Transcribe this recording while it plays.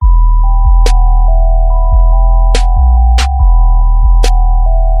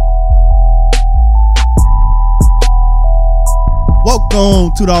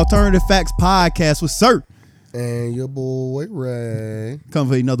Welcome to the Alternative Facts Podcast with Sir. And your boy Ray. Come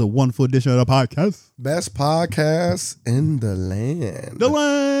for another wonderful edition of the podcast. Best podcast in the land. The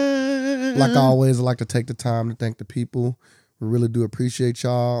land. Like always, I like to take the time to thank the people. We really do appreciate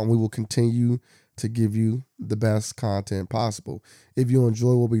y'all, and we will continue to give you the best content possible. If you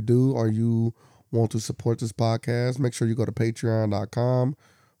enjoy what we do or you want to support this podcast, make sure you go to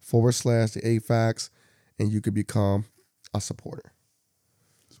patreon.com/the 8 Facts and you can become a supporter.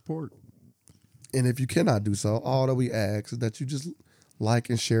 Support. And if you cannot do so, all that we ask is that you just like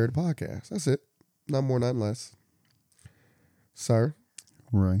and share the podcast. That's it. Not more, not less. Sir,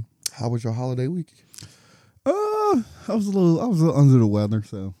 Right. how was your holiday week? I was a little under the weather,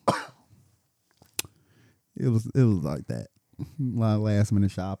 so it was like that. A lot of last minute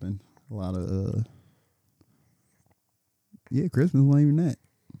shopping. A lot of Christmas wasn't even that.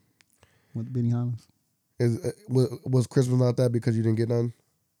 Went to Benihana's. Was Christmas not that because you didn't get none?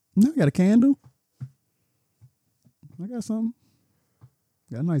 No, I got a candle. I got something.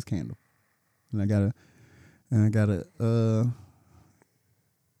 Got a nice candle. And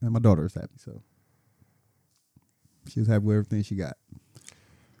my daughter was happy, so she was happy with everything she got.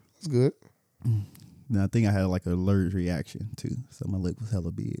 That's good. Now I think I had like an allergic reaction too, so my lip was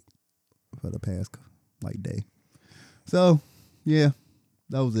hella big for the past day. So yeah,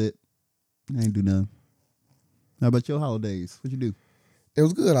 that was it. I ain't do nothing. How about your holidays? What you do? It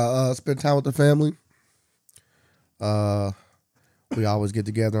was good. I spent time with the family. We always get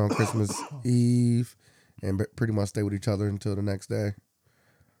together on Christmas Eve and pretty much stay with each other until the next day.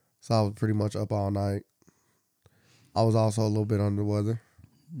 So I was pretty much up all night. I was also a little bit under the weather.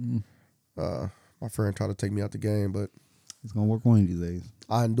 My friend tried to take me out the game, but It's gonna work one of these days.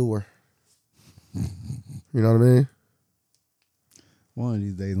 I endure. You know what I mean? One of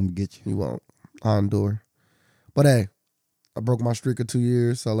these days I'm gonna get you. You won't. I endure. But hey, I broke my streak of 2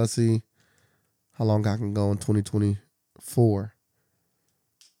 years, so let's see how long I can go in 2024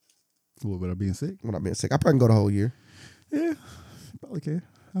 What about being sick? when I'm being sick. I probably can go the whole year. Yeah, you probably can.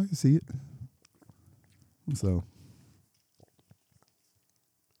 I can see it. So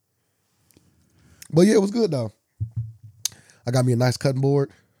But yeah, it was good though. I got me a nice cutting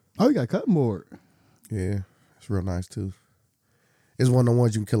board. oh, you got a cutting board. Yeah, it's real nice too. It's one of the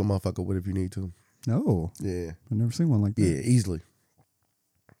ones you can kill a motherfucker with if you need to. No, Yeah. I've never seen one like that. Yeah, easily.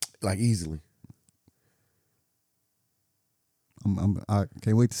 Like easily. I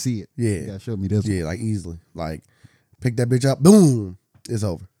can't wait to see it. You Yeah. gotta show me this one. Yeah, like easily. Like pick that bitch up, boom, it's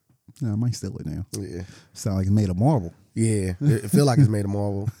over. Yeah, I might steal it now. Yeah. Sound like it's made of marble. Yeah. It feel like it's made of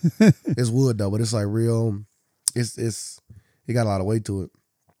marble. It's wood though, but it's like real. It got a lot of weight to it.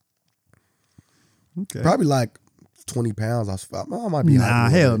 Okay. Probably like 20 pounds. I might be Nah, hyping a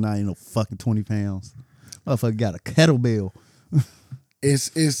hell little bit. nah, ain't no fucking 20 pounds. Motherfucker got a kettlebell.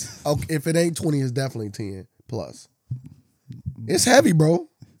 It's okay, if it ain't 20, it's definitely 10 plus. It's heavy, bro.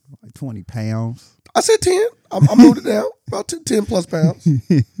 Like 20 pounds. I said 10. I moved it down about 10 plus pounds.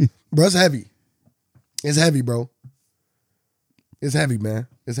 Bro, it's heavy. It's heavy, bro. It's heavy, man.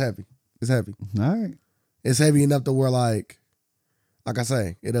 It's heavy. It's heavy. All right. It's heavy enough to where like I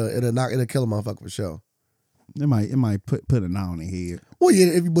say, it'll kill a motherfucker for sure. It might put a knot on the head. Well,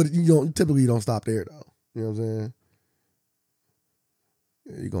 yeah, but you don't stop there though. You know what I'm saying?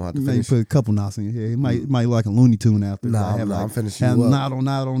 Yeah, you're gonna have to Maybe finish. put a couple knots in your head. It might look like a Looney Tune after. Nah, Like, I'm finishing have you up. knot on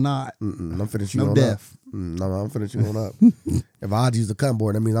knot on knot. I'm finishing you No on death. up. No, I'm finishing you on up. If I had to use the cutting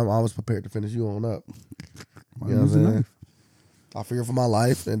board, that means I'm always prepared to finish you on up. Might You know lose what a I'm saying? knife. I feared for my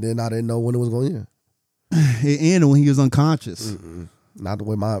life, and then I didn't know when it was going to end. It ended when he was unconscious. Not the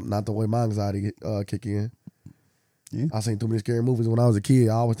way my anxiety kick in. Yeah. I seen too many scary movies when I was a kid.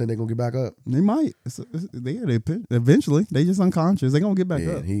 I always think they're gonna get back up. They might. Eventually they just unconscious. They gonna get back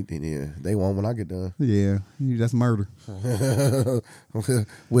Yeah, up. they won't when I get done. Yeah, that's murder. We'll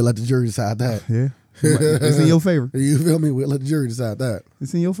let the jury decide that. Yeah, it's in your favor. You feel me? We'll let the jury decide that.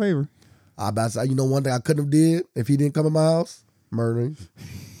 It's in your favor. I about to say, one thing I couldn't have did if he didn't come in my house, murdering.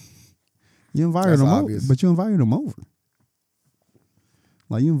 You invited That's him obvious. over, but you invited him over.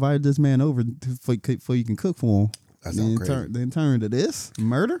 Like you invited this man over for you can cook for him. That sounds crazy. Then turn to this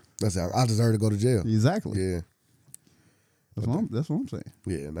murder. That's how I deserve to go to jail. Exactly. Yeah, That's what I'm saying.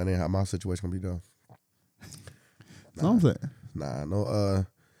 yeah. That ain't how my situation gonna be done. That's what I'm saying. Nah, no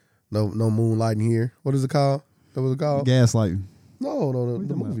moonlighting here. What is it called? What was it called? Gaslighting. No, you the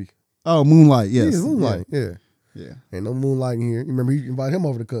talking movie. Oh, Moonlight. Yes. Yeah, moonlight. Yeah. Yeah. Ain't no moonlighting here. You remember you invite him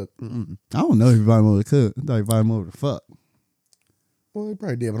over to cook. I don't know if you invite him over to cook. I thought you invited him over to fuck. Well, he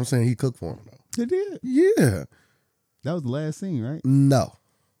probably did, but I'm saying he cooked for him though. He did. Yeah. That was the last scene, right? No.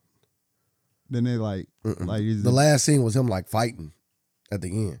 Then they like The last scene was him like fighting. at the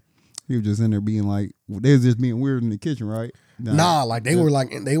end. He was just in there being like, they was just being weird in the kitchen, right? Nah, like they were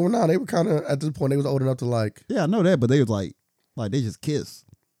kind of at this point they was old enough to like. Yeah, I know that, but they was like they just kissed.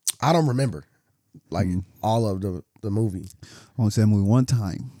 I don't remember like all of the movie. I only said that movie one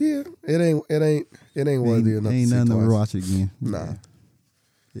time. Yeah, it ain't worthy enough. Ain't to see nothing to twice. watch it again. Nah.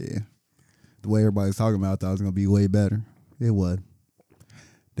 Yeah. The way everybody's talking about it, I thought it was gonna be way better. It was.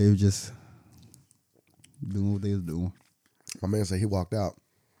 They were just doing what they was doing. My man said he walked out.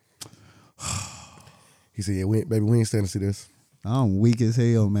 He said, "Yeah, we ain't staying to see this." I'm weak as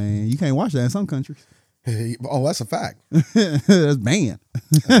hell, man. You can't watch that in some countries. Oh, that's a fact. That's banned.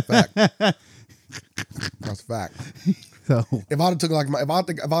 That's a fact. That's a fact. So If I'd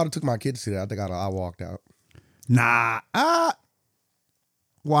have took my kid to see that, I think I walked out. nah.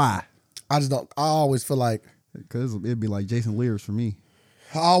 Why? I just don't. I always feel like Because it'd be like Jason Lears for me.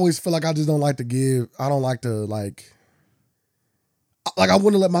 I just don't like to give. I don't like to like. Like I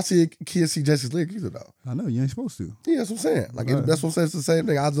wouldn't let my kids see Justice League either though. I know you ain't supposed to. Yeah, that's what I'm saying. Like Right. that's what I'm saying. It's the same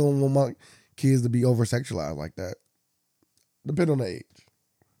thing. I just don't want my kids to be over sexualized like that. Depending on the age.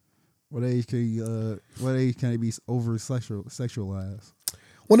 What age can they be over sexualized?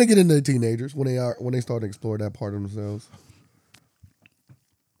 When they get into the teenagers, when they start to explore that part of themselves.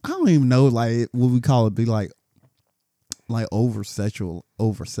 I don't even know like what we call it. Be like over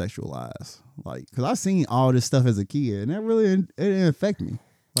sexualized. Like, cause I seen all this stuff as a kid, and that really it didn't affect me.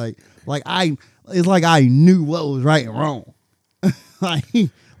 It's like I knew what was right and wrong.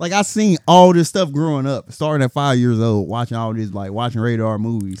 like I seen all this stuff growing up, starting at 5 years old, watching all this, like watching radar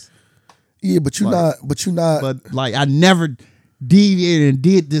movies. Yeah, but you're not. But like I never deviated and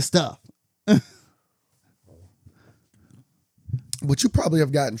did this stuff. But you probably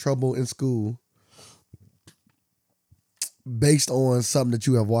have gotten in trouble in school based on something that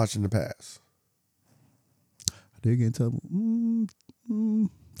you have watched in the past. I did get in trouble.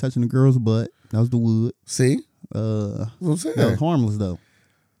 Touching the girl's butt. That was the wood. See? That's what I'm saying. That was harmless though.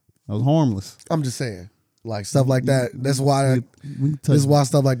 That was harmless. I'm just saying. Like stuff like that. That's why We this is why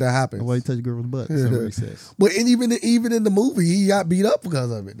stuff like that happens. Why you touch a girl's butt? So recess. But and even in the movie, he got beat up because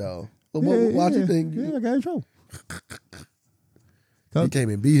of it though. So why do you think Yeah, I got in trouble. he came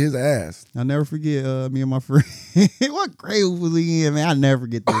and beat his ass? I'll never forget me and my friend. What grade was he in, man? I'll never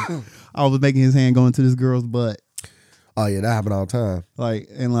forget this. I was making his hand go into this girl's butt. Oh yeah, that happened all the time.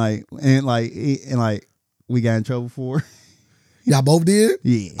 We got in trouble for it. Y'all both did?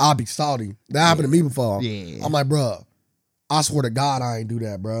 Yeah. I'll be salty. That happened to me before. Yeah. I'm like, bruh, I swear to God I ain't do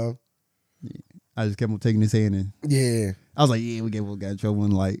that, bro. I just kept on taking his hand and Yeah. I was like, yeah, we got in trouble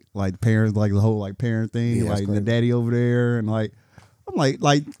and like the parents, like the whole like parent thing, Yeah, that's like the crazy. daddy over there and like I'm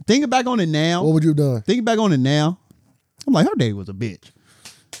like thinking back on it now. What would you have done? Thinking back on it now, I'm like, her daddy was a bitch.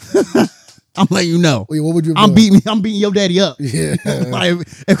 I'm letting you know. Wait, what would you have I'm done? beating your daddy up. Yeah. Like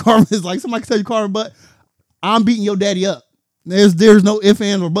if Carmen is like somebody can tell you Carmen, but I'm beating your daddy up. There's no ifs,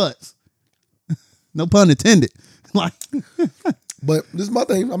 ands, or buts. No pun intended. Like But this is my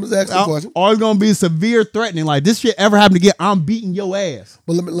thing. I'm just asking a question. always gonna be severe threatening. Like this shit ever happened again, I'm beating your ass.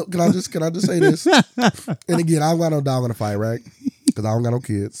 But can I just say this? And again, I don't got no dog in the fight, right? Because I don't got no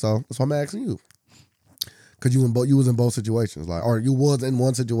kids. So that's why I'm asking you. Because you was in both situations, like, or you was in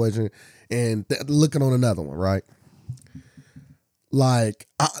one situation and looking on another one, right? Like,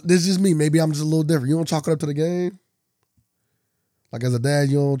 this is just me. Maybe I'm just a little different. You don't chalk it up to the game. Like as a dad,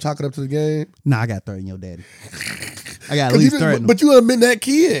 you don't chalk it up to the game. Nah, I got threaten your daddy. I got at least threaten him. But you have been that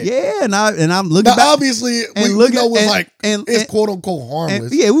kid. Yeah, and I'm looking Now, back. obviously, we know it's quote unquote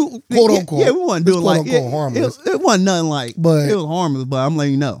harmless. Yeah, quote unquote. Yeah, we wasn't doing quote like unquote harmless. It wasn't nothing like, But- it was harmless. But I'm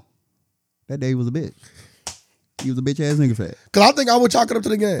letting you know, that day was a bitch. He was a bitch ass nigga fat. Because I think I would chalk it up to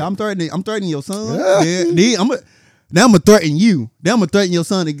the game. I'm threatening your son. Yeah. Yeah, now I'm gonna threaten you. Then I'm gonna threaten your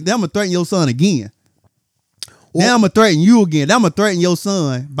son. Then I'm gonna threaten your son again. Now I'm gonna threaten you again. Then I'm gonna threaten your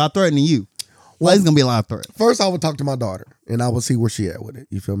son by threatening you. Well, it's gonna be a lot of threats. First, I would talk to my daughter, and I would see where she at with it.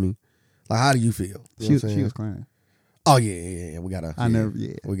 You feel me? Like, how do you feel? You know what I'm She saying? was crying. Oh yeah. We gotta.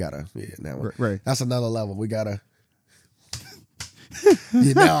 We gotta. Yeah. Now, Right. That's another level. We gotta.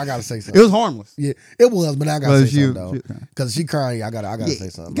 Yeah. Now I gotta say It something. was harmless. Yeah, it was, but now I gotta But say she- something though. Because she crying, I gotta say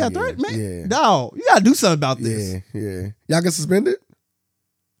something. You got Like, threatened, man. Yeah. Dog, you gotta do something about this. Yeah. Y'all get suspended?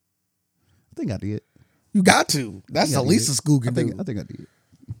 I think I did. You got to. That's I the least did. a school can do. I think I did.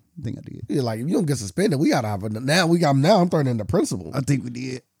 Yeah, like if you don't get suspended, we gotta have. Now I'm threatening the principal. I think we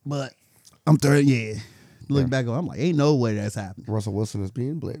did. But I'm threatening. Yeah. Looking back on, I'm like, ain't no way that's happening. Russell Wilson is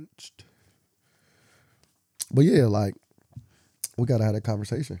being lynched. But yeah, like we gotta have that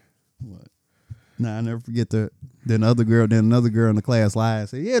conversation. What? Nah, I never forget the Then another girl in the class lied and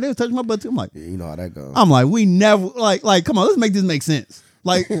said, yeah, they was touching my butt too. I'm like, Yeah, you know how that goes. I'm like, we never like, come on, let's make this make sense.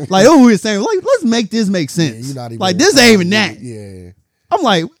 Like oh, we were saying, like, let's make this make sense. Yeah, you're not even like, this ain't even that. Yeah. I'm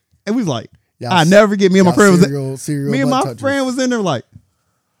like, and we was like, Y'all I never forget. Me and my friend serial my butt touchers. friend was in there like,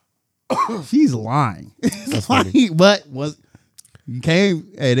 she's lying. That's like, funny. but you can't.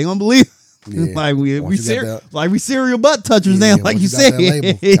 Hey, they gonna believe. Yeah. like we Once you got that- we serial butt touchers Yeah, now, like once you got said. that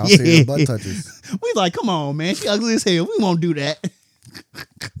label, y'all serial butt touchers. We like, come on, man. She ugly as hell. We won't do that.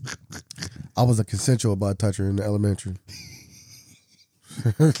 I was a consensual butt toucher in the elementary.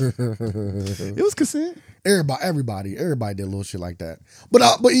 It was consent. Everybody did a little shit like that. But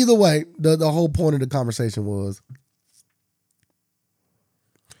either way, the whole point of the conversation was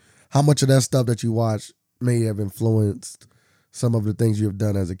how much of that stuff that you watch may have influenced some of the things you have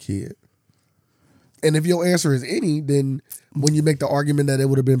done as a kid. And if your answer is any, then when you make the argument that it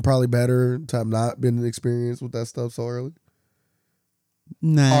would have been probably better to have not been experienced with that stuff so early,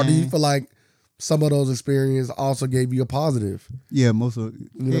 Nah. or do you feel like some of those experiences also gave you a positive? Yeah, most of You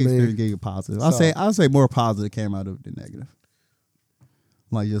know what I mean? experience gave you positive. I'll say more positive came out of it than negative.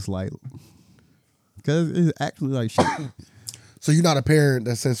 Like just like, because it's actually like shit. So you're not a parent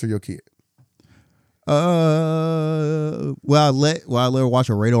that censor your kid? Well, I let her watch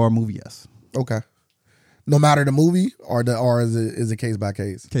a rated R movie. Yes, Okay. No matter the movie or is it case by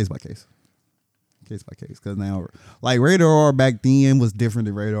case? case by case. Because now, like rated R back then was different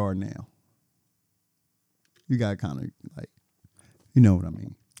than rated R now. You got kind of like, you know what I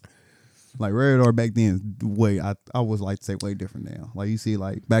mean. Like rated R back then, way I was like to say way different now. Like you see,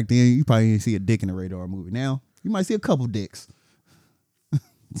 like back then, you probably didn't see a dick in a rated R movie. Now you might see a couple dicks.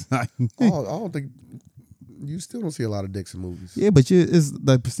 I don't think you still don't see a lot of dicks in movies. Yeah, but it's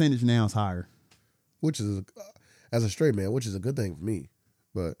the percentage now is higher. Which is, as a straight man, which is a good thing for me.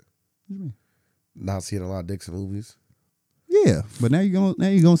 But What you mean? not seeing a lot of dicks in movies. Yeah, but now you're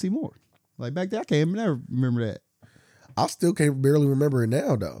gonna see more. Like back then, I can't never remember that. I still can't barely remember it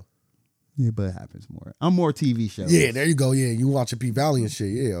now though. Yeah, but it happens more. I'm more TV shows. Yeah, there you go. Yeah, you watching P Valley and shit.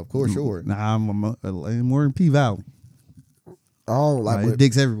 Yeah, of course, sure. Nah, I'm more in P Valley. I don't like, Like,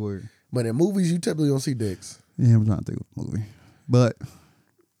 dicks everywhere. but in movies you typically don't see dicks. Yeah, I'm trying to think of a movie, but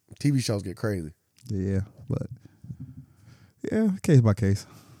TV shows get crazy. yeah, case by case.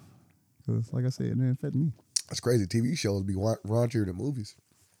 Because like I said, it didn't affect me. That's crazy. TV shows be raunchier than movies.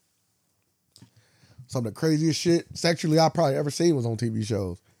 Some of the craziest shit sexually I probably ever seen was on TV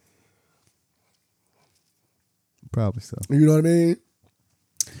shows. Probably so. You know what I mean?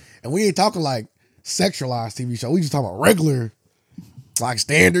 And we ain't talking like sexualized TV show. We just talking about regular, like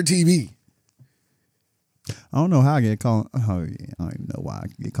standard TV. I don't know how I get caught. Oh yeah, I don't even know why I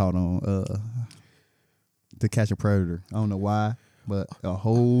get caught on To Catch a Predator. I don't know why, but a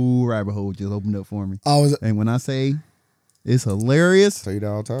whole rabbit hole just opened up for me. And when I say it's hilarious, Tell you that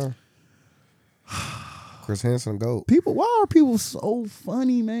all the time. Chris Hansen, GOAT. why are people so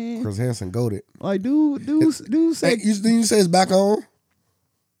funny, man? Chris Hansen, GOATed. Like, dude said. Hey, you say it's back on?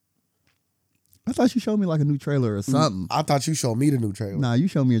 I thought you showed me like a new trailer or something. I thought you showed me the new trailer. Nah, you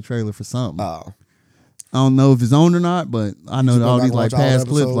showed me a trailer for something. Oh. I don't know if it's on or not, but I know You that go all back these and like watch all the past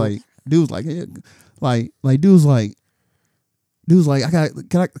clips, episodes? like dudes like, yeah, dudes like,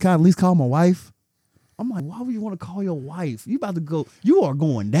 can I at least call my wife? I'm like, why would you want to call your wife? You are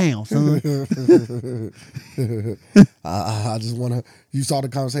going down, son. I just want to. You saw the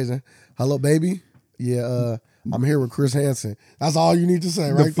conversation. Hello, baby. Yeah, I'm here with Chris Hansen. That's all you need to say,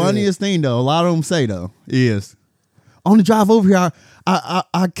 right? The funniest thing though, a lot of them say though, is on the drive over here,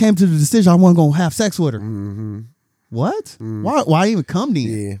 I came to the decision I wasn't gonna have sex with her. Mm-hmm. What? Why even come then?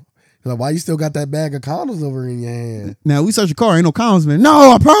 Yeah. Like, why you still got that bag of condoms over in your hand? Now we search your car, ain't no condoms, man.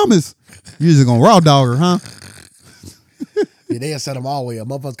 No, I promise. You just gonna raw dog her, huh? Yeah, they had set them all the way up.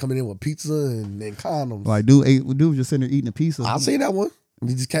 Motherfuckers coming in with pizza and condoms. Like dude was just sitting there eating a pizza. I seen that one.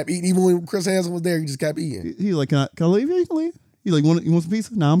 He just kept eating. Even when Chris Hansen was there, he just kept eating. He's like, can I leave? Yeah, you can leave. He's like, you want some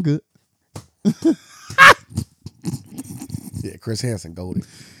pizza? Nah, I'm good. Yeah, Chris Hansen goated.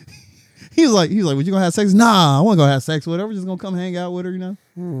 He's like, would you gonna have sex? Nah, I wasn't gonna have sex with her. We're just gonna come hang out with her, you know?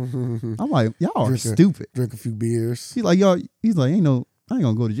 I'm like, y'all are stupid. Drink a few beers. He's like, I ain't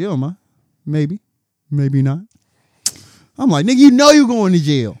gonna go to jail, man. Maybe not. I'm like, nigga, you know you going to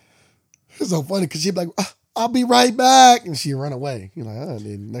jail. It's so funny because she'd be like, I'll be right back. And she'd run away. You're like,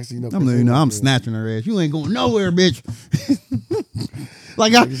 then next thing you know, I'm snatching her ass. You ain't going nowhere, bitch.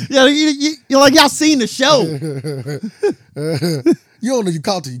 Like, you're like, y'all seen the show. You don't know you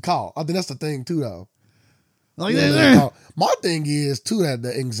call till you call. I think that's the thing too, though. Like, my thing is too that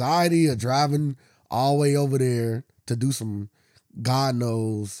the anxiety of driving all the way over there to do some God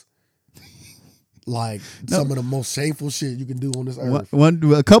knows like some of the most shameful shit you can do on this earth.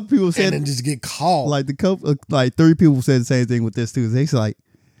 A couple people said, and then just get caught. like like 3 people said the same thing with this too. They said like,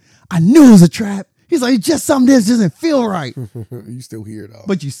 I knew it was a trap. He's like, it's just something that doesn't feel right. You still here though,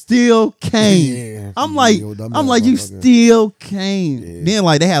 But you still came. Yeah, I'm like, you still came. Yeah. Then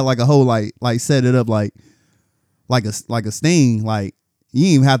like they had like a whole like set it up like a sting. Like you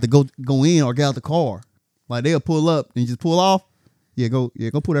didn't even have to go in or get out the car. Like they'll pull up and just pull off. Go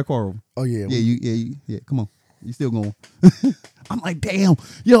pull that car over. Oh yeah, Yeah. Come on, you still going? I'm like, damn,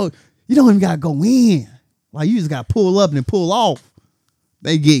 yo, you don't even gotta go in. Like you just gotta pull up and then pull off.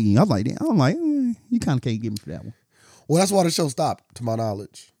 They get you. I'm like, you kind of can't get me for that one. Well, that's why the show stopped, to my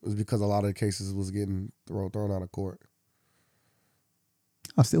knowledge. It was because a lot of the cases was getting thrown out of court.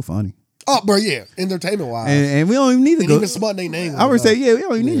 Oh, still funny. Oh, bro, yeah, entertainment wise, and we don't even need to go. Even smut their name. I would say, we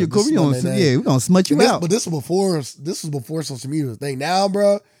don't even need your court. We're gonna smut you out. But this was before social media was a thing. Now,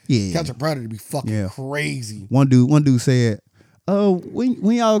 bro, Catch a Predator be fucking crazy. One dude said, "Oh, when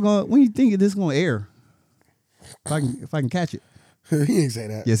you think this gonna air? If I can catch it." He ain't say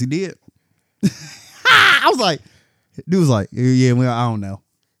that. Yes, he did. I was like, dude was like, yeah, well, I don't know.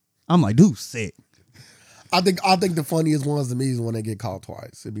 I'm like, dude, sick. I think the funniest ones to me is when they get caught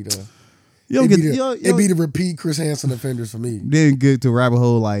twice. It'd be the repeat Chris Hansen offenders for me. Then get to a rabbit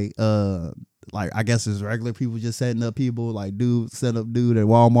hole like I guess it's regular people just setting up people like dude set up dude at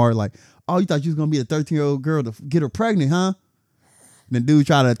Walmart like, oh, you thought you was gonna be a 13-year-old girl to get her pregnant, huh? Then dude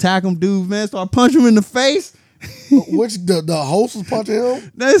try to attack him. Dude, man, start punching him in the face. Which the host was punching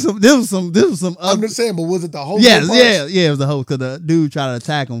him? This was some. I'm just saying, but was it the host? Yeah. It was the host because the dude tried to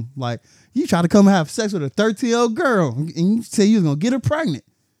attack him. Like you try to come and have sex with a 13-year-old girl, and you say you was gonna get her pregnant.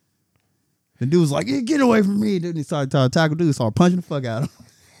 The dude was like, "Yeah, get away from me!" Then he started to attack the dude, started punching the fuck out of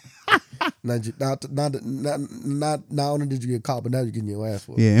him. Not only did you get caught, but now you're getting your ass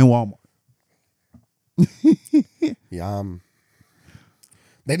whooped. Yeah, in Walmart. Yeah,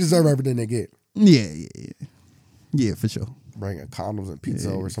 they deserve everything they get. Yeah, for sure. Bringing condoms and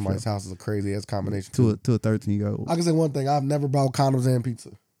pizza over somebody's house is a crazy ass combination. To a 13-year-old. I can say one thing: I've never brought condoms and pizza.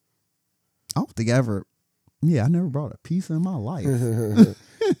 I don't think I ever. Yeah, I never brought a pizza in my life.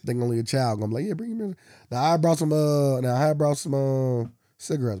 Think only a child gonna be like, yeah, bring me. Now I brought some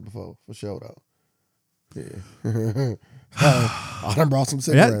cigarettes before for sure though. Yeah. I done brought some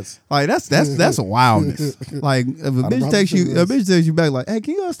cigarettes. That's a wildness. Like if a bitch takes you back like, hey,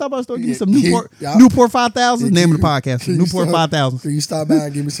 can you stop by the store and give me some Newport 5000? Name of the podcast, Newport 5000. Can you stop by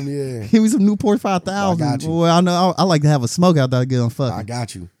and give me some? Yeah, give me some Newport 5000. I got you. Well, I know I like to have a smoke out there. Get on fucking. I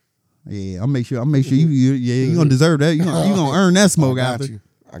got you. Yeah, I'll make sure you gonna deserve that. You gonna earn that smoke out there.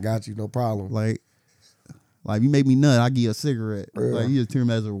 I got you, no problem. Like you make me nut, I give you a cigarette. Yeah. Like you just treat him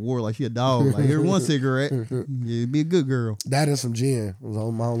as a reward, like she a dog. Like here's one cigarette. Yeah, be a good girl. That and some gin. It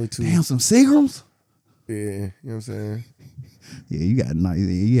was my only two. Damn, some Seagrams? Yeah, you know what I'm saying? Yeah, you got nice.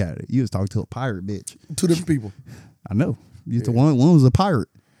 You was talking to a pirate bitch. Two different people. I know. One was a pirate.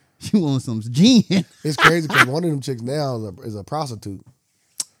 She wanted some gin. It's crazy because one of them chicks now is a prostitute.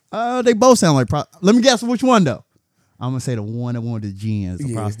 They both sound like let me guess which one though. I'm gonna say the one that wanted the gin as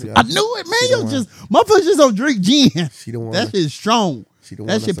a prostitute. Yeah. I knew it, man. Motherfuckers just don't drink gin. She don't want that shit's strong.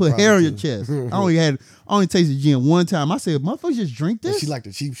 That shit put hair on your chest. I only tasted gin one time. I said, motherfuckers just drink this. And she like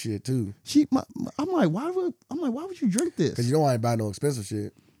the cheap shit too. I'm like, why would you drink this? Because you know I ain't buy no expensive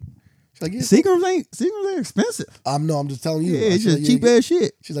shit. She's like, yeah, Seagrams ain't expensive. I'm just telling you. Yeah, it's just cheap ass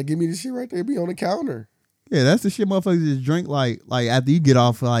shit. She's like, give me this shit right there. Be on the counter. Yeah, that's the shit motherfuckers just drink like after you get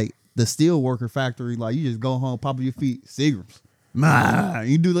off like the steel worker factory, like you just go home, pop up your feet, Seagrams.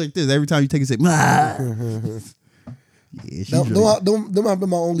 You do like this every time you take a sip. Yeah, them have been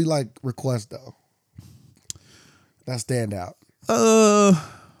my only like request though. That stand out.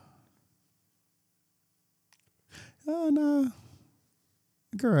 Nah.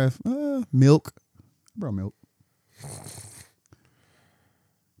 Girl, milk. Bro, milk.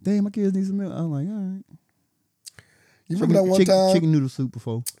 Damn, my kids need some milk. I'm like, all right. You remember that one time? Chicken noodle soup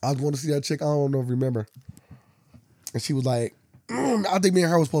before. I was going to see that chick. I don't know if you remember. And she was like, I think me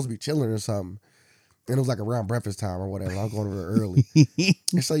and her was supposed to be chilling or something. And it was like around breakfast time or whatever. I was going over there early.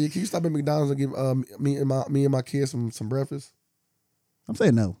 And so, can you stop at McDonald's and give me and my kids some breakfast? I'm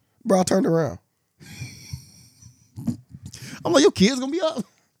saying no. Bro, I turned around. I'm like, your kid's going to be up.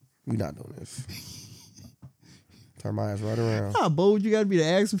 We not doing this. Turn my ass right around. How bold you got to be to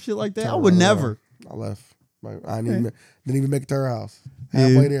ask some shit like that? I would never. I left. Like, I didn't even make it to her house.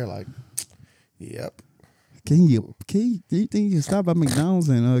 Halfway there, like, yep. Do you think you can stop at McDonald's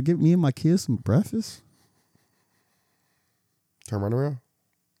and get me and my kids some breakfast? Turn right around.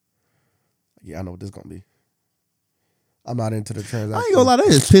 Yeah, I know what this is gonna be. I'm not into the transaction. I ain't gonna lie, that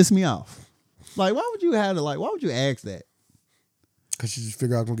just pissed me off. Like, why would you have to? Like, why would you ask that? Because you just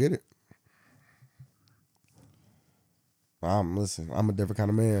figure out gonna get it. Listen, I'm a different kind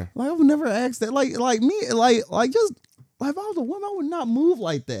of man. Like, I would never ask that. Like me, just like if I was a woman, I would not move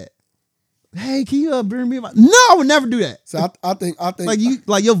like that. Hey, can you bring me my? No, I would never do that. So I think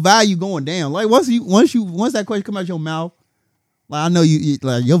like your value going down. Like once that question come out your mouth, like I know you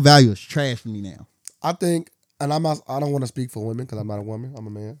like your value is trash for me now. I think, and I don't want to speak for women because I'm not a woman. I'm a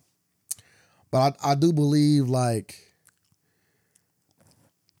man. But I do believe like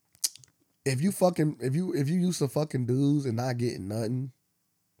if you used to fucking dudes and not getting nothing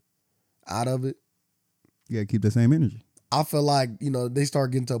out of it, you gotta keep the same energy. I feel like, they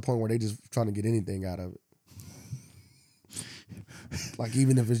start getting to a point where they just trying to get anything out of it. Like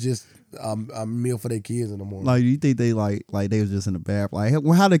even if it's just a meal for their kids in the morning. Like, do you think they like they was just in the bath? Like,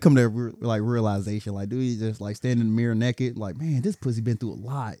 how they come to realization? Like, do you just like stand in the mirror naked? Like, man, this pussy been through a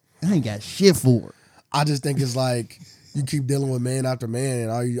lot. I ain't got shit for it. I just think it's like you keep dealing with man after man,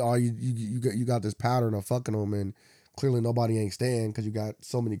 and you got this pattern of fucking them, and clearly nobody ain't staying because you got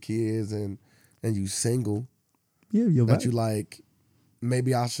so many kids and you single. Yeah, you're that right. You like.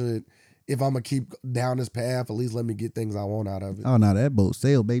 Maybe I should, if I'm gonna keep down this path, at least let me get things I want out of it. Oh no, that boat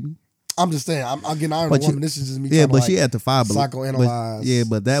sailed, baby. I'm just saying. I'm getting iron a woman. This is just me. Yeah, trying but to, she at the five below. Psychoanalyze.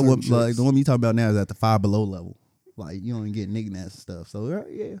 But that one, chicks. like the one you talking about now, is at the five below level. Like you don't even get nigga and stuff. So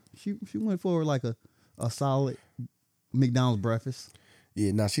yeah, she went for like a solid McDonald's breakfast.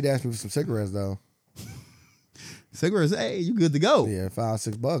 Yeah, now she'd ask me for some cigarettes though. Cigarettes, hey, you good to go. Yeah,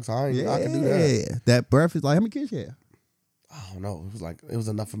 $5-6. I can do that. Yeah, that breakfast. Like how many kids you have? I don't know. It was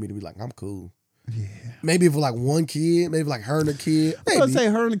enough for me to be like, I'm cool. Yeah. Maybe if like one kid, maybe like her and a kid. I was gonna say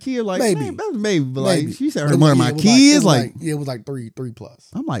her and the kid, like maybe, but maybe. like she said her one of my kids, it was like three plus.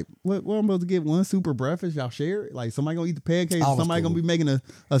 I'm like, what I'm supposed to get one super breakfast? Y'all share it? Like somebody gonna eat the pancakes, somebody gonna be making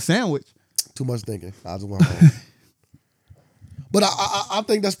a sandwich. Too much thinking. I just went home. But I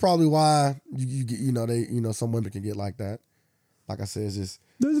think that's probably why you get, some women can get like that. Like I said, it's just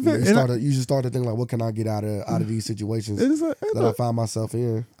you just start to think like, what can I get out of these situations that I find myself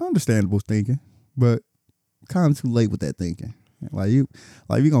in? Understandable thinking, but kind of too late with that thinking. Like you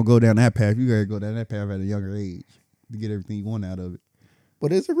gonna go down that path, you gotta go down that path at a younger age to get everything you want out of it.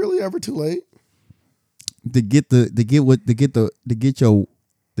 But is it really ever too late to get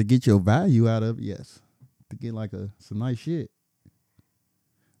your value out of it? Yes, to get like some nice shit.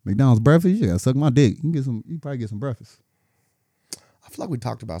 McDonald's breakfast, you gotta suck my dick. You probably get some breakfast. I feel like we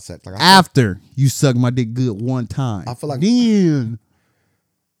talked about sex. Like after you suck my dick good one time. I feel like then.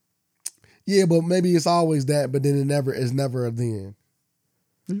 Yeah, but maybe it's always that, but then it's never a then.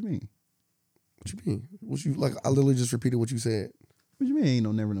 What you mean? What you mean? What you like? I literally just repeated what you said. What you mean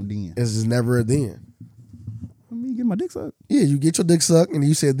ain't never no then? It's just never a then. I mean, you get my dick sucked. Yeah, you get your dick sucked and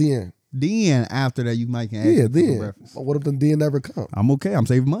you said then. Then after that you might can ask then. for breakfast. What if the then never come? I'm okay. I'm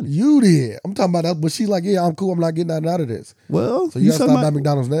saving money. You did. I'm talking about that, but she's like, yeah, I'm cool. I'm not getting nothing out of this. Well, so you gotta stop at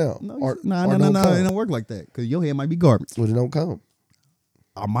McDonald's now. No, it don't work like that because your head might be garbage. Well, it don't come.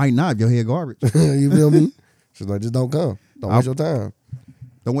 I might not if your head garbage. You feel me? She's like, just don't come. Don't waste your time.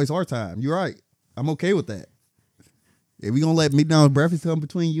 Don't waste our time. You're right. I'm okay with that. If we gonna let McDonald's breakfast come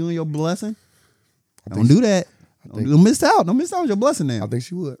between you and your blessing, don't do that. Don't miss out. Don't miss out on your blessing now. I think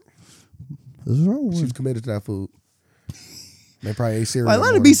she would. What's wrong with She was committed to that food. They probably ate cereal. Like,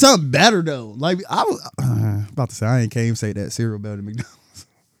 let it be something better though. Like I was about to say, I can't even say that cereal better than McDonald's.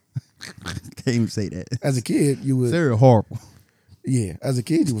 Can't even say that. As a kid, you would cereal horrible. Yeah, as a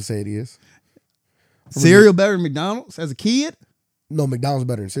kid, you would say it is. Cereal better than McDonald's as a kid? No, McDonald's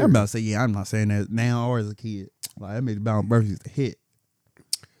better than cereal. I'm about to say, yeah, I'm not saying that now or as a kid. Like that made McDonald's breakfast a hit.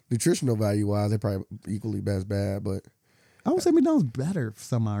 Nutritional value wise, they probably equally bad, but I would say McDonald's better for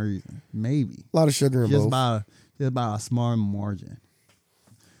some odd reason. Maybe a lot of sugar in both. Just by a small margin.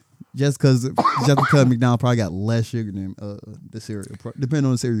 Just because McDonald's probably got less sugar than the cereal, depending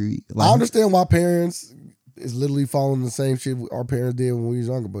on the cereal you eat. Like, I understand why parents is literally following the same shit our parents did when we was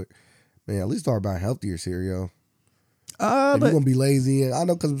younger, but man, at least start buying healthier cereal. If you're gonna be lazy, and I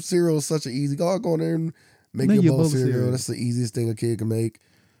know because cereal is such an easy. Go in there and make your bowl of cereal. That's the easiest thing a kid can make.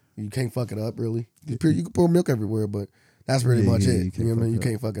 You can't fuck it up, really. You can pour milk everywhere, but that's pretty much it. You know what I mean? You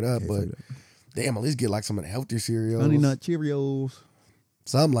can't fuck it up, but damn, at least get like some of the healthier cereals. Honey Nut Cheerios.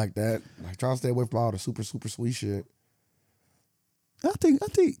 Something like that. Like try to stay away from all the super, super sweet shit. I think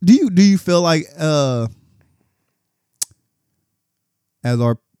do you feel like as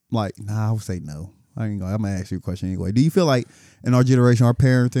our I would say no. I'm gonna ask you a question anyway. Do you feel like in our generation, our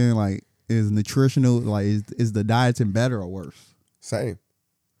parenting like is nutritional, like is the dieting better or worse? Same.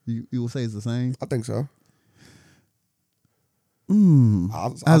 You will say it's the same? I think so.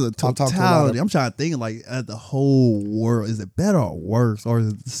 As a talk to a lot of- totality, I'm trying to think like at the whole world, is it better or worse, or is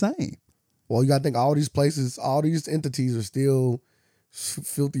it the same? Well, you got to think all these places, all these entities are still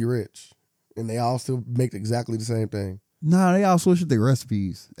filthy rich, and they all still make exactly the same thing. Nah, they all switch their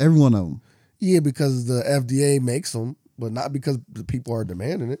recipes. Every one of them. Yeah, because the FDA makes them, but not because the people are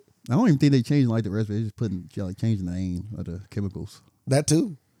demanding it. I don't even think they changing like the recipe. They just changing the name of the chemicals. That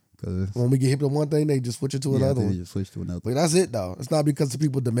too. Cause When we get hip to one thing, they just switch it to another they one. just switch to another. But that's it though. It's not because the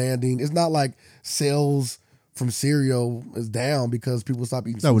people demanding. It's not like sales from cereal is down because people stop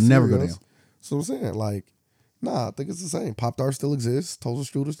eating. That would never go down. So I'm saying, like, nah, I think it's the same. Pop-Tart still exists.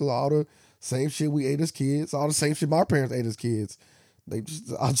 Toaster Strudel still all the same shit we ate as kids. All the same shit my parents ate as kids. They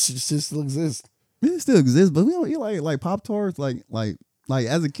just all shit still exists. It still exists, but we don't eat like Pop Tarts. Like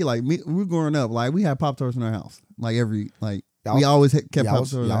as a kid, like me, we were growing up, like we had Pop Tarts in our house. Like we always kept Pop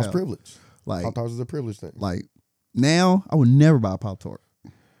Tarts. Y'all was privileged. Like Pop-Tarts is a privilege thing. Like now, I would never buy a Pop Tart.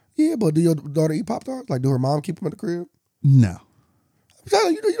 Yeah, but do your daughter eat Pop-Tarts? Like, do her mom keep them at the crib? No.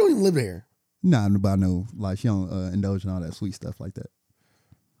 You don't even live there. Nah, nobody know. Like she don't indulge in all that sweet stuff like that.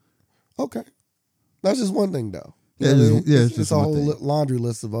 Okay, that's just one thing though. Yeah, it's just a one whole thing. laundry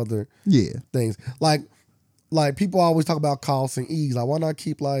list of other Yeah. things. Like people always talk about costs and ease. Like, why not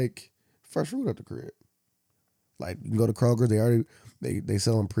keep like fresh fruit at the crib? Like, you can go to Kroger. They already they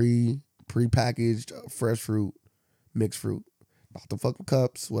selling pre-packaged fresh fruit, mixed fruit, not the fucking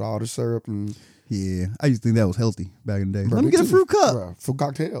cups with all the syrup and. Yeah, I used to think that was healthy back in the day. Bro, Let me me get a too. fruit cup. Bro, fruit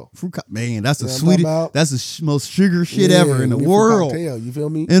cocktail. Fruit cup, man. That's the You know what I'm talking sweetest. about? That's the most sugar shit Yeah, ever in the get fruit world. cocktail, you feel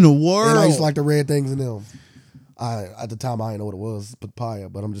me? In the world. And I used to like the red things in them. At the time I didn't know what it was, papaya,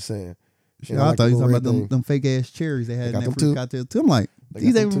 but I'm just saying. Shit, And I like thought the you were little talking about red them fake ass cherries they had in got that them fruit too. cocktail too. I'm like, They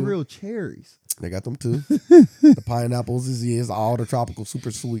these got ain't them even too. real cherries. They got them too. The pineapples is all the tropical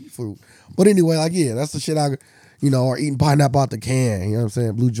super sweet fruit. But anyway, like, yeah, that's the shit or eating pineapple out the can. You know what I'm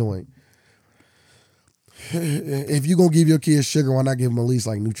saying? Blue joint. If you're going to give your kids sugar, why not give them at least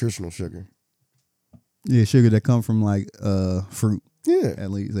like nutritional sugar? Yeah, sugar that come from like fruit. Yeah. At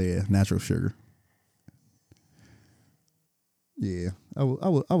least, yeah, natural sugar. Yeah, I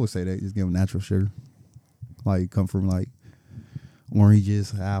would say that just give them natural sugar, like come from like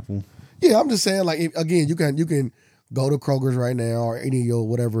oranges, apple. Yeah, I'm just saying, like, again, you can go to Kroger's right now or any of your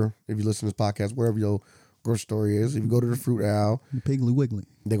whatever, if you listen to this podcast, wherever your grocery store is. If you go to the fruit aisle, The Piggly Wiggly.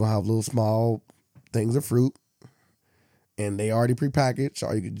 they're going to have little small things of fruit, and they already prepackaged,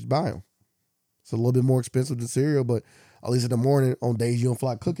 or you can just buy them. It's a little bit more expensive than cereal, but at least in the morning, on days you don't feel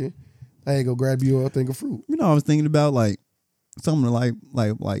like cooking, I ain't go grab you a thing of fruit. You know, I was thinking about like something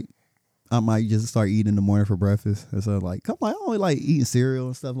like I might just start eating in the morning for breakfast. And so like, I only like eating cereal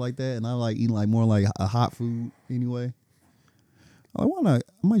and stuff like that, and I like eating like more like a hot food anyway. Like, why not?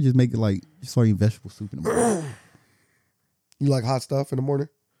 I might just make it like start eating vegetable soup in the morning. You like hot stuff in the morning?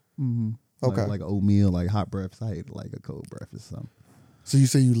 Mm-hmm. Okay. Like oatmeal, like hot breakfast. I hate like a cold breakfast. So. So you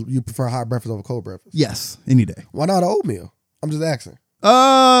say you prefer hot breakfast over cold breakfast? Yes, any day. Why not oatmeal? I'm just asking.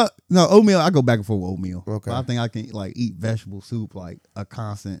 No, oatmeal. I go back and forth with oatmeal. Okay. But I think I can like eat vegetable soup like a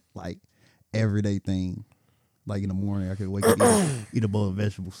constant, like everyday thing. Like in the morning, I could wake up eat a bowl of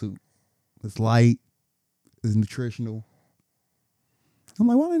vegetable soup. It's light. It's nutritional. I'm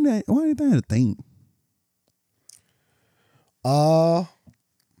like, why ain't that a thing?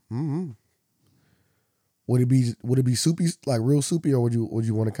 Would it be soupy, like real soupy, or would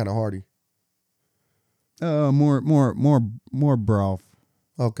you want it kind of hearty? More broth.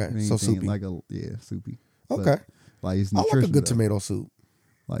 Okay, than so anything, soupy. like soupy. Okay, But, like it's I like a nutritional. good though. tomato soup.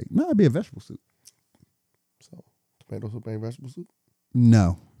 Like no, it'd be a vegetable soup. So tomato soup ain't vegetable soup.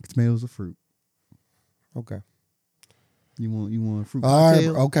 No, tomatoes are fruit. Okay. You want a fruit All right,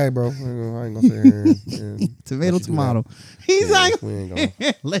 cocktail? bro. Okay, bro. I ain't gonna sit here and Tomato, let you do tomato. that. He's Yeah, like, we ain't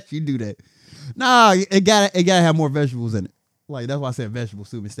gonna. let you do that. Nah, it gotta have more vegetables in it. Like that's why I said vegetable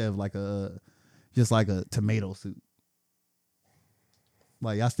soup instead of like just like a tomato soup.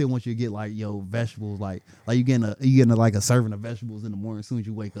 Like I still want you to get like vegetables, like you getting like a serving of vegetables in the morning as soon as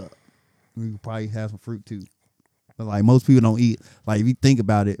you wake up. You can probably have some fruit too. But like most people don't eat. Like if you think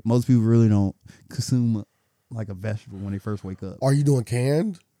about it, most people really don't consume like a vegetable when they first wake up. Are you doing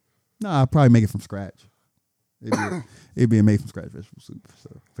canned? Nah, I probably make it from scratch. It'd be a made from scratch vegetable soup,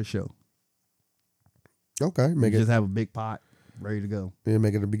 so for sure. Okay, make You it. just have a big pot ready to go. Yeah,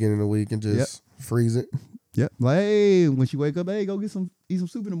 make it at the beginning of the week and just freeze it. Yep. Like, hey, when she wake up, hey, go eat some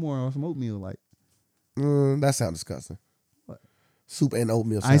soup in the morning or some oatmeal. Like, That sounds disgusting. What? Soup and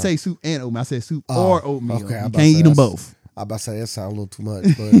oatmeal. I didn't say soup and oatmeal. I said soup Oh, or oatmeal. okay, I'm You about can't to eat say them that's- both. I about to say that sounds a little too much,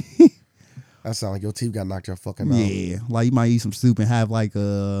 but that sounds like your teeth got knocked your fucking mouth. Yeah, like you might eat some soup and have like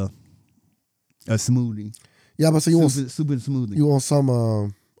a smoothie. Yeah, but so you want soup and smoothie. you want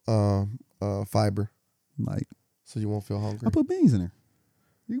some fiber, Like so you won't feel hungry. I put beans in there.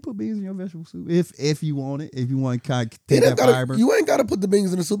 You can put beans in your vegetable soup if you want it. If you want to kind of It take ain't that fiber. you ain't gotta put the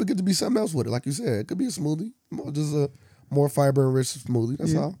beans in the soup. It could just be something else with it, like you said. It could be a smoothie, just a more fiber enriched smoothie.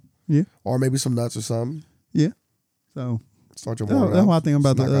 That's all. Yeah. Or maybe some nuts or something. Yeah. So Start your morning. that's what I think I'm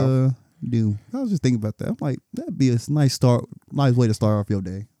about Snack to do. I was just thinking about that. I'm like, that'd be a nice way to start off your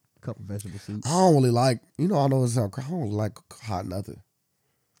day. A couple vegetable soup. I don't really like, I know it sounds crazy. I don't really like hot nothing.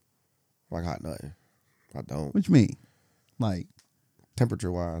 Like hot nothing. I don't. What you mean? Like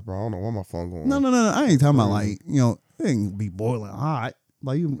Temperature wise, bro. I don't know why my phone going. no. I ain't talking about like it ain't be boiling hot.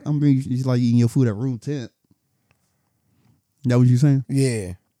 Like it's like eating your food at room temp. That what you saying?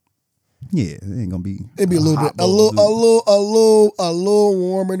 Yeah. Yeah, it ain't gonna be. It'd be a little bit, a little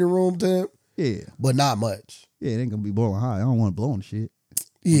warmer in the room temp. Yeah, but not much. Yeah, it ain't gonna be boiling hot. I don't want to blow on the shit.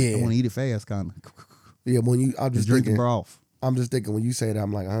 Yeah, I want to eat it fast, kind of. Yeah, I'm just drinking thinking, broth. I'm just thinking when you say that,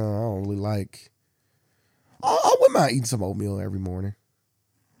 I'm like, I don't really like. I wouldn't mind eating some oatmeal every morning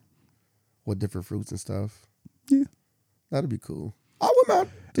with different fruits and stuff. Yeah, that'd be cool. I wouldn't mind.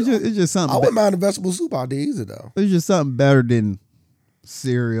 It's just something. I wouldn't mind a vegetable soup all day either, though. It's just something better than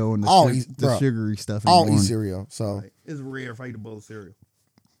cereal and the sugary stuff. I don't eat cereal, so like, it's rare if I eat a bowl of cereal,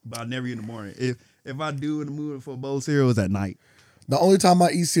 but I never eat in the morning. If I do in the mood for a bowl of cereal, it's at night. The only time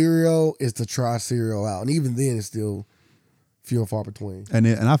I eat cereal is to try cereal out, and even then, it's still few and far between. And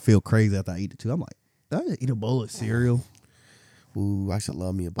I feel crazy after I eat it too. I'm like, did I just eat a bowl of cereal? Ooh, I should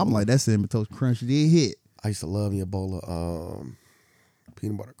love me a bowl. I'm like, that Cinnamon Toast Crunch did hit. I used to love me a bowl of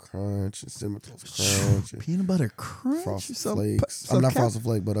peanut butter crunch and cinnamon toast crunch. Peanut butter crunch? Frosted Flakes. I'm not Frosted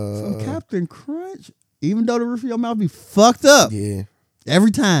Flake, but some Captain Crunch. Even though the roof of your mouth be fucked up. Yeah.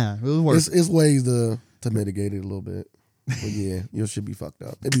 Every time. It was worth it. It's ways to mitigate it a little bit. But yeah, your shit be fucked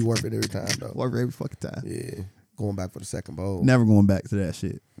up. It'd be worth it every time though. Worth it every fucking time. Yeah. Going back for the second bowl. Never going back to that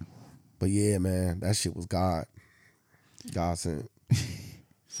shit. But yeah, man, that shit was God sent.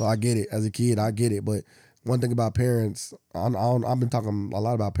 So I get it. As a kid, I get it. But one thing about parents, I've been talking a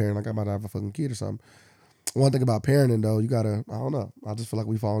lot about parenting. Like I'm about to have a fucking kid or something. One thing about parenting, though, you gotta, I don't know. I just feel like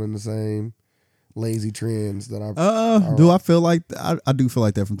we fall in the same lazy trends that I feel like I do feel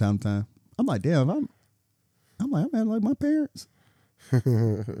like that from time to time. I'm like, damn, I'm like my parents.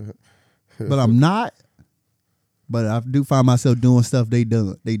 But I'm not. But I do find myself doing stuff they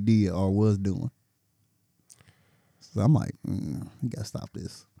did or was doing. So I'm like, you gotta stop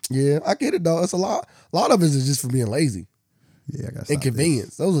this. Yeah, I get it though. It's a lot of it is just for being lazy. Yeah, I gotta stop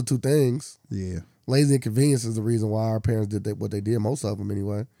inconvenience. Those are two things. Yeah. Lazy and convenience is the reason why our parents did what they did, most of them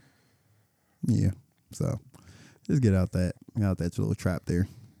anyway. Yeah. So just get out that little trap there.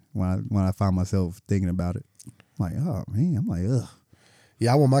 When I find myself thinking about it. I'm like, oh man, I'm like, ugh.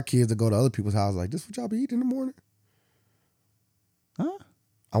 Yeah, I want my kids to go to other people's houses like, this what y'all be eating in the morning? Huh?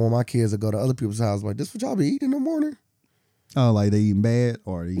 I want my kids to go to other people's houses like, this what y'all be eating in the morning? Oh, like they eating bad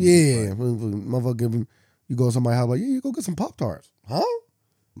or they yeah, motherfucker, you go to somebody's house like, yeah, you go get some Pop-Tarts. Huh?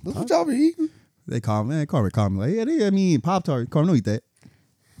 That's what y'all be eating? They call me like, yeah, they eating Pop-Tarts. Carmen, don't eat that.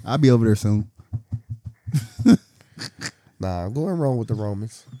 I'll be over there soon. Nah, I'm going wrong with the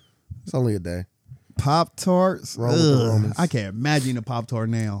Romans. It's only a day. Pop-Tarts? Wrong with the Romans. I can't imagine eating a Pop-Tart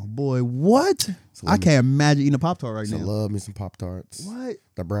now. Boy, what? I can't imagine eating a Pop-Tart right now. I love me some Pop-Tarts. What?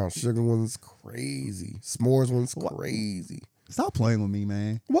 The brown sugar one's crazy. S'mores one's crazy. Stop playing with me,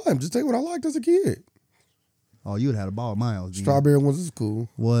 man. What? I'm just telling you what I liked as a kid. Oh, you would have had a ball at my house. Strawberry ones is cool.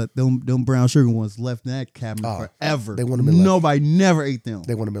 What? Them brown sugar ones left in that cabinet forever. They wouldn't have been Nobody never ate them.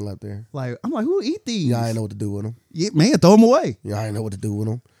 They wouldn't have been left there. Like, I'm like, who eat these? Yeah, I ain't know what to do with them. Yeah, man, throw them away. Yeah, I ain't know what to do with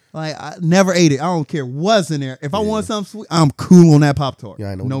them. Like, I never ate it. I don't care what's in there. If I want something sweet, I'm cool on that Pop-Tart.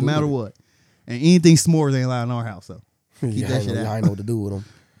 Yeah, I know. No matter what. And anything s'mores ain't allowed in our house, so keep that shit out. I ain't know what to do with them.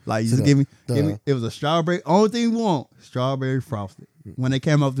 Like, you just give me. It was a strawberry. Only thing you want, strawberry frosted. When they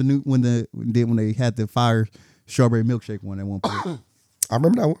came up when they had the fire strawberry milkshake one at one point. I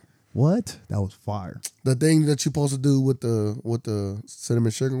remember that one. What? That was fire. The thing that you're supposed to do with the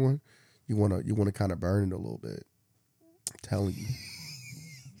cinnamon sugar one, you wanna kind of burn it a little bit. I'm telling you.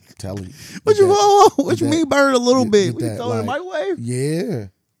 What you mean burn a little bit? You throw it in the microwave?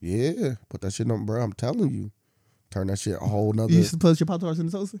 Yeah. Put that shit on, bro. I'm telling you. Turn that shit a whole nother. You used to put your Pop-Tarts in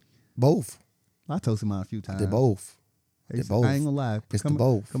the toaster? Both. I toasted mine a few times. They're both. I ain't gonna lie. It's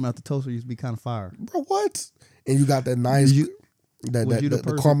both. Coming out the toaster used to be kind of fire. Bro, what? And you got that nice, the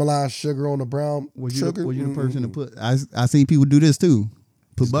caramelized sugar on the brown sugar. Was you the person to put? I seen people do this too.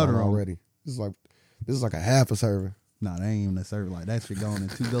 Put It's butter on already. This is like a half a serving. Nah, that ain't even a serving. Like that shit going in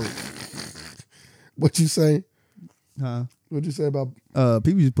 2 goats. What you say? Huh? What'd you say about?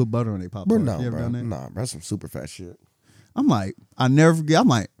 People just put butter on their pop Bro, tarts. no, You ever bro, done that? nah, bro, that's some super fat shit. I'm like, I never forget. I'm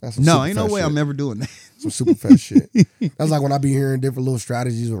like, That's some no, super ain't no fat way shit. I'm ever doing that. Some super fat shit. That's like when I be hearing different little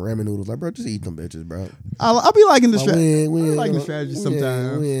strategies with ramen noodles. Like, bro, just eat them bitches, bro. I'll be liking the Like, strategy. we ain't liking the gonna- strategy we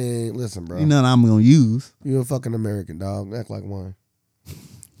sometimes. ain't- listen, bro. Ain't nothing I'm gonna use. You're a fucking American, dog. Act like one.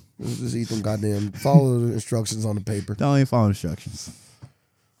 Just eat them goddamn. Follow the instructions on the paper. Don't even follow instructions.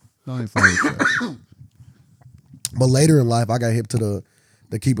 Don't even follow instructions. But later in life, I got hip to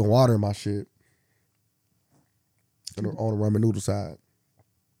the keeping water in my shit. On the ramen noodle side.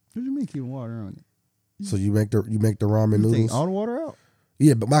 What do you mean keeping water on it? So you make the ramen You noodles. take all the water out?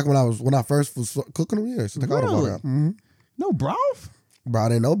 Yeah, but back when I first was cooking them, yeah, so take all the water Really? out. Mm-hmm. No broth? Bro, I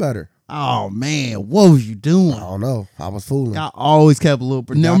didn't know better. Oh man, what was you doing? I don't know. I was fooling. I always kept a little.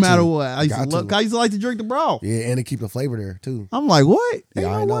 No Got matter to. what, I used to Got look. to. I used to like to drink the broth. Yeah, and it keep the flavor there too. I'm like, what? Yeah,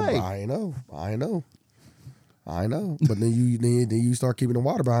 I Ain't no know. way. I know. But then you start keeping the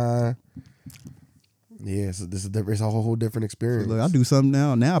water behind. Yeah, so this is different. It's a whole different experience. Look, I do something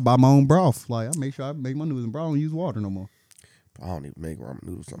now. Now I buy my own broth. Like I make sure I make my noodles in broth. I don't use water no more. I don't even make ramen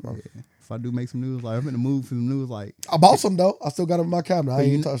noodles no more. Yeah. If I do make some noodles, like I'm in the mood for some noodles, like I bought some though. I still got them in my cabinet. I ain't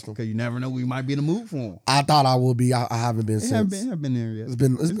even touched them. because you never know we might be in the mood for them. I thought I would be. I haven't been It since. haven't been there yet. It's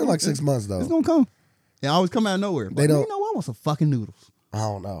been like 6 months though. It's gonna come. It always come out of nowhere. But They don't- You know what? I want some fucking noodles. I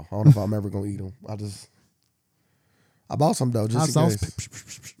don't know. I don't know if I'm ever gonna eat them. I bought some though, just Hot in sauce.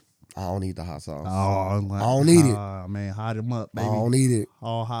 case. I don't need the hot sauce. Oh, like, I don't need it. Oh man, hot them up, I baby. don't need it.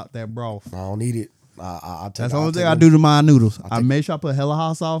 All hot that broth. I don't need it. I take. That's the I'll only take thing I them. do to my noodles. I take- make sure I put hella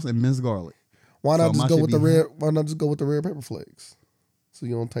hot sauce and minced garlic. Why not So my just go shit with the be red? Why not just go with the red pepper flakes? So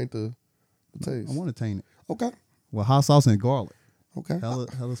you don't taint the taste. I want to taint it Okay. with hot sauce and garlic. Okay.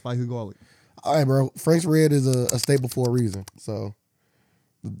 Hella spicy garlic. All right, bro. Frank's Red is a staple for a reason. So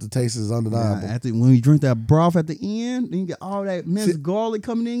the taste is undeniable. After when you drink that broth at the end, then you get all that minced garlic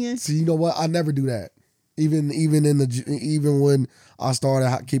coming in. See, you know what? I never do that. Even when I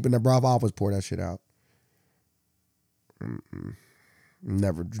started keeping the broth, I always pour that shit out.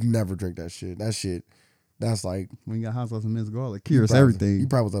 Never drink that shit. That's like When you got hot sauce and minced garlic, you cures probably- everything. You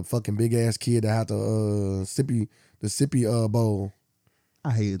probably was a fucking big ass kid that had the sippy bowl. I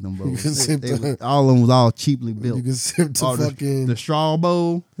hated them You bowls. can sip the- All of them was all cheaply built. You can sip to Oh, fucking the straw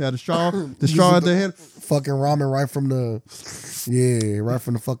bowl. Yeah, the straw at the head. fucking ramen right from the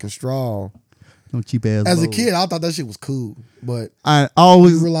fucking straw. No cheap ass. As a bowls. kid, I thought that shit was cool, but I you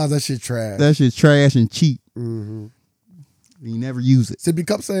always realize that shit trash. that shit's trash and cheap. Mm-hmm. You never use it. Sippy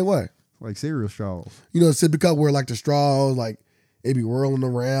cup same way. Like cereal straws. You know, sippy cup where like the straws like it be whirling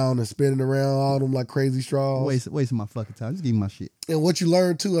around and spinning around all them like crazy straws. Wasting my fucking time. Just give me my shit. And what you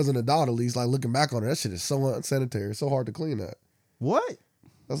learn too as an adult, at least, like looking back on it, that shit is so unsanitary. It's so hard to clean that. What?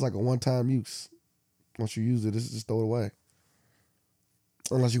 That's like a one-time use. Once you use it, it's just throw it away.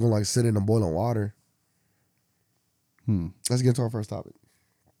 Unless you're gonna like sit in the boiling water. Let's get into our first topic.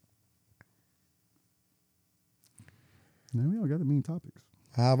 Now we all got the mean topics.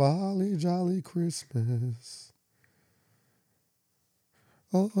 Have a holly jolly Christmas.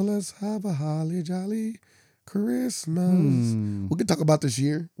 Oh, let's have a holly jolly Christmas. We could talk about this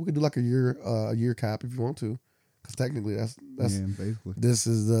year. We could do like a year cap if you want to, because technically that's Yeah, basically. this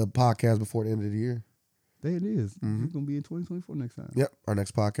is the podcast before the end of the year. There it is. It's gonna be in 2024 next time. Yep, our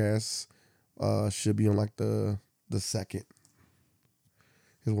next podcast should be on like the second.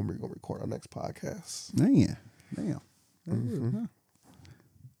 Is when we're gonna record our next podcast. Damn. That would, huh?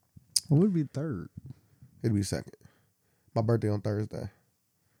 What would be the third? It'll be second. My birthday on Thursday,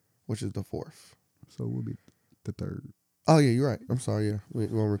 which is the 4th. So it would be the third. Oh yeah, you're right. I'm sorry. Yeah, we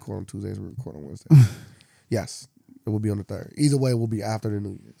won't record on Tuesdays. We record on Wednesday. Yes, it will be on the 3rd. Either way, it will be after the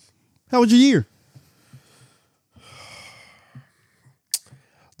New Year's. How was your year?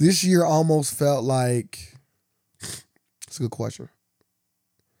 This year almost felt like. It's a good question.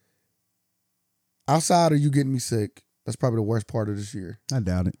 Outside of you getting me sick, that's probably the worst part of this year. I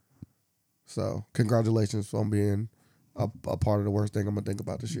doubt it. So congratulations on being a part of the worst thing I'm gonna think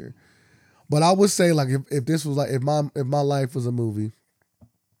about this year. But I would say like if this was like if my life was a movie,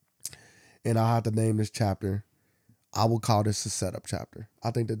 and I had to name this chapter, I would call this a setup chapter.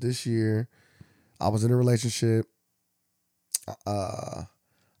 I think that this year I was in a relationship. I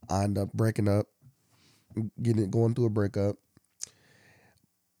ended up breaking up, going through a breakup.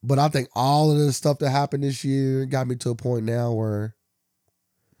 But I think all of the stuff that happened this year got me to a point now where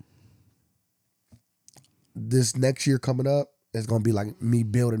this next year coming up is going to be like me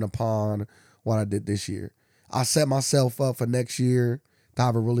building upon what I did this year. I set myself up for next year to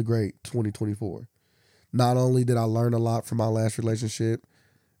have a really great 2024. Not only did I learn a lot from my last relationship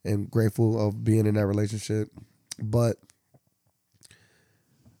and grateful of being in that relationship, but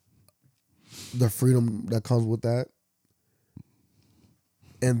the freedom that comes with that,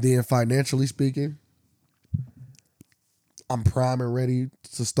 and then financially speaking, I'm prime and ready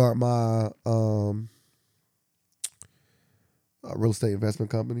to start my real estate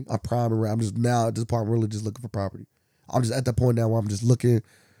investment company. I'm prime and ready. I'm just now at this point, I'm really just looking for property. I'm just at the point now where I'm just looking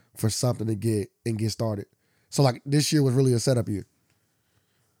for something to get started. So like this year was really a setup year.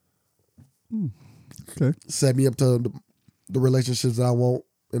 Okay. Set me up to the relationships that I want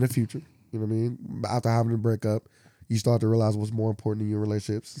in the future. You know what I mean? After having a breakup, you start to realize what's more important in your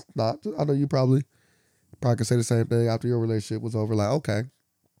relationships. It's not. I know you probably could say the same thing after your relationship was over. Like, okay,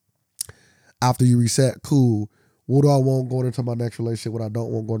 after you reset, cool. What do I want going into my next relationship? What I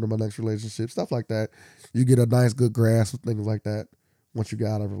don't want going into my next relationship? Stuff like that. You get a nice, good grasp of things like that once you get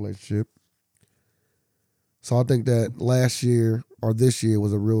out of a relationship. So I think that last year or this year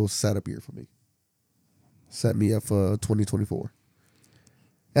was a real setup year for me. Set me up for 2024.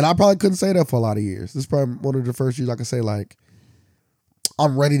 And I probably couldn't say that for a lot of years. This is probably one of the first years I can say, like,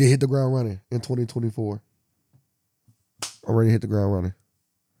 I'm ready to hit the ground running in 2024. I'm ready to hit the ground running.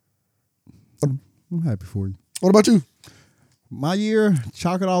 I'm happy for you. What about you? My year,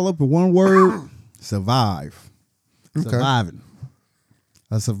 chalk it all up in one word: survive. Okay. Surviving.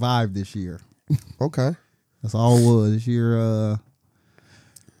 I survived this year. Okay. That's all it was this year.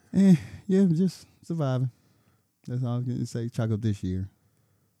 Yeah, just surviving. That's all I can say. Chalk up this year.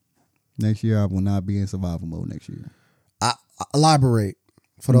 Next year, I will not be in survival mode. Next year, I elaborate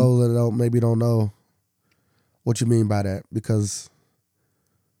for those that maybe don't know what you mean by that, because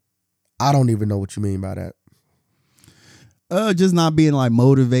I don't even know what you mean by that. just not being like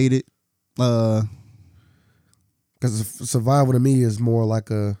motivated. Because survival to me is more like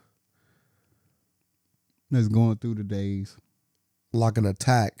Just going through the days. like an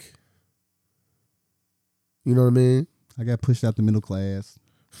attack. You know what I mean? I got pushed out the middle class.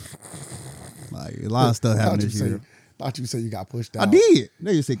 Like a lot of stuff happened this year. Thought you said you got pushed out. I did.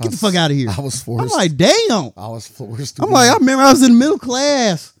 They just said, "Get the fuck out of here." I was I'm forced. like, "Damn." I was forced. I'm like, I remember I was in the middle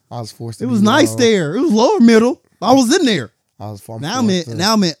class. I was forced. It was nice there. It was lower middle. I was in there. I'm Now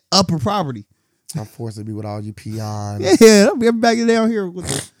I'm in upper property. I'm forced to be with all you peons. Yeah, I'll be back down here with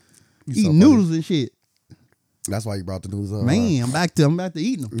the, eating noodles and shit. That's why you brought the news up. Man, I'm back to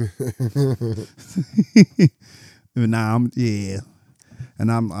eating them. But nah,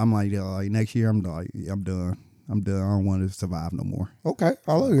 and I'm like, next year I'm done. I'm done. I don't want to survive no more. Okay,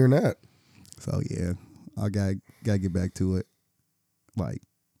 I love hearing that. So yeah, I gotta get back to it. Like,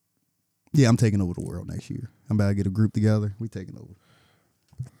 yeah, I'm taking over the world next year. I'm about to get a group together. We taking over.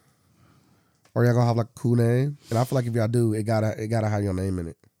 Or y'all gonna have like a cool name? And I feel like if y'all do, it gotta have your name in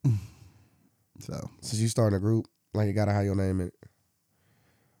it. So since you starting a group, like it gotta have your name in it.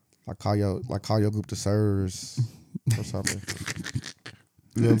 Like call your group the Sirs or something.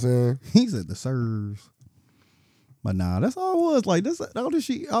 You know what I'm saying? he said the Sirs. But nah, that's all it was. Like all this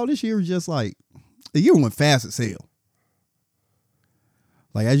year was just like the year went fast as hell.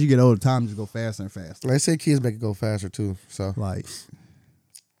 Like as you get older, time just go faster and faster. They say kids make it go faster too. So Like,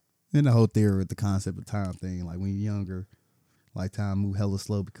 and the whole theory with the concept of time thing. Like when you're younger, like time move hella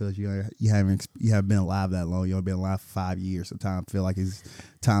slow because you haven't been alive that long. You only been alive for 5 years, so time feel like it's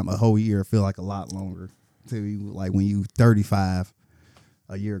time. A whole year feel like a lot longer. To you, like when you 35,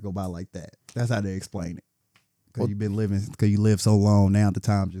 a year go by like that. That's how they explain it. Because you live so long now, the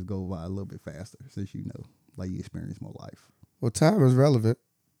time just go by a little bit faster since you know, like you experience more life. well, time is relevant,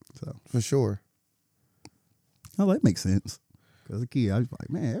 So for sure. oh, that makes sense. Because as a kid, I was like,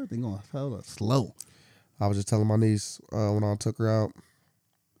 man, everything going hella slow. I was just telling my niece when I took her out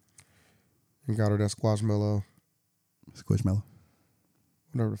and got her that squashmallow, Squishmallow.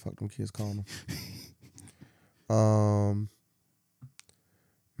 whatever the fuck them kids call them.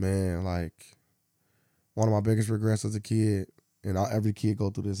 Man, like one of my biggest regrets as a kid, and every kid go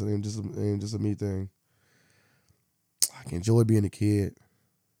through this. It ain't just a me thing. Like enjoy being a kid.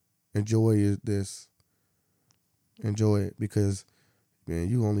 Enjoy this. Enjoy it because, man,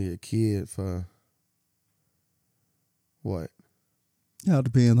 you only a kid for what? Yeah, it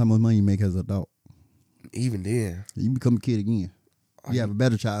depends how much money you make as an adult. Even then, You become a kid again. You have a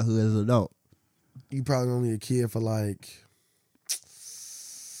better childhood as an adult. you probably only a kid for like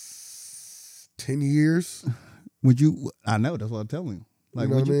 10 years. Would you? I know that's what I'm telling you. Like,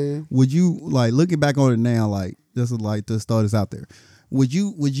 You know what I mean? Would you like looking back on it now? Like, this is like to start this out there. Would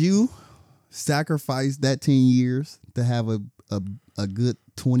you sacrifice that 10 years to have a good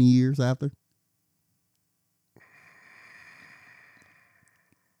 20 years after?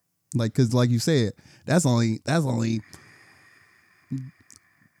 Like, cause like you said, that's only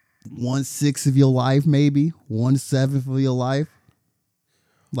 1/6 of your life, maybe 1/7 of your life.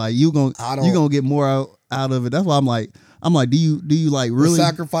 Like you gonna get more out of it. That's why I'm like, do you like really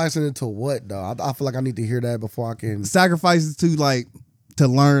sacrificing it to what though? I feel like I need to hear that before I can sacrifices to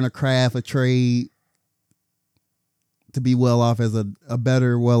learn a craft, a trade, to be well off as a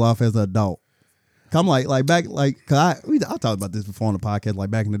better well off as an adult. I'm like back cause I talked about this before on the podcast. Like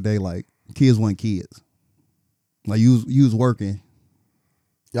back in the day, like kids weren't kids. Like you was working.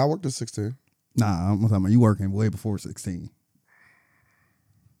 Y'all worked at 16. Nah, I'm talking about you working way before 16.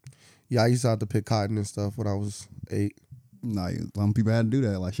 Yeah, I used to have to pick cotton and stuff when I was 8. Nah, some people had to do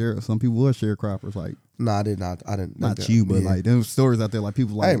that. Like some people were sharecroppers. Like nah, I did not. I didn't. Not you, but like there's stories out there. Like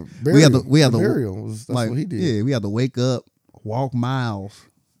people like hey, we had to that's like what he did. Yeah, we had to wake up, walk miles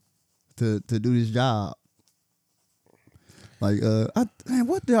to do this job. Like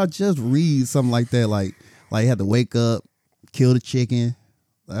what did I just read? Something like that. Like you had to wake up, kill the chicken.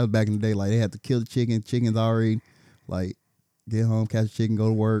 That was back in the day. Like they had to kill the chicken. Chicken's already like get home, catch the chicken, go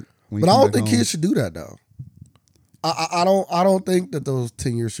to work. But I don't think kids should do that though. I don't think that those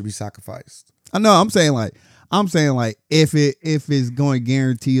 10 years should be sacrificed. I know. I'm saying like if it's going to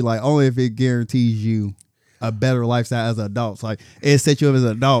guarantee, like only if it guarantees you a better lifestyle as an adult. Like it set you up as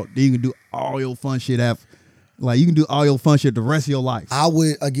an adult, then you can do all your fun shit. You can do all your fun shit the rest of your life. I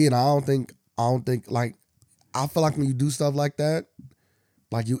would again. I don't think like I feel like when you do stuff like that,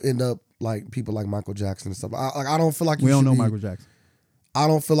 like you end up like people like Michael Jackson and stuff. I don't feel like we don't know Michael Jackson. I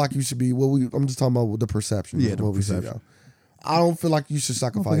don't feel like you should be. I'm just talking about the perception. Yeah, the what perception. We see, I don't feel like you should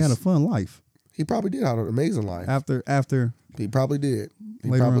sacrifice. He had a fun life. He probably did have an amazing life. After he probably did. He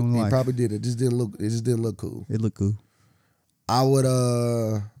probably did. It just didn't look cool. It looked cool. I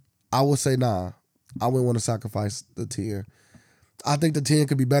would say nah. I wouldn't want to sacrifice the 10. I think the 10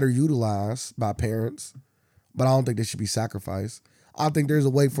 could be better utilized by parents, but I don't think they should be sacrificed. I think there's a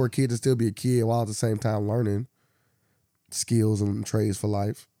way for a kid to still be a kid while at the same time learning skills and trades for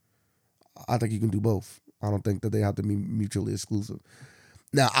life. I think you can do both. I don't think that they have to be mutually exclusive.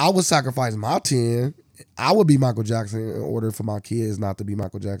 Now, I would sacrifice my 10. I would be Michael Jackson in order for my kids not to be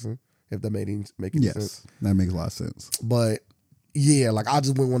Michael Jackson, if that make any sense. That makes a lot of sense. But yeah, like I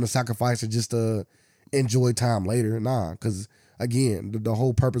just wouldn't want to sacrifice it just to enjoy time later. Nah, because again, the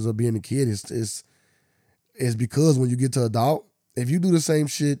whole purpose of being a kid is because when you get to adult, if you do the same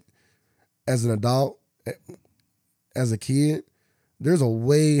shit as an adult, as a kid, there's a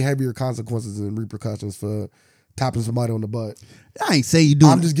way heavier consequences and repercussions for tapping somebody on the butt. I ain't say you do.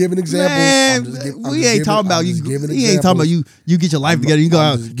 I'm just giving examples. Man, we ain't talking about you. He ain't talking about you. You get your life together. You go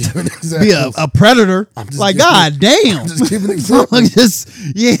out be a predator. Like God damn. I'm just giving examples.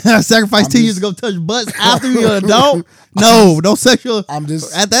 Sacrifice 10 years to go touch butts after you're an adult. No sexual. I'm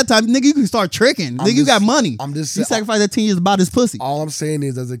just at that time, nigga. You can start tricking. Nigga, you got money. I'm just. You sacrifice that 10 years about his pussy. All I'm saying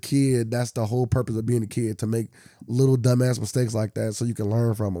is, as a kid, that's the whole purpose of being a kid, to make little dumbass mistakes like that, so you can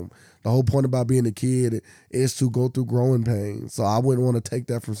learn from them. The whole point about being a kid is to go through growing pains. So I wouldn't want to take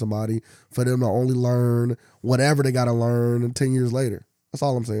that from somebody for them to only learn whatever they got to learn 10 years later. That's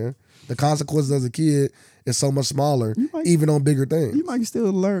all I'm saying. The consequences as a kid is so much smaller, even on bigger things. You might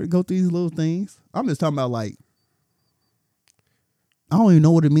still go through these little things. I'm just talking about like, I don't even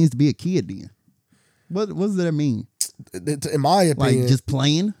know what it means to be a kid then. What does that mean? In my opinion. Like just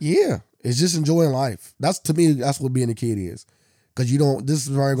playing? Yeah. It's just enjoying life. To me, that's what being a kid is. Because this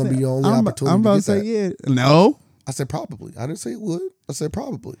is probably going to be your only opportunity. I'm about to say, yeah. No. I said probably. I didn't say it would. I said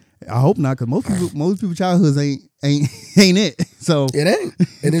probably. I hope not, because most people childhoods ain't it. So it ain't.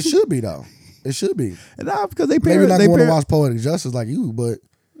 And it should be though. It should be. And not because they parents. Maybe not going to watch Poetic Justice like you, but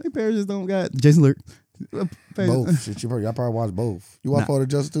they parents just don't got Jason Lyric. Both. Shit, y'all probably watch both. You watch Poetic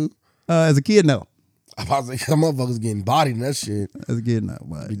Justice too? As a kid, no. I was like, motherfuckers getting bodied in that shit. As a kid, no.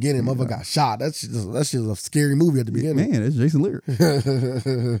 But beginning, motherfucker got shot. That's just a scary movie at the beginning. Man, that's Jason Lyric.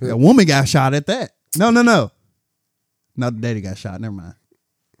 A woman got shot at that. No. Not the daddy got shot. Never mind.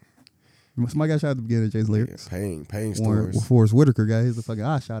 Somebody got shot at the beginning of Jason Lyric. Yeah, pain stories. Forrest Whitaker got his fucking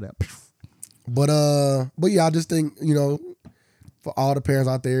eye shot out. But yeah, I just think, for all the parents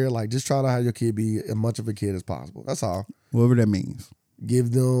out there, like just try to have your kid be as much of a kid as possible. That's all. Whatever that means.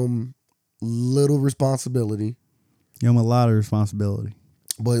 Give them little responsibility. Give them a lot of responsibility.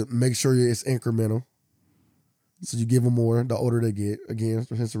 But make sure it's incremental. So you give them more the older they get. Again,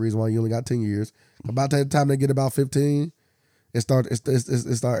 that's the reason why you only got 10 years. About the time they get about 15, it's starting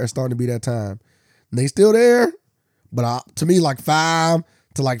to be that time. And they still there, but to me, like 5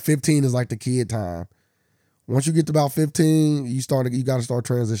 to like 15 is like the kid time. Once you get to about 15, you got to start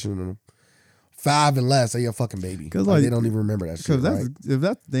transitioning them. 5 and less, they a fucking baby. Because they don't even remember that shit. Right? If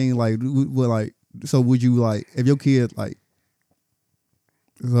that's the thing, so would you like if your kid like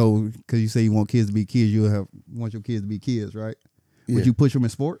So, because you say you want kids to be kids, want your kids to be kids, right? Yeah. Would you push them in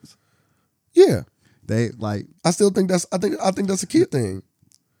sports? Yeah. They like. I still think I think that's a kid thing.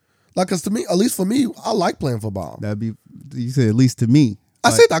 Like, cause to me, at least for me, I like playing football. That'd be. You said at least to me. I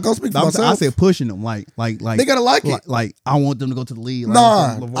said I go speak for myself. I said pushing them, like they gotta like it. Like I want them to go to the league. Like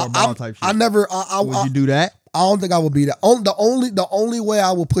Nah, LeVar Ball type shit. I never. Would you do that? I don't think I would be that. The only way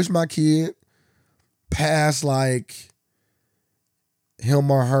I would push my kid past like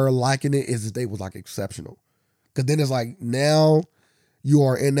him or her liking it is if they was like exceptional. Cause then it's like now you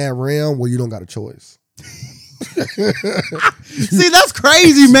are in that realm where you don't got a choice. See, that's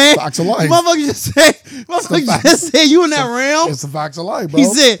crazy, man. Facts of life. Motherfucker just said you in that realm. It's the facts of life, bro. He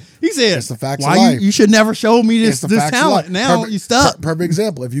said it's the facts of why life. you should never show me It's this the facts of talent. life. Now you stuck. Perfect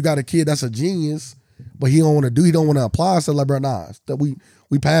example. If you got a kid that's a genius, but he don't want to apply, so like, bro, nah, that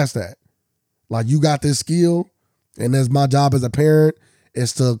we passed that. Like, you got this skill, and that's my job as a parent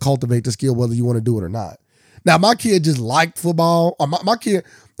is to cultivate the skill whether you want to do it or not. Now, my kid just liked football. Or my kid,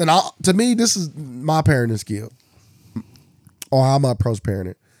 and to me, this is my parenting skill, or how I'm approach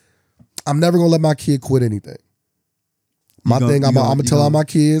parenting. I'm never gonna let my kid quit anything. I'm gonna tell all my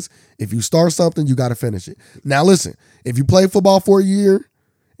kids, if you start something, you got to finish it. Now, listen, if you play football for a year,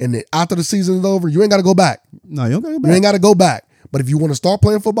 and then after the season is over, you ain't got to go back. No, you don't gotta go back. You ain't got to go back. But if you want to start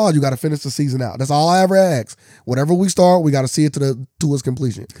playing football, you got to finish the season out. That's all I ever ask. Whatever we start, we got to see it to its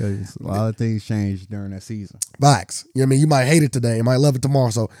completion. Because a lot of things change during that season. Facts. You know what I mean? You might hate it today. You might love it tomorrow.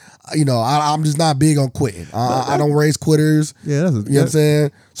 So, I'm just not big on quitting. I don't raise quitters. Yeah, you know what I'm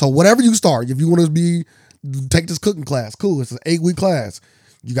saying? So whatever you start, if you want to take this cooking class, cool. It's an 8-week class.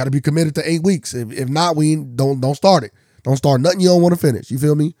 You got to be committed to 8 weeks. If not, don't start it. Don't start nothing you don't want to finish. You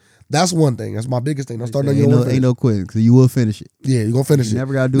feel me? That's one thing. That's my biggest thing. Don't start nothing you don't want to finish. Ain't no quitting because you will finish it. Yeah, you're going to finish it.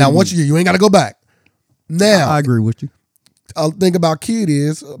 Never got to do now, it. once you ain't got to go back. Now, I agree with you. A thing about kid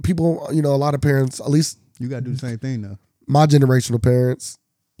is people, a lot of parents, at least You got to do the same thing though. my generational parents,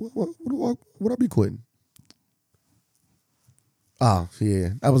 what I be quitting? Oh, yeah.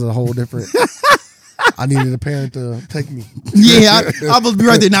 That was a whole different. I needed a parent to take me. Yeah, I'm supposed to be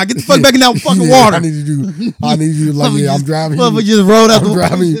right there now. Get the fuck back in that fucking water. I need you to like, yeah, I'm driving you. Motherfucker just rolled out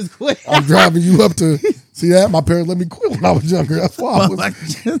I'm driving you up to see that. My parents let me quit when I was younger. That's why I was.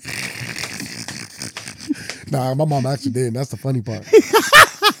 Nah, my mom actually did. That's the funny part.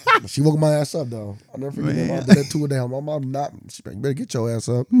 She woke my ass up though. I'll never forget. My mom did that to her down. My mom not. She better get your ass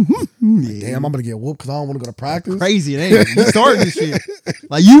up. Damn, I'm gonna get whooped because I don't want to go to practice. Crazy, it ain't. You started this shit.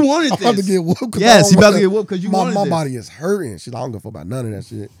 Like you wanted this. I'm about to get whooped. Yes, you about to get whooped because you wanted my this. body is hurting. She's like, I don't give a fuck about none of that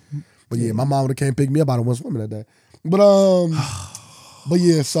shit. But yeah, my mom would have came pick me up. I went swimming that day. But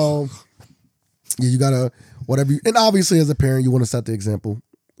yeah, so yeah, you gotta whatever. And obviously, as a parent, you want to set the example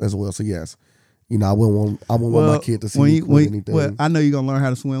as well. So yes, I wouldn't want my kid to see me quit anything. Well, I know you're gonna learn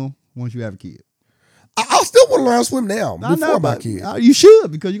how to swim once you have a kid. I still want to learn how to swim now before my kid. You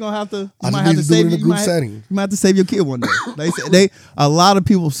should because you're gonna have to. I just need to do it in a group setting. You might have to save your kid one day. A lot of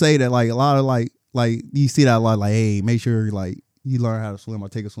people say that like a lot of like you see that a lot like hey make sure like you learn how to swim or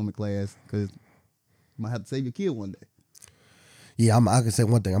take a swimming class because you might have to save your kid one day. Yeah, I can say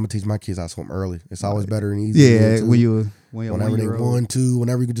one thing. I'm gonna teach my kids how to swim early. It's always better and easier. Yeah, whenever they 1, 2,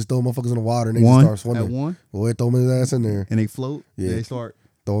 whenever you can just throw motherfuckers in the water and they just start swimming. At 1, go ahead, throw them his ass in there and they float. Yeah, they start.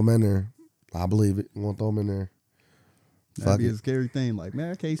 Throw them in there. I believe it. You want to throw them in there? That'd be a scary thing. Like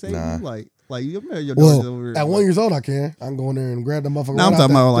man, I can't save you. Like your daughter's over here. At 1 year old, I can. I can go in there and grab the motherfucker. Now I'm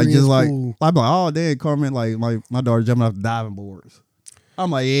talking about like just like I'm like oh dad, Carmen, like my daughter jumping off the diving boards. I'm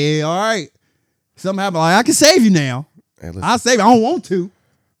like yeah, all right. Something happened. Like I can save you now. Hey, I'll save you. I don't want to.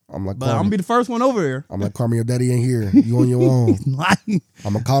 I'm like, but I'm gonna be the first one over there. I'm like, Carmen, your daddy ain't here. You on your own.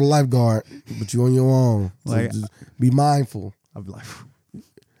 I'm gonna call the lifeguard, but you on your own. So like, just be mindful. I'll be like,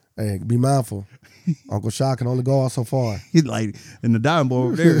 hey, be mindful. Uncle Shaw can only go out so far. He's like, and the diving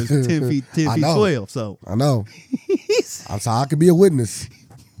board over there is 10 feet 12. So I know. So I could be a witness.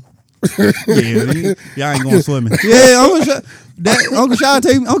 Yeah, y'all ain't going swimming. Yeah, Uncle Shaw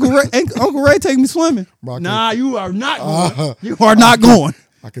take me. Uncle Ray take me swimming. Bro, nah, you are not going. You are not going.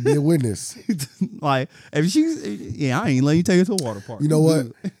 I could be a witness. Like if I ain't letting you take her to a water park. You know what?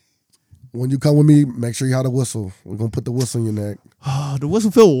 When you come with me, make sure you have the whistle. We're gonna put the whistle in your neck. Oh, the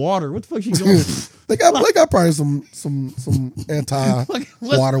whistle filled with water. What the fuck she doing? they got probably some anti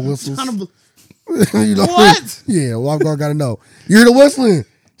water whistles. You know, what? Yeah, lifeguard gotta know. You hear the whistling?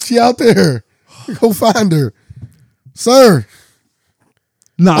 She out there. Go find her, sir.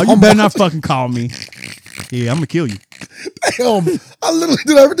 No, you better not fucking call me. Yeah, I'm gonna kill you. Damn, I literally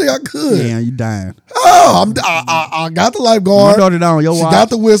did everything I could. Yeah, you dying. Oh, I got the lifeguard. My daughter down on your watch. She got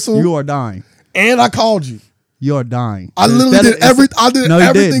the whistle. You are dying. And I called you. you're dying. I literally did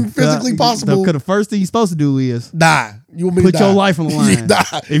everything physically possible. Because the first thing you're supposed to do is die. You want me put to die? your life on the line.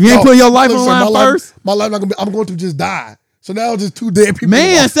 Die. If you ain't putting your life on the line first, my life not gonna be. I'm going to just die. So now just 2 dead people.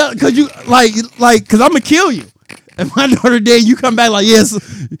 Man, because you because I'm gonna kill you. If my daughter dead, you come back like, yes,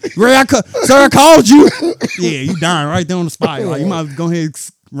 Ray, sir, I called you. Yeah, you dying right there on the spot. Like, you might go ahead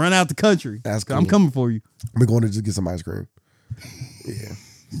and run out the country. That's cool. I'm coming for you. We're going to just get some ice cream. Yeah,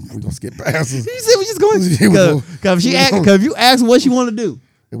 we're gonna skip past it. You said we just going because if you ask what she want to do,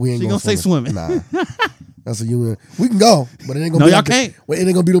 we ain't she gonna say swimming. Nah, that's a you. We can go, but it ain't gonna. No, y'all can't. Well, it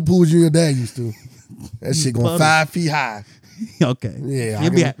ain't gonna be the pools you and your dad used to. That shit going 5 feet high. Okay. Yeah,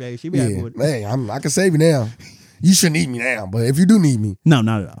 she'll be happy. She'll be happy with it. Hey, I can save you now. You shouldn't need me now, but if you do need me, no,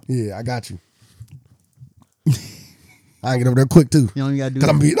 not at all. Yeah, I got you. I can get over there quick too. You don't even gotta do. Cause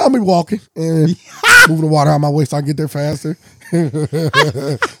I'm be walking and moving the water out of my way so I can get there faster. If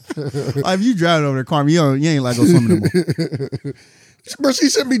you driving over there, Carmen, you ain't like go swimming no more. But she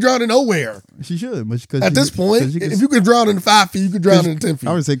shouldn't be drowning nowhere. She should, but at this point, if you can drown in 5 feet, you can drown in 10 feet.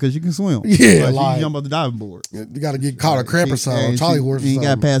 I would say because you can swim. Yeah, like you jump off the diving board. You got to get caught a cramp or something, Charlie horse. You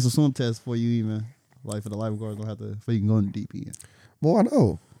got to pass the swim test before you even for the lifeguards don't have to before you can go in the deep end. Boy, I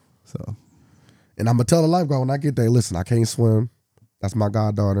know. So, and I'm gonna tell the lifeguard when I get there, listen, I can't swim. That's my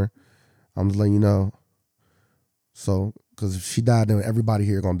goddaughter. I'm just letting you know. So, because if she died, then everybody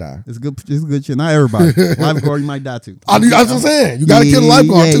here gonna die. It's good shit. Not everybody. Lifeguard, you might die too. That's what I'm saying. You gotta kill the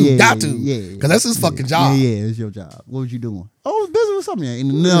lifeguard too. Got to. Yeah. Because that's his fucking job. Yeah, it's your job. What was you doing? Oh, I was busy with something.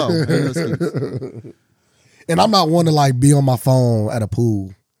 No. Ain't no excuse. And I'm not one to like be on my phone at a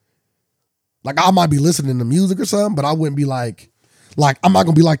pool. Like I might be listening to music or something, but I wouldn't be like I'm not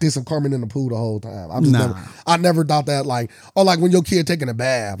gonna be like this and Carmen in the pool the whole time. I'm just I never thought that like when your kid taking a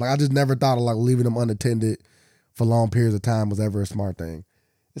bath. Like I just never thought of like leaving them unattended for long periods of time was ever a smart thing.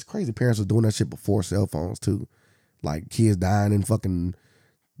 It's crazy parents were doing that shit before cell phones too. Like kids dying in fucking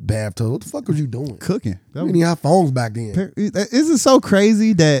bathtubs. What the fuck was you doing? Cooking. We didn't even have phones back then. Isn't it so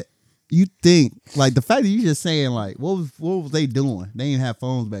crazy that you think like the fact that you just saying like what was they doing? They didn't have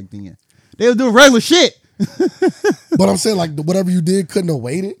phones back then. They were doing regular shit. But I'm saying like whatever you did couldn't have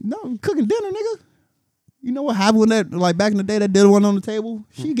waited. No, cooking dinner, nigga. You know what happened when that like back in the day that dinner went on the table?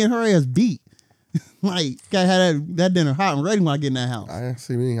 She getting her ass beat. Like gotta have that dinner hot and ready when I get in that house. I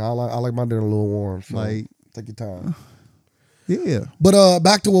see me. I like my dinner a little warm. So like take your time. Yeah. But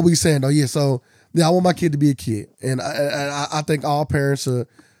back to what we saying though. Yeah. So yeah, I want my kid to be a kid, and I think all parents should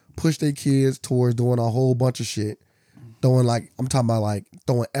push their kids towards doing a whole bunch of shit. I'm talking about like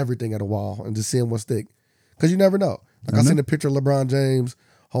throwing everything at a wall and just seeing what stick. Because you never know. Like I seen a picture of LeBron James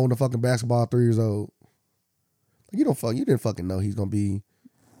holding a fucking basketball at 3 years old. Like you didn't fucking know he's gonna be.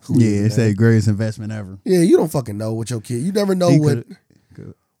 It's the greatest investment ever. Yeah, you don't fucking know what your kid. You never know what.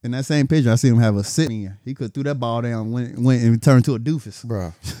 In that same picture, I see him have a sit in. He could threw that ball down, went and turned into a doofus.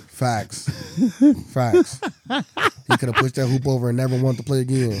 Bruh, facts. Facts. He could have pushed that hoop over and never wanted to play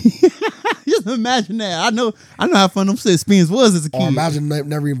again. Just imagine that. I know how fun them sit spins was as a kid. Or imagine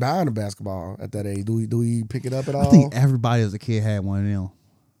never even buying a basketball at that age. Do we pick it up at all? I think everybody as a kid had one of them.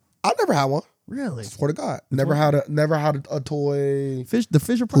 I never had one. Really? Swear to God. Never had a toy. The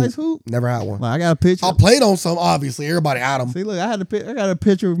Fisher Price hoop? Never had one. Like, I got a picture. I played on some, obviously. Everybody had them. See, look, I got a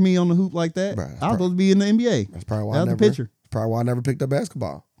picture of me on the hoop like that. Bruh, I was supposed to be in the NBA. That's probably why I never picked up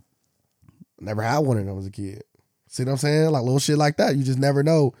basketball. Never had one of them as a kid. See what I'm saying? Like little shit like that. You just never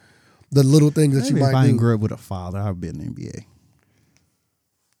know the little things that you might do. If I didn't grow up with a father, I'd be in the NBA.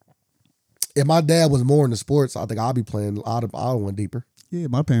 If my dad was more into sports, I think I'd be playing. I'd have went deeper. Yeah,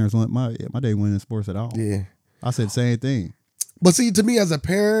 my parents went. My dad went in sports at all. Yeah, I said the same thing. But see, to me as a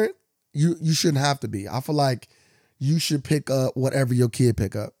parent, you shouldn't have to be. I feel like you should pick up whatever your kid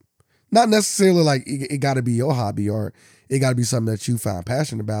pick up. Not necessarily like it got to be your hobby or it got to be something that you find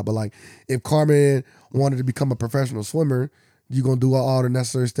passionate about. But like if Carmen wanted to become a professional swimmer, you're gonna do all the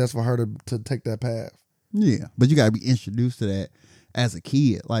necessary steps for her to take that path. Yeah, but you gotta be introduced to that as a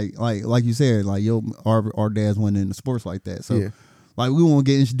kid. Like you said, like our dads went into sports like that. So. Yeah. Like, we won't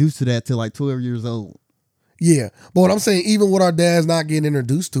get introduced to that till like 12 years old. Yeah. But what I'm saying, even with our dads not getting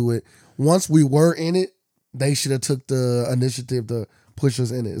introduced to it, once we were in it, they should have took the initiative to push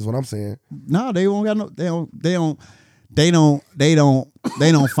us in it, is what I'm saying. No, they won't got no they don't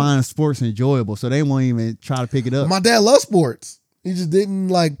find sports enjoyable, so they won't even try to pick it up. My dad loves sports. He just didn't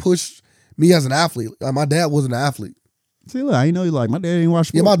like push me as an athlete. My dad wasn't an athlete. See, look, I didn't know you like my dad didn't watch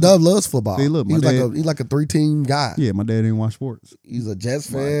sports. Yeah, my dad loves football. See, look, he's like a 3-team guy. Yeah, my dad didn't watch sports. He's a Jets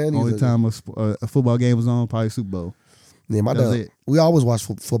fan. Only time a football game was on, probably Super Bowl. Yeah, my dad. We always watch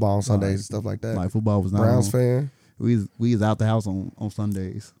football on Sundays and stuff like that. Like football was not Browns fan. We was out the house on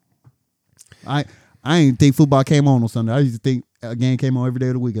Sundays. I I didn't think football came on Sunday. I used to think a game came on every day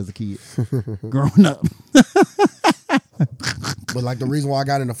of the week as a kid, growing up. But like the reason why I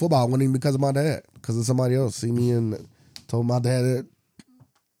got into football wasn't even because of my dad, because of somebody else. See me and told my dad that.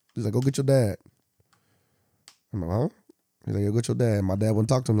 He's like, go get your dad. I'm like, huh? He's like, go get your dad. My dad wouldn't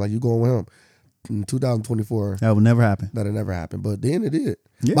talk to him like, you going with him. In 2024, That would never happen. that'd never happened. But then it did.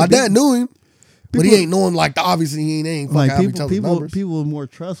 Yeah, My dad knew him, but he people- ain't know him like obviously he ain't fucking Like have each other's numbers. people were more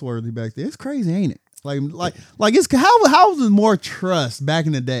trustworthy back then. It's crazy, ain't it? Like it's how was it more trust back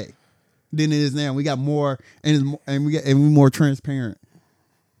in the day than it is now? We got more and we more transparent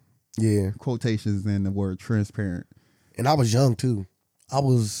Yeah. quotations than the word transparent. And I was young too. I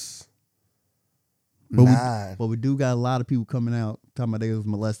was But 9. we do got a lot of people coming out talking about they was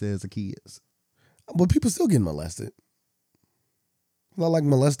molested as a kids. But people still getting molested. It's not like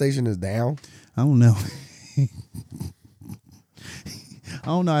molestation is down. I don't know. I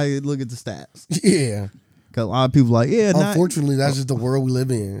don't know how you look at the stats. Yeah. Cause a lot of people like, yeah, Unfortunately, that's just the world we live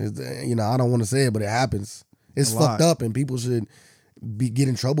in. I don't want to say it, but it happens. It's A fucked lot. up, and people should get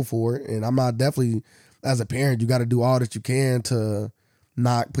in trouble for it. And I'm not definitely, as a parent, you got to do all that you can to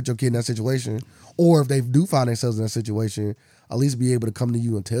not put your kid in that situation. Or if they do find themselves in that situation, at least be able to come to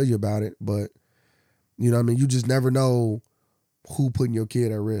you and tell you about it. But, you know what I mean? You just never know who putting your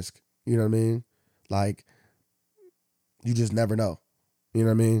kid at risk. You know what I mean? Like, you just never know. You know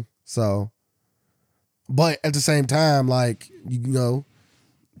what I mean? So, but at the same time, like, you know,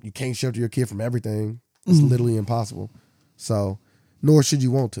 you can't shelter your kid from everything. It's literally impossible. So, nor should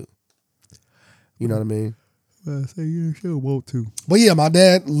you want to. You know what I mean? I say you sure want to. But yeah, my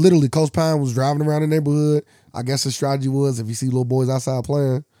dad literally, Coach Pine was driving around the neighborhood. I guess his strategy was if you see little boys outside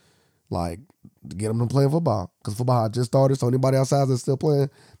playing, like, to get them to play football. Because football had just started, so anybody outside that's still playing,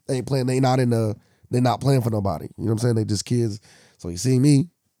 they ain't playing. They're not playing for nobody. You know what I'm saying? They just kids. So he see me.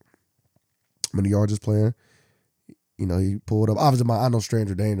 I'm in the yard just playing. You know, he pulled up. Obviously, I know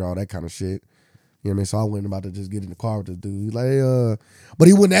stranger danger, all that kind of shit. You know what I mean? So I went about to just get in the car with this dude. He's like, but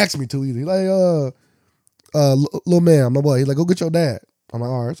he wouldn't ask me to either. He's like, little man, my boy. He's like, go get your dad. I'm like,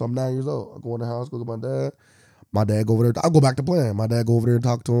 all right. So I'm 9 years old. I go in the house, go get my dad. My dad go over there. I go back to playing. My dad go over there and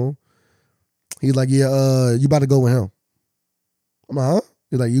talk to him. He's like, yeah, you about to go with him. I'm like, huh?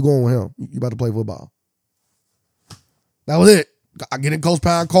 He's like, you going with him. You about to play football. That was it. I get in Coach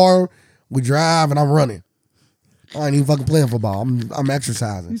Pine car. We drive and I'm running. I ain't even fucking playing football. I'm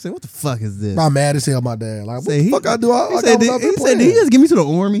exercising. You say, what the fuck is this? I'm mad as hell, my dad. Like, what Say the he- fuck I do? He said, did he just give me to the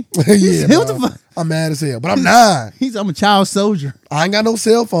army? He Yeah, said, what the bro. fuck? I'm mad as hell. But I'm 9. He said, I'm a child soldier. I ain't got no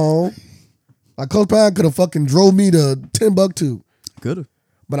cell phone. Like, Coach Pine could have fucking drove me to Timbuktu. Could have.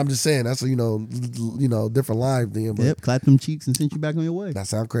 But I'm just saying, that's a, you know, different life then. But Yep, clapped them cheeks and sent you back on your way. that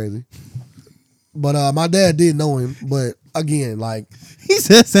sound crazy. But my dad did know him. But again, like, He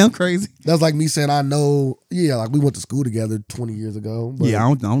said, sound crazy. that's like me saying I know, yeah, like we went to school together 20 years ago. But Yeah,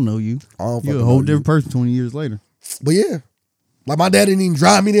 I don't know you. I don't You're fucking a whole know you. different person 20 years later. But yeah. Like my dad didn't even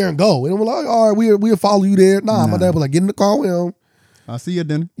drive me there and go. And I'm like, all right, we'll follow you there. Nah, my Nah. dad was like, get in the car with him. I'll see you at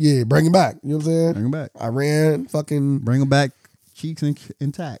dinner. Yeah, bring him back. You know what I'm saying? Bring him back. I ran fucking, Bring him back, cheeks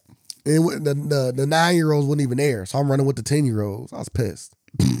intact. and the 9-year-olds wasn't even there. So I'm running with the 10-year-olds. I was pissed.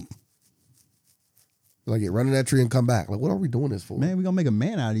 Like, yeah, run in that tree and come back. Like, what are we doing this for? Man, we gonna make a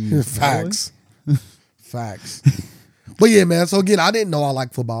man out of you. Facts. Facts. But yeah, man. So again, I didn't know I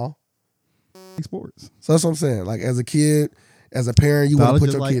liked football. boy. Sports. So that's what I'm saying. Like as a kid, as a parent, you want to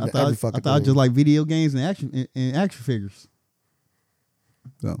put your kid in every I fucking thought I thing. just like video games and action figures.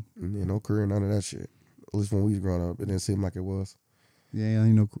 So Yeah, no career, none of that shit. At least when we was growing up, it didn't seem like it was. yeah,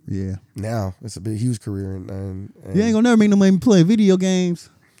 you know, yeah. Now it's a big, huge career, and You ain't gonna never make no money play video games.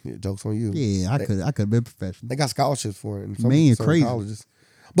 yeah, jokes on you. Yeah, I could have been professional. They got scholarships for it in some Man, certain crazy. colleges.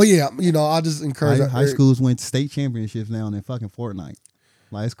 But yeah, you know, I just encourage High schools went to state championships now in fucking Fortnite.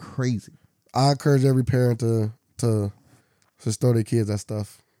 Like it's crazy. I encourage every parent to throw their kids that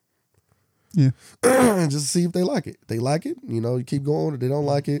stuff. Yeah. And just see if they like it. If they like it, you know, you keep going. If they don't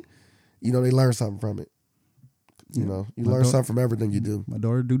like it, you know, they learn something from it. You know, you My learn daughter- something from everything you do. My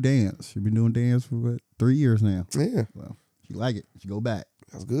daughter do dance. She been doing dance for what, 3 years now. Yeah, Well, she like it. She go back.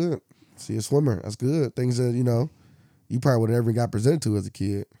 that's good. See a swimmer, that's good. Things that, you know, you probably would have never got presented to as a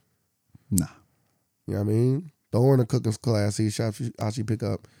kid. Nah. You know what I mean? Throw her in a cooking class, see how she pick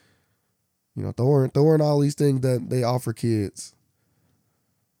up. You know, throw her in all these things that they offer kids.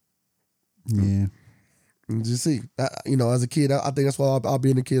 Yeah. And just see, you know, as a kid, I think that's what I'll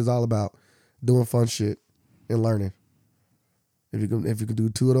be in the kids all about, doing fun shit and learning. If you can do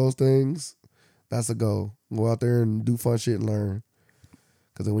 2 of those things, that's a goal. Go out there and do fun shit and learn.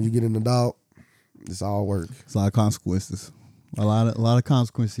 Because then when you get an adult, it's all work. It's a lot of consequences. A lot of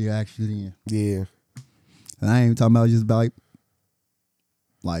consequences you're actually in. Yeah. And I ain't even talking about just like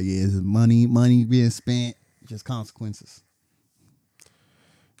yeah, it's money being spent, just consequences.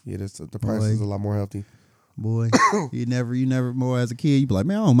 Yeah, the price is a lot more healthy. Boy, you never more as a kid, you be like,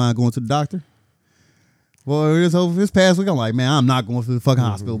 man, I don't mind going to the doctor. Boy, this past week, I'm like, man, I'm not going to the fucking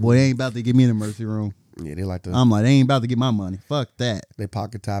hospital. Boy, they ain't about to get me in the emergency room. Yeah, they like to. I'm like, they ain't about to get my money. Fuck that. They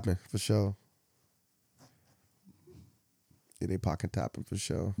pocket tapping for sure. Yeah, they pocket tapping for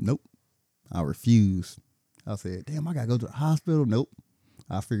sure. Nope. I refuse. I said, damn, I got to go to the hospital. Nope.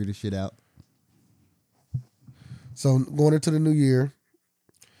 I figured this shit out. So going into the new year,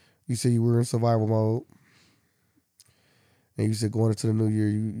 you said you were in survival mode. And you said going into the new year,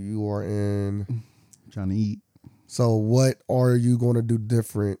 you are in... Trying to eat. So what are you going to do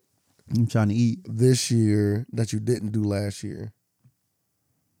different I'm trying to eat this year that you didn't do last year?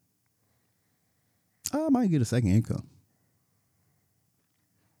 I might get a second income.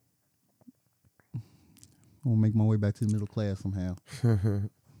 I'll make my way back to the middle class somehow.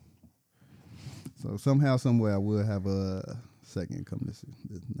 So somehow, somewhere, I will have a second income this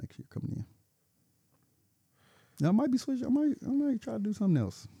next year coming in. Now, I might be switching. I might try to do something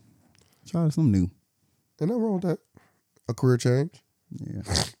else. Try something new. Ain't nothing wrong with that. A career change. Yeah.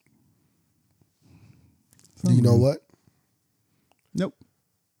 Do you know what? Nope.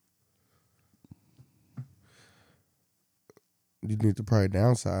 You need to probably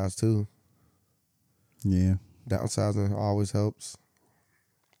downsize too. Yeah. Downsizing always helps.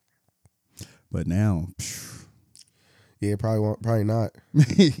 But now, Yeah, probably not.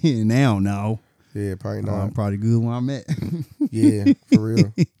 now, no. Yeah, probably not. I'm probably good where I'm at. Yeah, for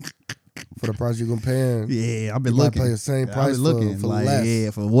real. For the price you're gonna pay. Yeah, I've been you might looking. pay the same I've price been looking for like less.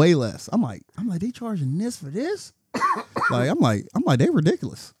 yeah, for way less. I'm like they charging this for this. I'm like they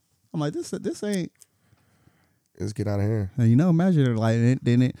ridiculous. I'm like this ain't. Let's get out of here. You know, imagine it like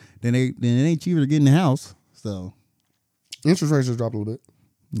then it ain't cheaper to get in the house. So Interest rates just dropped a little bit.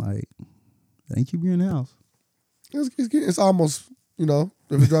 like it ain't cheaper to get in the house. It's almost, if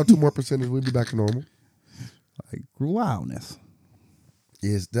it dropped 2 more percentage, we'd be back to normal. Like wildness.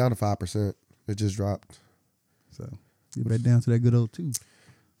 Yeah, it's down to 5%. It just dropped. So get back down to that good old 2.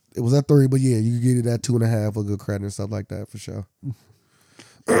 It was at 3, but yeah, you can get it at 2.5 for good credit and stuff like that for sure.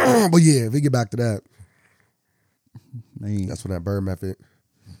 But yeah, if we get back to that, Man. that's when that burn method.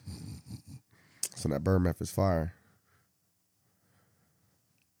 So that burn method's fire.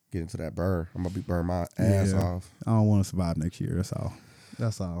 Get into that burn. I'm gonna be burn my ass off. I don't want to survive next year.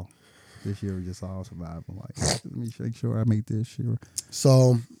 That's all. This year was just all survival. Like, let me make sure I make this year.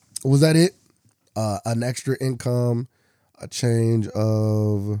 So was that it? An extra income, a change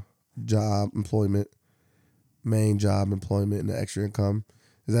of main job employment, and the extra income.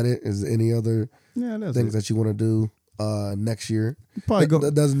 Is that it? Is there any other things that you want to do next year?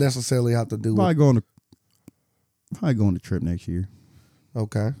 That doesn't necessarily have to do probably going to trip next year.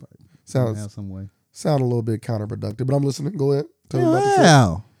 Okay. Sound some way. Sound a little bit counterproductive, but I'm listening. Go ahead. Tell me about the trip.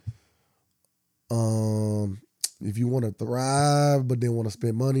 If you want to thrive but then want to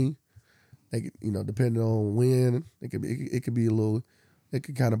spend money, like, depending on when, it could be a little, it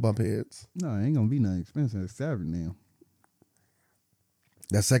could kind of bump heads. No, it ain't gonna be nothing expensive. It's extravagant now.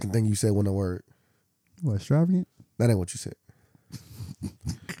 That second thing you said wasn't a word. What, extravagant? That ain't what you said.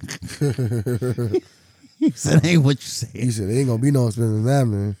 You said ain't what you said. You said it ain't gonna be no expensive than that,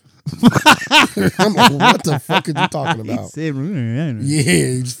 man. I'm like, what the fuck are you talking about? Yeah,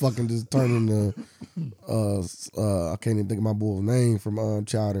 he just fucking just turned into I can't even think of my boy's name from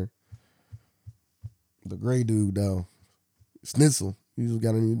Chowder. The gray dude though. Snitzel. You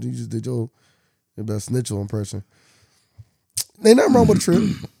just did your best Snitzel impression. Ain't nothing wrong with a trip.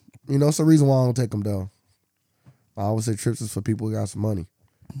 It's the reason why I don't take them though. I always say trips is for people who got some money.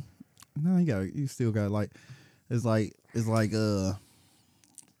 No, you still got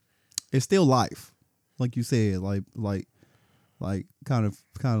it's still life. Like you said, like kind of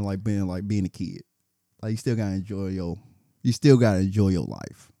like being a kid. Like you still gotta enjoy your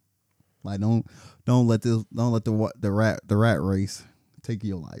life. Like don't let the rat race take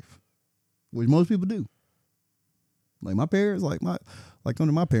your life. Which most people do. Like my parents,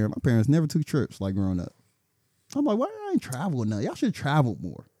 under my parents never took trips like growing up. I'm like, why did I ain't travel enough? Y'all should travel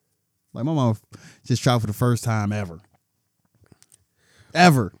more. Like my mom just traveled for the first time ever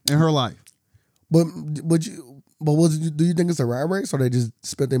in her life. But do you think it's a rat race or they just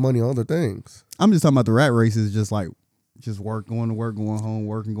spent their money on other things? I'm just talking about the rat race is just work, going to work, going home,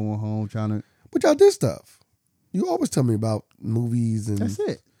 working, going home, trying to. But y'all did stuff. You always tell me about movies and That's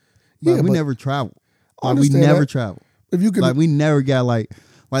it. Yeah, we never traveled. I We understand never that. traveled. If you could, we never got like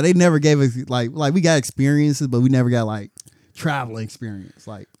they never gave us like we got experiences, but we never got like traveling experience.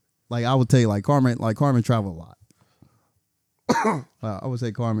 Like like I would tell you, like Carmen travel a lot. I would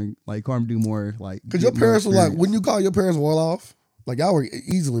say Carmen do more like. Because your parents were like, when you call your parents well off, like y'all were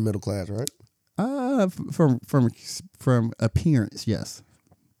easily middle class, right? From appearance, yes.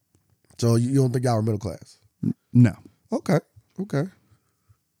 So you don't think y'all were middle class? No, Okay.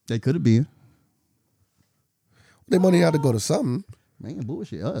 they could have been. Their money had to go to something. Man,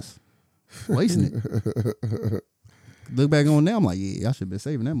 bullshit, us wasting it. Look back on now, I'm like, yeah, I should have been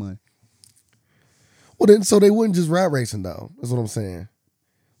saving that money. Well, then, so they wouldn't just rat racing though. That's what I'm saying.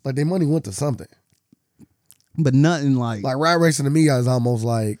 Like their money went to something. But nothing like rat racing to me is almost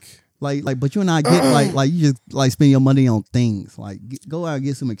like. But you and I get like you just like spend your money on things. Like go out and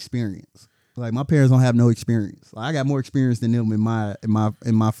get some experience. Like my parents don't have no experience. Like, I got more experience than them in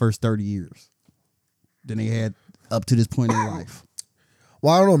my first 30 years than they had up to this point in life.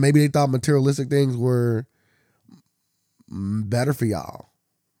 Well, I don't know. Maybe they thought materialistic things were better for y'all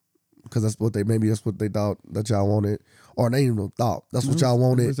because that's what they thought that y'all wanted, or they even thought that's what y'all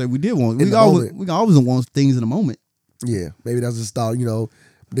wanted. We did want. We always want things in the moment. Yeah, maybe that's just thought.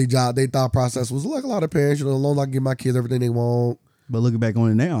 They thought process was like a lot of parents. As long as I give my kids everything they want. But looking back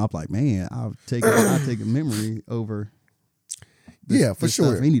on it now, I'm like, man, I'll take a memory over. For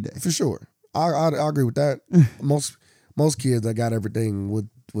sure, any day. For sure. I agree with that. most kids that got everything would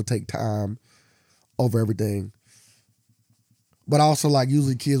take time over everything. But also, like,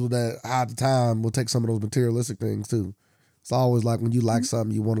 usually kids with that high the time will take some of those materialistic things too. It's always like when you like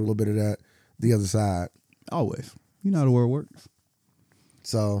something, you want a little bit of that, the other side. Always. You know how the world works.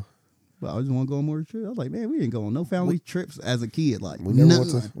 So. But I just want to go on more trips. I was like, man, we didn't go on no family trips as a kid. Like, we never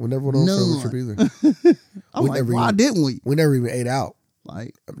went on a family trip either. I'm like, why didn't we? We never even ate out.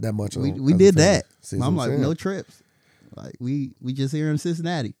 Like that much. We did that. I'm like, saying? No trips. Like we just here in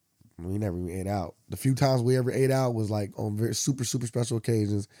Cincinnati. We never even ate out. The few times we ever ate out was like on very super, super special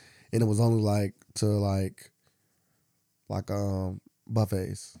occasions, and it was only like to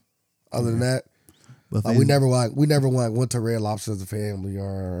buffets. Other than that, we never went to Red Lobster as a family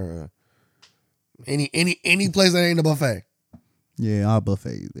or any place that ain't a buffet. Yeah, our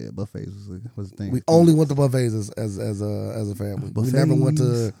buffets. Yeah, buffets was a thing. We only went to buffets as a family. Buffets, we never went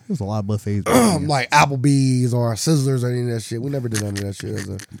to. There's a lot of buffets. Like Applebee's or Sizzlers or any of that shit. We never did any of that shit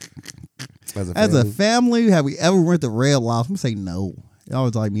as a family. Have we ever went to Red Lobster? I'm gonna say no. It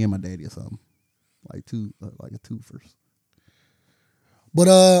always like me and my daddy or something. Like a two-first. But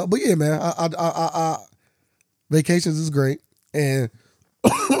yeah, man. I vacations is great, and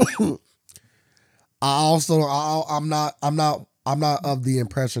I'm not of the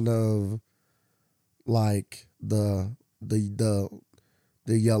impression of like the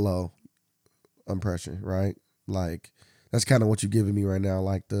yellow impression, right? Like that's kind of what you're giving me right now,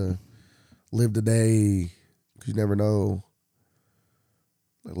 like the live the day, because you never know.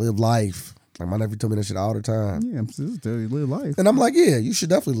 Like, live life. Like my nephew told me that shit all the time. Yeah, I'm just telling you, live life. And I'm like, yeah, you should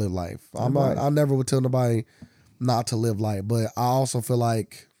definitely live life. I never would tell nobody not to live life, but I also feel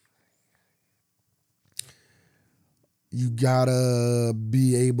like you gotta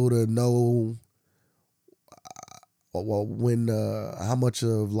be able to know when how much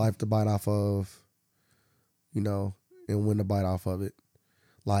of life to bite off of, and when to bite off of it.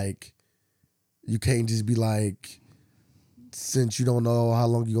 Like, you can't just be like, since you don't know how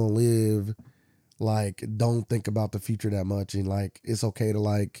long you're gonna live, like, don't think about the future that much, and like, it's okay to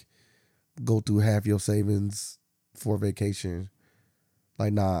like go through half your savings for vacation.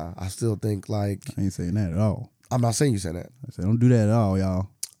 Like, nah, I still think like I ain't saying that at all. I'm not saying you said that. I said don't do that at all, y'all.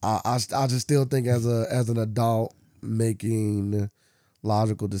 I just still think as an adult making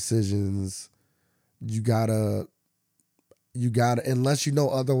logical decisions, you gotta unless you know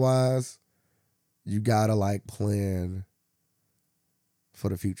otherwise, you gotta like plan for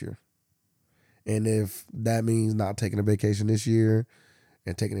the future. And if that means not taking a vacation this year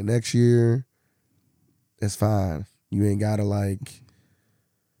and taking it next year, it's fine. You ain't gotta like.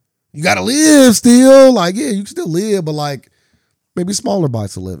 You gotta live still. Like, yeah, you can still live, but like maybe smaller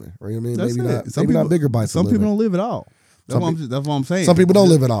bites of living. Right? I mean, maybe not bigger bites of living. Some people don't live at all. That's what I'm saying. Some people don't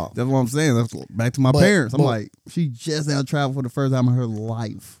live at all. That's what I'm saying. That's back to my parents. I'm like, she just now traveled for the first time in her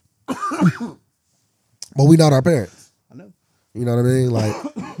life. But we not our parents. I know. You know what I mean? Like,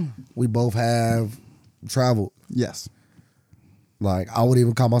 we both have traveled. Yes. Like, I would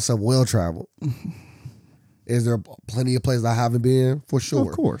even call myself well traveled. Is there plenty of places I haven't been? For sure.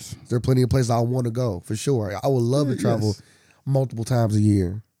 Of course. Is there plenty of places I want to go? For sure. I would love to travel multiple times a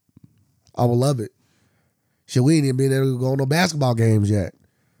year. I would love it. Shit, we ain't even been able to go on no basketball games yet.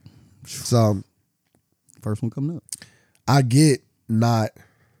 So, first one coming up. I get I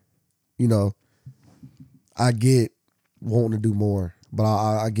get wanting to do more.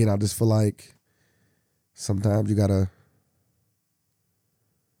 But again, I just feel like sometimes you gotta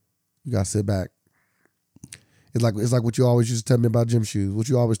sit back. It's like what you always used to tell me about gym shoes. What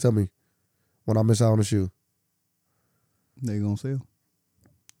you always tell me when I miss out on a shoe. They gonna sell.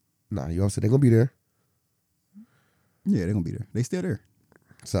 Nah, you always said they're gonna be there. Yeah, they're gonna be there. They still there.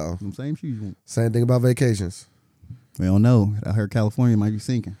 So Them same shoes you want. same thing about vacations. We don't know. I heard California might be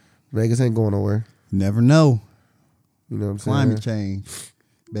sinking. Vegas ain't going nowhere. Never know. You know what I'm saying? Climate change.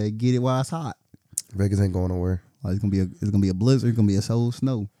 Better get it while it's hot. Vegas ain't going nowhere. Like it's gonna be a blizzard. It's gonna be a whole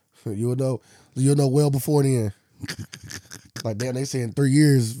snow. You'll know well before then. Like damn, they say in 3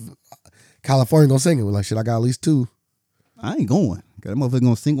 years, California gonna sink it. We're like shit. I got at least 2. I ain't going. Cause that motherfucker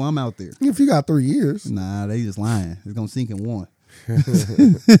gonna sink while I'm out there. If you got 3 years, Nah, they just lying. It's gonna sink in 1.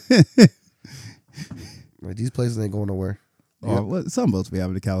 like these places ain't going nowhere. Or what? Something else to be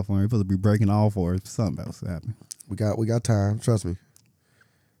happening to California. It's supposed to be breaking all for it. Something else to happen. We got time. Trust me.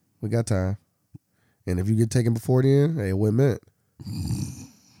 We got time. And if you get taken before then, hey, it wasn't meant. You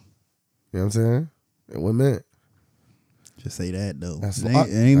know what I'm saying? It wasn't meant. Just say that though. That's it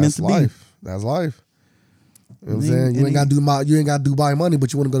ain't meant to life. That's life. You know what I'm saying? You ain't got Dubai money,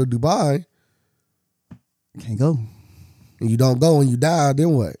 but you want to go to Dubai. be. Can't go. And you don't go and you die,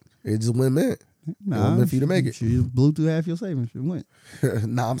 then what? It just wasn't meant. Nah, meant for you to make it. You blew through half your savings. It went.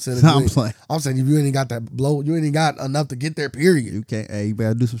 Nah, I'm saying I'm playing. I'm saying if you ain't got that blow, you ain't got enough to get there. Period. You can't. Hey, you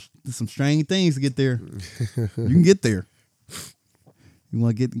better do some strange things to get there. You can get there. You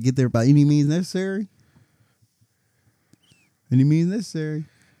want to get there by any means necessary. Any means necessary.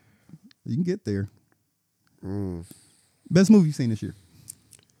 You can get there. Best movie you seen this year?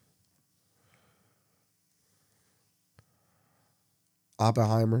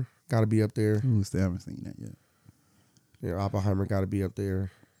 Oppenheimer got to be up there. Ooh, still haven't seen that yet. Yeah, Oppenheimer got to be up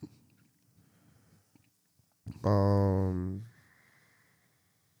there.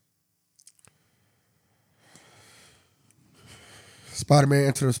 Spider-Man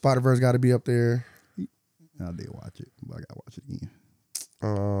Into the Spider-Verse got to be up there. I did watch it, but I gotta watch it again.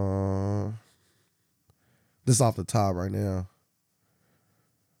 This is off the top right now.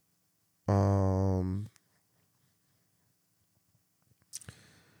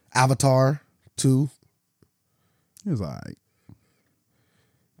 Avatar 2 It was alright.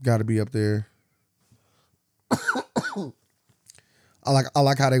 got to be up there. I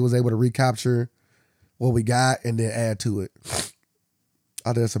like how they was able to recapture what we got and then add to it.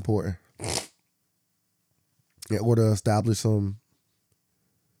 I think that's important. In order to establish some,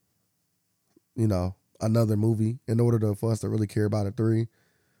 another movie, in order for us to really care about a 3,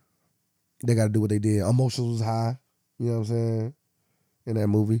 they got to do what they did. Emotions was high, you know what I'm saying, in that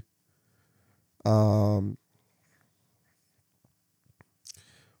movie.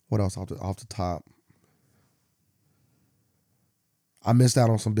 What else off the top? I missed out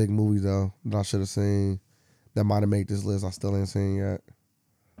on some big movies though that I should have seen that might have made this list. I still ain't seen yet.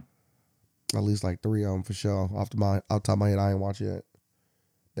 At least like 3 of them for sure. Off the top of my head, I ain't watched yet.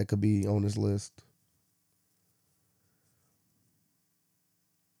 That could be on this list.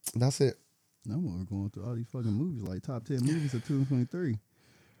 That's it. I'm over going through all these fucking movies, like top 10 movies of 2023.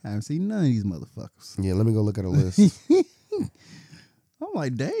 I haven't seen none of these motherfuckers. Yeah, let me go look at a list. I'm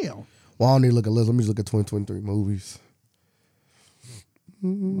like, damn. Well, I don't need to look at a list. Let me just look at 2023 movies.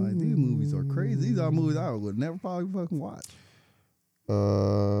 Like, these movies are crazy. These are movies I would never probably fucking watch.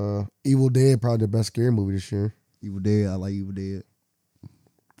 Evil Dead, probably the best scary movie this year. Evil Dead, I like Evil Dead.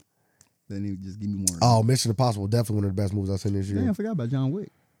 Then he just give me more. Oh, Mission Impossible, definitely one of the best movies I've seen this year. Damn, I forgot about John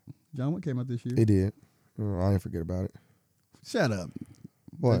Wick. John Wick came out this year. It did. I ain't forget about it. Shut up.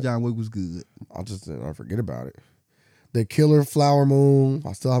 What? That John Wick was good. I forget about it. The Killer Flower Moon,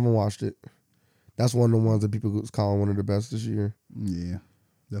 I still haven't watched it. That's one of the ones that people was calling one of the best this year. Yeah.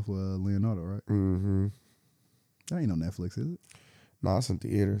 That's what Leonardo, right? Mm-hmm. That ain't on Netflix, is it? No, it's in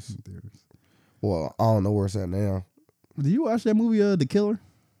theaters. In theaters. Well, I don't know where it's at now. Did you watch that movie, The Killer?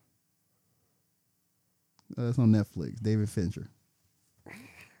 It's on Netflix. David Fincher.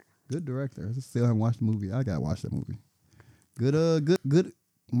 Good director. I still haven't watched the movie. I gotta watch that movie. Good.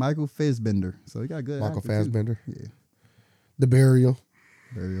 Michael Fassbender. So he got good. Michael actor, Fassbender. too. Yeah. The Burial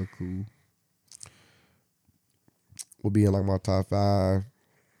Very cool. will be in like my top 5.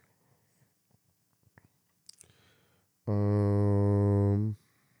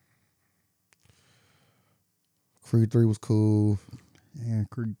 Creed 3 was cool. Yeah,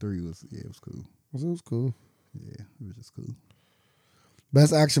 Creed 3 was cool. It was cool. Yeah, it was just cool.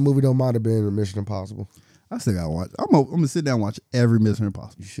 Best action movie though might have been Mission Impossible. I still gotta watch. I'm gonna sit down and watch every Mission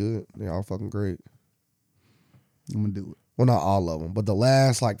Impossible. You should. They're all fucking great. I'm gonna do it. Well, not all of them, but the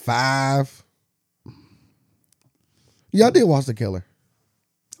last like 5. Yeah, I did watch The Killer.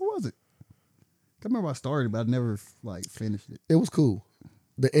 I remember I started, but I never like finished it. It was cool.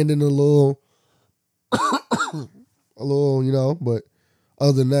 The ending a little, you know, but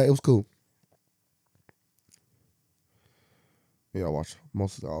other than that, it was cool. Yeah, I watched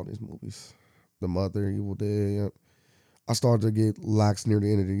most of all these movies. The Mother, Evil Dead. Yep. I started to get lax near the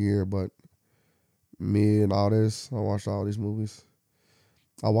end of the year, but me and all this, I watched all these movies.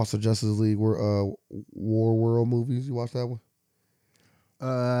 I watched the Justice League War World movies. You watched that one?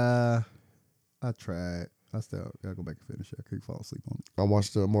 I tried. I still gotta go back and finish it. I couldn't fall asleep on it. I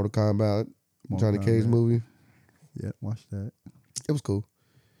watched the Mortal Kombat, Mortal Johnny Cage Kombat. movie. Yeah, watch that. It was cool.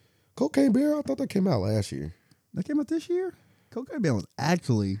 Cocaine Bear, I thought that came out last year. That came out this year. Cocaine Bear was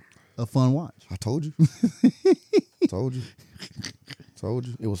actually a fun watch. I told you. Told you. Told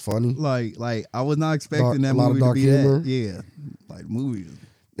you. It was funny. Like I was not expecting that A lot of movie to dark be humor. that. Yeah, like movies.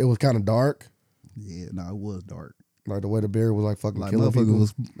 It was kind of dark. Yeah, no, it was dark. Like the way the bear was like fucking Like killing people.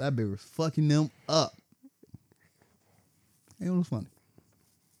 that bear was fucking them up. It was funny.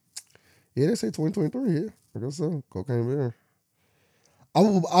 Yeah, they say 2023. Yeah, I guess so. Cocaine Bear. I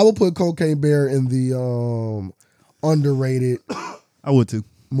will put Cocaine Bear in the underrated I would too.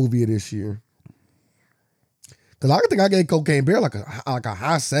 movie of this year. Cause I think I gave Cocaine Bear like a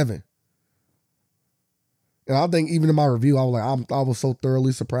high 7. And I think even in my review, I was like, I was so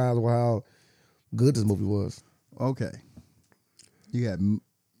thoroughly surprised with how good this movie was. Okay. You had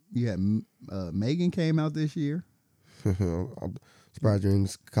Megan came out this year. I'm surprised you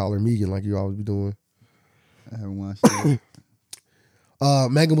didn't call her Megan like you always be doing. I haven't watched that.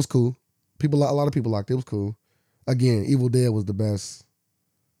 Megan was cool. A lot of people liked it. It was cool. Again, Evil Dead was the best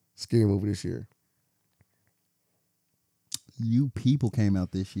scary movie this year. You People came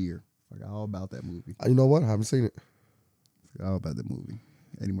out this year. Forgot all about that movie. You know what? I haven't seen it. Forgot all about that movie.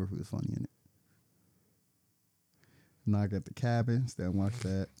 Eddie Murphy was funny in it. Knock at the Cabin. Still watch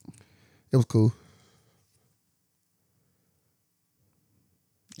that. It was cool.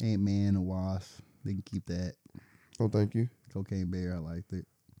 Ant-Man and Wasp. They can keep that. Oh, thank you. Cocaine Bear. I liked it.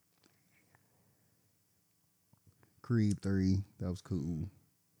 Creed 3. That was cool.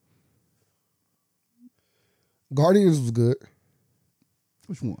 Guardians was good.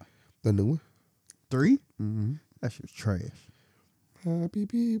 Which one? The new one. 3? Mm-hmm. That shit's trash. Happy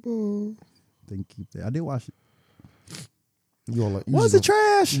people. They can keep that. I did watch it. You don't like? Was it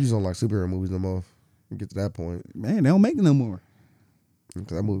trash? You just don't like superhero movies no more. You get to that point. Man, they don't make it no more.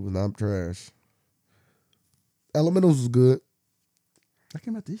 Because that movie was not trash. Elementals was good. That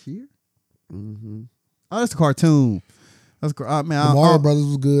came out this year. Mm-hmm. Oh, that's the cartoon. That's man. The Mario Brothers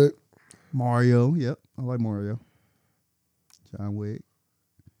was good. Mario. Yep, I like Mario. John Wick.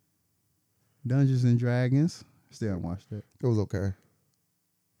 Dungeons and Dragons. Still haven't watched that. It was okay.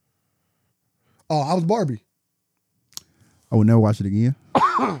 Oh, I was Barbie. I would never watch it again.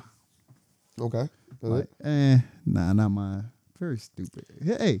 Okay. That's Like, it. nah, not mine. Very stupid.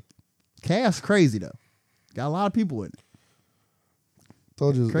 Hey, cast crazy though. Got a lot of people in it.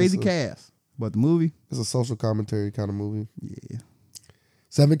 Told you. Crazy it's a, cast. But the movie, It's a social commentary kind of movie. yeah.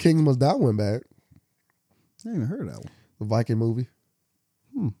 Seven Kingdoms, that went back. I ain't even heard of that one. The Viking movie.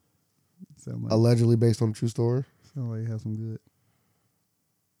 Sound like, Allegedly based on a true story. it has some good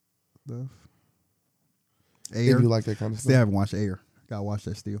stuff. If Air. you like that kind of Still stuff. haven't watched Air. Gotta watch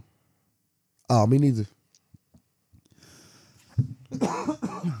that still. Oh, me neither.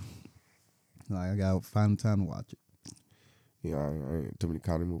 Like I gotta find the time to watch it. Yeah, I ain't too many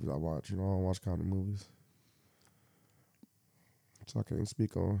comedy movies I watch. You know, I don't watch comedy movies. So I can't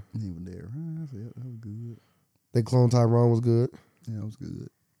speak on. Even there. That was good. They Clone Tyrone was good. Yeah, that was good.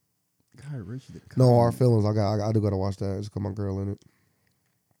 Guy Ritchie did. No Hard Feelings. I do gotta watch that. Just got my girl in it.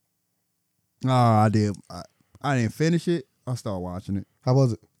 Oh, I did. I didn't finish it. I started watching it. How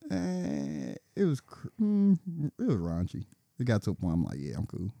was it? It was raunchy. It got to a point I'm like, yeah, I'm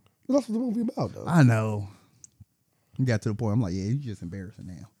cool. That's what the movie about, though. I know. It got to the point I'm like, yeah, you just embarrassing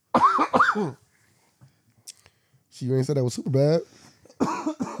now. You ain't said that was super bad.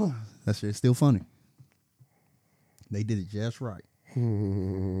 That shit's still funny. They did it just right.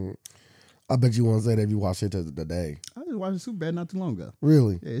 I bet you won't say that if you watch it today. I just watched Superbad not too long ago.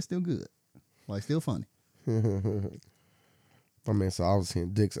 Really? Yeah, it's still good. Like, still funny. I mean, so I was seeing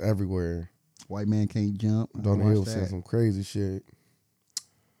dicks everywhere. White Man Can't Jump. I Donnie watched Hill saying that. some crazy shit.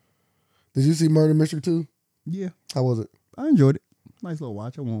 Did you see Murder Mystery 2? Yeah, How was it? I enjoyed it. Nice little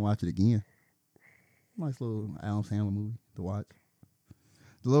watch. I won't watch it again. Nice little Adam Sandler movie to watch.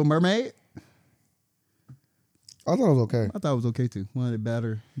 The Little Mermaid. I thought it was okay. I thought it was okay too. One of the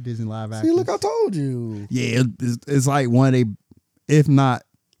better Disney live actions. See, look, I told you. Yeah, it's like one of they, if not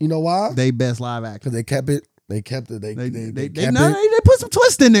You know why? they best live action. Because they kept it They kept it. They They kept no, it. they put some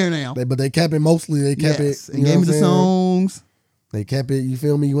twist in there now. But they kept it mostly. They kept Yes, it. and gave me the songs. They kept it. You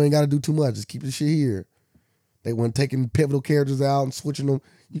feel me? You ain't got to do too much. Just keep the shit here. They weren't taking pivotal characters out and switching them.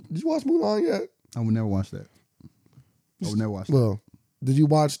 Did you watch Mulan yet? I would never watch that. I would never watch that. Well, did you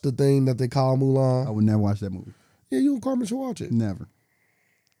watch the thing that they call Mulan? I would never watch that movie. Yeah, you and Carmen should watch it. Never.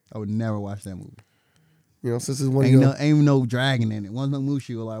 I would never watch that movie. You know, since it's one Ain't of your ain't no dragon in it. One no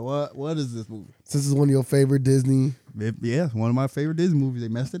Mushu. Like what? What is this movie? since it's one of your favorite Disney. Yeah, one of my favorite Disney movies. They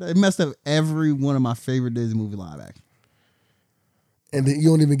messed it up. It messed up every one of my favorite Disney movie live action. And then you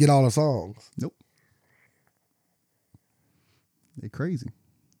don't even get all the songs. Nope. They crazy.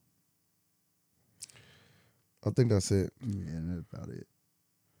 I think that's it. Yeah, that's about it.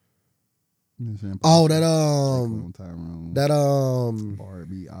 Oh, Tyrone, that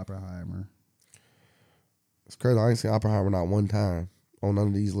Barbie, Oppenheimer. it's crazy. I ain't seen Oppenheimer not one time on none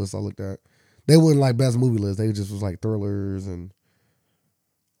of these lists I looked at. They weren't like best movie lists. They just was like thrillers and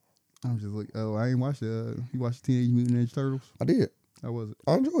I'm just like, oh, I ain't watched you watched Teenage Mutant Ninja Turtles? I did. How was it?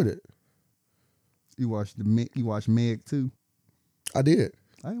 I enjoyed it. You watched Meg too? I did.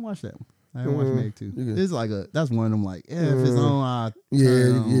 I didn't watch that one. I didn't watch Meg too. you good. It's like that's one of them like, if it's on, I Yeah,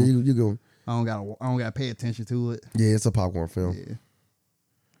 turn it on. you go. I don't gotta pay attention to it. Yeah, it's a popcorn film. Yeah.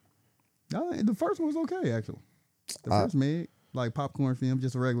 The first one was okay actually. The first Meg, like popcorn film,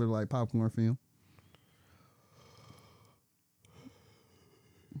 just a regular like popcorn film.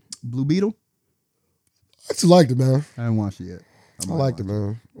 Blue Beetle? I just liked it, man. I haven't watched it yet. I liked it,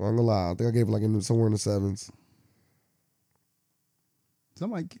 man. I'm gonna lie. I think I gave it like somewhere in the 7s.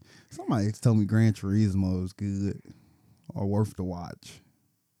 Somebody told me Gran Turismo is good or worth the watch.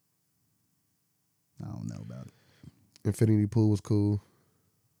 I don't know about it. Infinity Pool was cool.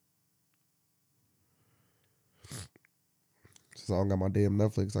 Since I don't got my damn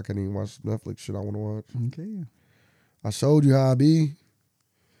Netflix, I can't even watch Netflix shit I want to watch. Okay. I showed you how I be.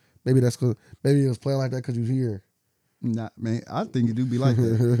 Maybe that's cause maybe it was playing like that because you here. Nah, man, I think it do be like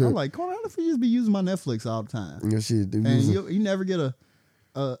that. I'm like, Corey, how the fuck you just be using my Netflix all the time? Yeah, shit. Dude, And you never get a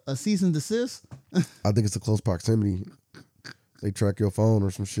cease and desist? I think it's a close proximity. They track your phone or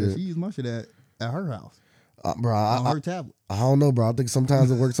some shit. She used my shit at her house Bro, on her tablet. I don't know, bro. I think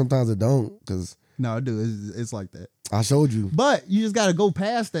sometimes it works, sometimes it don't. Cause No, it do. It's like that. I showed you. But you just got to go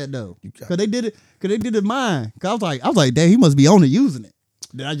past that though, because they did it mine. Cause I was like, damn, he must be on it using it.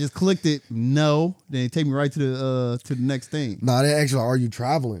 Then I just clicked it. No, then it take me right to the next thing. Nah, they actually are you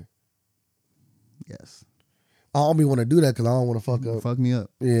traveling? Yes, I don't be want to do that because I don't want to fuck up. fuck me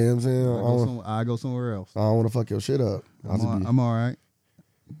up. Yeah, you know what I'm saying. I go somewhere else. I don't want to fuck your shit up. I'm all right.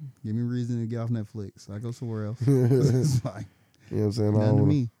 Give me a reason to get off Netflix. I go somewhere else. It's fine. You know what I'm saying? Nothing to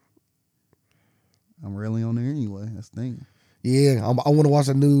me. I'm rarely on there anyway. That's the thing. Yeah, I want to watch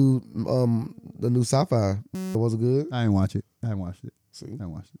the new sci-fi. Was it good? I ain't watch it. I haven't watched it. See, I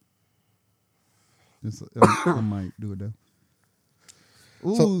haven't watched it. I might do it though.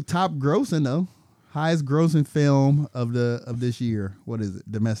 Ooh, So- top grossing though. Highest grossing film of this year. What is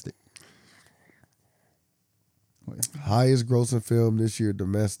it? Domestic. Wait, highest grossing film this year,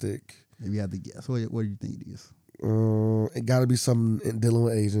 domestic. maybe you have to guess. What do you think it is? It got to be something dealing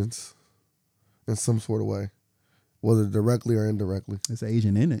with Asians in some sort of way, whether directly or indirectly. It's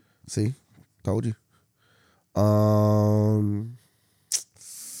Asian in it. See, told you.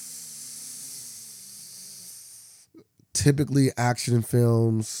 Typically, action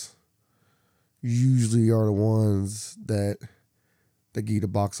films usually are the ones that give you the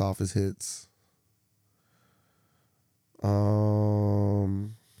box office hits. I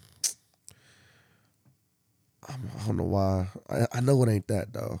don't know why. I know it ain't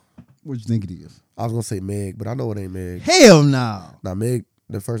that though. What you think it is? I was gonna say Meg, but I know it ain't Meg. Hell no. Now Meg,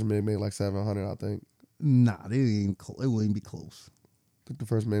 the first Meg made like 700, I think. Nah, it wouldn't be close. I think the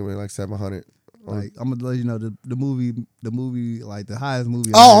first Meg made like 700. Like I'm gonna let you know the movie like the highest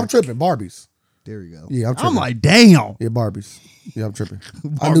movie. Oh, I'm tripping. Barbies. There you go. Yeah, I'm tripping. I'm like, damn. Yeah, Barbies. Yeah, I'm tripping.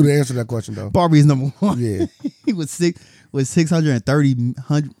 I knew the answer to that question though. Barbie's number one. Yeah. He was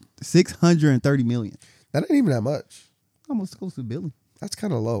 630 million. That ain't even that much. Almost close to Billy. That's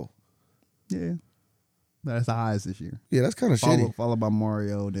kind of low. Yeah. That's the highest this year. Yeah, that's kind of shitty. Followed by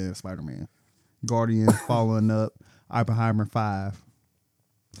Mario, then Spider-Man. Guardians following up. Oppenheimer 5.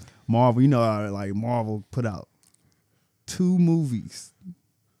 Marvel, you know how like Marvel put out 2 movies.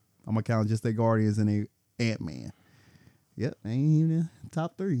 I'm gonna count just their Guardians and their Ant-Man. Yep, they ain't even in the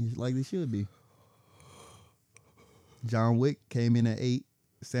top 3 like they should be. John Wick came in at 8.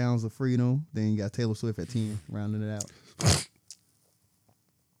 Sounds of Freedom. Then you got Taylor Swift at 10, rounding it out.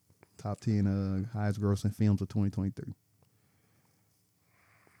 Top 10 highest grossing films of 2023.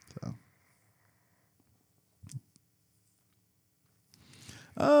 So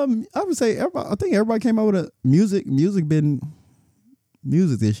I would say I think everybody came out with a music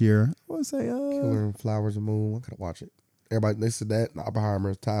this year. I would say Killer and Flowers of the Moon. I gotta watch it. Everybody, they said that.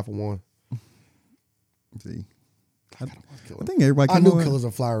 Oppenheimer is tied for one. let's see. I gotta watch Killer. I think everybody I came knew out with, Killers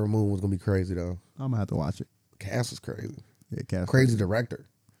and Flower of the Moon was gonna be crazy though. I'm gonna have to watch it. Cast was crazy. Yeah, cast Crazy director.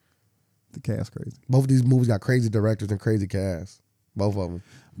 The cast crazy. Both of these movies got crazy directors and crazy cast. Both of them.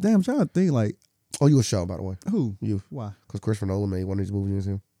 Damn, I'm trying to think like Oh, you a show, by the way. who? You. Why? Because Christopher Nolan made one of these movies with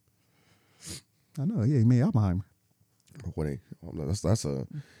him. I know. Yeah, he made Oppenheimer. What that's a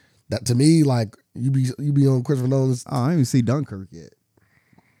that to me, like you be on Christopher Nolan's. Oh, I didn't even see Dunkirk yet.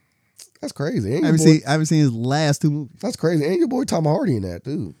 That's crazy. I haven't seen his last 2 movies. That's crazy. And your boy Tom Hardy in that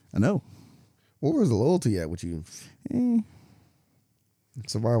too. I know. Where was the loyalty at with you?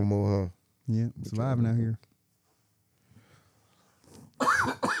 Survival mode, huh? Yeah, surviving out here.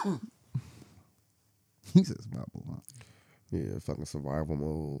 He says survival, huh? Yeah, fucking survival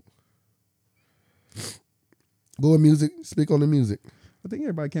mode. Go with music. Speak on the music. I think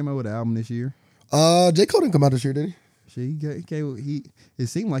everybody came out with an album this year. J. Cole didn't come out this year, did he? It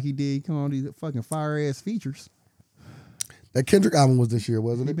seemed like he did. He come on these fucking fire ass features. That Kendrick album was this year,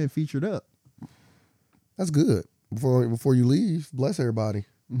 wasn't He it? been featured up. That's good. Before you leave, bless everybody.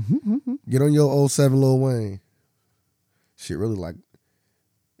 Get on your 07 Lil Wayne. Shit really like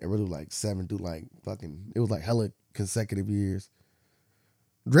 7 through like fucking, it was like hella consecutive years.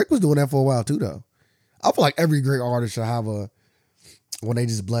 Drake was doing that for a while too though. I feel like every great artist should have when they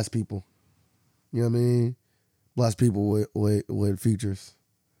just bless people. You know what I mean? Bless people with features.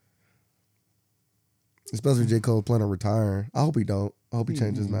 Especially if J. Cole planning on retiring. I hope he don't. I hope he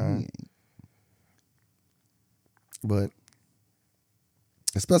changes his mind. But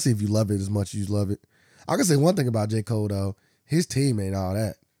especially if you love it as much as you love it. I can say one thing about J. Cole though. His team ain't all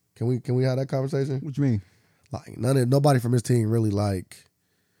that. Can we have that conversation? What you mean? Like nobody from his team really like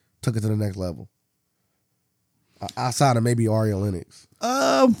took it to the next level. Outside of maybe Ariel Lennox.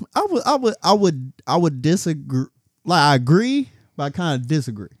 I would disagree. Like I agree, but I kind of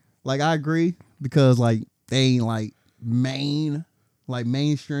disagree. Like I agree because like they ain't like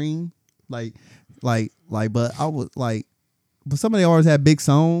mainstream. Like, but I would like, but some of the artists have big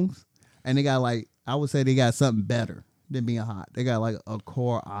songs, and they got like, I would say they got something better than being hot. They got like a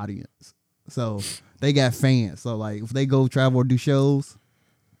core audience, so they got fans. So like, if they go travel or do shows,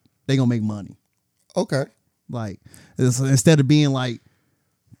 they gonna make money. Okay. Like instead of being like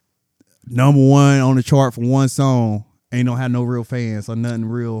number 1 on the chart for one song, ain't don't have no real fans or nothing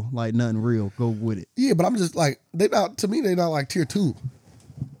real. Go with it. Yeah, but I'm just like they not like tier 2.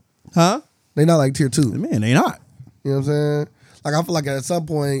 Huh? They not like tier 2. Man, they not. You know what I'm saying? Like I feel like at some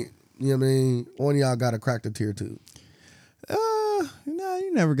point, you know what I mean, one of y'all gotta crack the tier 2. Nah,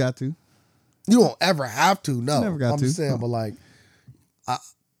 you never got to. You don't ever have to, no. Never got I'm to. just saying, but like I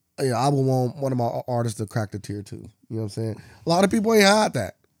would want one of my artists to crack the tier 2. You know what I'm saying? A lot of people ain't had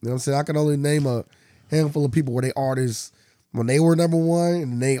that. You know what I'm saying? I can only name a handful of people where they artists, when they were number 1,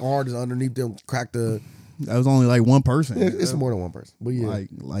 and they artists underneath them cracked the. That was only like one person. It's more than one person, but yeah,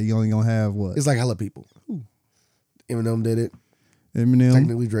 like you only gonna have what? it's like hella people. Eminem did it. Eminem.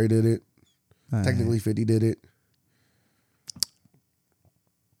 Technically, Dre did it. Technically, 50 did it.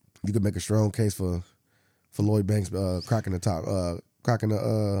 You could make a strong case for Lloyd Banks cracking the top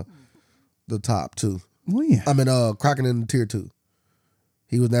 2. Well, yeah. I mean, cracking in the tier 2.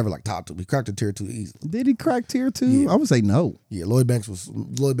 He was never like top 2. He cracked the tier 2 easily. Did he crack tier 2? Yeah. I would say no. Yeah, Lloyd Banks was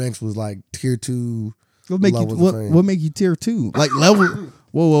like tier 2. What make you levels of fame. what make you tier 2? Like level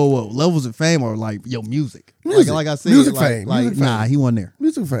whoa. Levels of fame or like your music. Music. Like I said, Music like, fame. Like Music nah, fame. he wasn't there.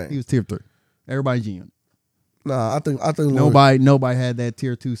 Music He fame. was tier 3. Everybody G. Nah, I think Lloyd, Nobody had that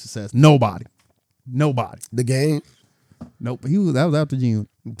tier 2 success. Nobody. the Game. Nope. That was after G.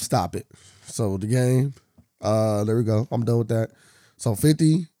 Stop it. So the Game. There we go. I'm done with that. So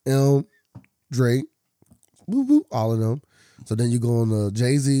 50, Drake, woo woo, all of them. So then you go on to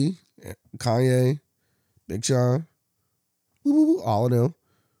Jay-Z, Kanye, Big Sean, woo woo woo, all of them.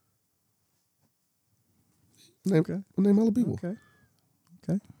 Name all the people. Okay.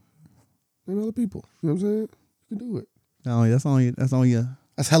 Name all the people. You know what I'm saying? You can do it. No,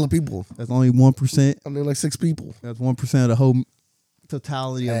 That's hella people. that's only 1%. I mean, like 6 people. That's 1% of the whole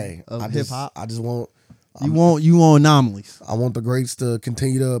totality Hey, of hip hop. I just want. You want anomalies. I want the greats to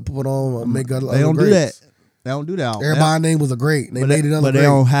continue to put on, make other They don't do greats. that. They don't do that. Everybody's name was a great. They made another but great. they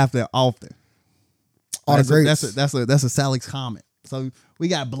don't have that often. All the greats. That's a Salix comment. So we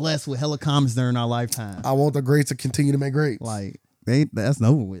got blessed with hella comments during our lifetime. I want the greats to continue to make greats. Like that's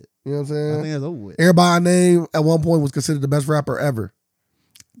over with. You know what I'm I saying? think that's over with. Everybody's name at one point was considered the best rapper ever.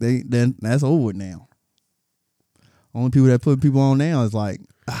 Then that's over with now. Only people that put people on now is like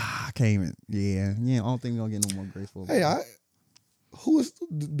I can't even. Yeah. I don't think we're gonna get no more graceful. Hey, who is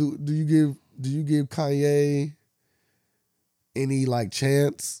do you give Kanye any like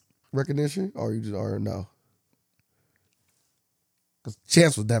chance recognition, or you just or no? Because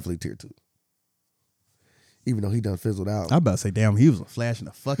Chance was definitely tier 2, even though he done fizzled out. I about to say, damn, he was a flash in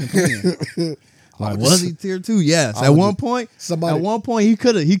the fucking pan. Like, was he tier 2? Yes. I At would one just- point, somebody- at one point, he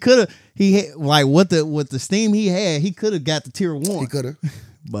had, like with the steam he had, he could have got the tier 1. He could have.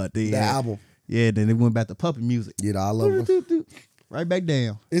 But The album. yeah, then it went back to puppet music. Yeah, I love it. Right back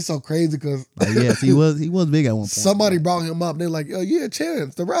down. It's so crazy because Like, yes, he was big at one point. somebody brought him up. They're like, "Oh yeah,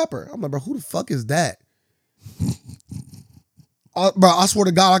 Chance, the rapper." I'm like, "Bro, who the fuck is that?" Bro, I swear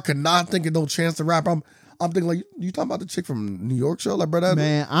to God, I could not think of no Chance the rapper. I'm thinking like, you talking about the chick from New York show, like, bro, that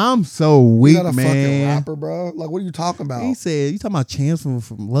Man, I'm so you weak, not a fucking man. rapper, bro. Like, what are you talking about? He said, "You talking about Chance from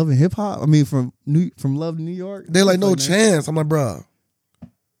Love and Hip Hop? I mean, from Love New York." They're like, no Man, Chance. I'm like, bro.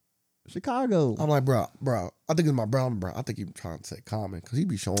 Chicago. I'm like, bro. I think it's my brother, bro. I think he trying to say Common because he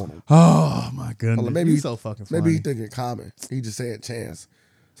be showing him. Oh my goodness. Well, maybe You he- so fucking funny. Maybe he thinking Common. He just said Chance.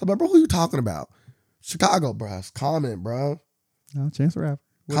 So I'm like, bro, who you talking about? Chicago, bro. It's Common, bro. No, Chance the Rapper.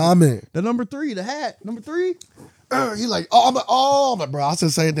 Common. The number 3, the hat. Number 3. He like, I'm like, bro. I said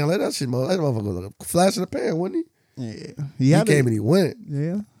the same thing. Like that shit, that motherfucker was like a flash in the pan, wasn't he? Yeah. He came and he went.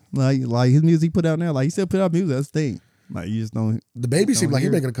 Yeah. Like his music he put out now, like he still put out music, that's the thing. Like you just don't The baby seemed like he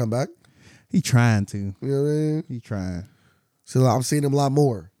hear it. making a comeback. he trying to. You know what I mean? He trying. So like, I'm seeing him a lot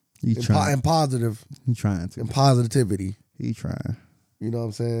more. He trying. And positive He trying to. and positivity. He trying. You know what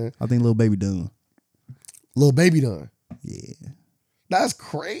I'm saying? I think Lil Baby done. Little baby done. Yeah. That's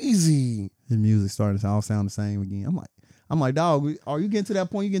crazy. His music starting to all sound the same again. I'm like, dog, are you getting to that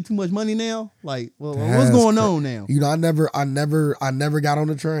point? You getting too much money now? Like, well, what's That's going on now? You know, I never got on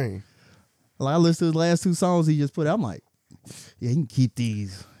the train. Like I listened to his last 2 songs he just put out. I'm like, yeah, he can keep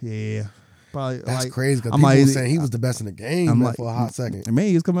these. Yeah. Probably That's like, crazy because I'm people like- were saying he was the best in the game I'm man, like- for a hot second. man,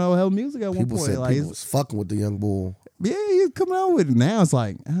 he was coming out with hell music at one People point. said Like, people was fucking with the young bull. yeah, he's coming out with it. Now it's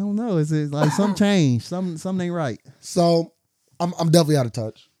like, I don't know. It's like some change. Something ain't right. So I'm definitely out of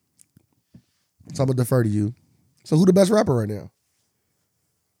touch. So I'm gonna defer to you. So who the best rapper right now?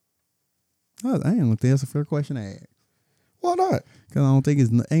 I ain't think that's a fair question to ask. Why not? Because I don't think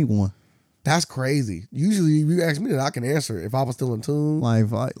ain't one. That's crazy. Usually if you ask me that I can answer it if I was still in tune. Like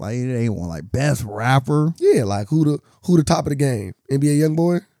it ain't one. Like best rapper. Yeah, like who the top of the game? NBA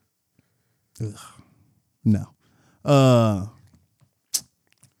Youngboy? No.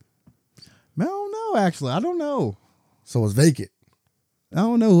 Man, I don't know. Actually, I don't know. So it's vacant. I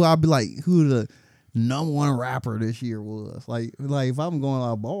don't know who I'd be like. Who the number 1 rapper this year was? Like if I'm going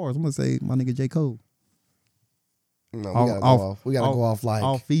out bars, I'm gonna say my nigga J. Cole. No, we Off- gotta go off- off. We gotta go off like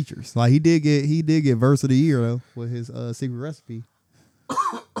All features. Like he did get verse of the year though with his Secret Recipe.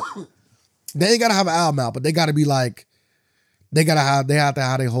 they ain't gotta have an album out, but they gotta be like they have to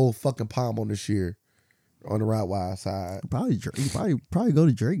have their whole fucking palm on this year on the Route Wide side Probably Drake. Probably go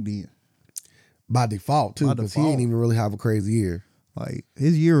to Drake then. by default too, By because he default. ain't even really have a crazy year. Like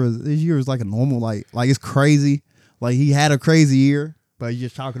his year is like a normal like it's crazy. Like he had a crazy year, but you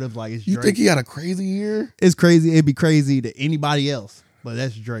just chalk it up like it's You Drake. think he had a crazy year? It's crazy. It'd be crazy to anybody else, but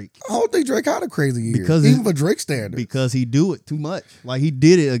that's Drake I don't think Drake had a crazy year. Because even it- for Drake standards. because he do it too much. Like he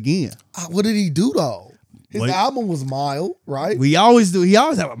did it again. What did he do though? His What? album was mild, right? We always do. He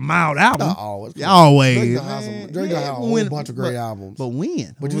always have a mild album. Not always. Always. Drake done had Man, Drake done had a whole when- bunch of great albums. But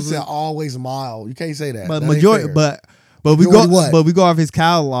when? But you said always mild. You can't say that. But That ain't majority, fair. but we go, Majority what? but we go off his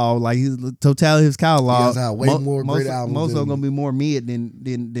catalog, like his totality of his catalog. He has had way more great albums Most of them than- gonna be more mid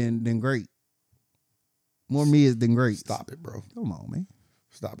than great. More mid than great. Stop it, bro. Come on, man.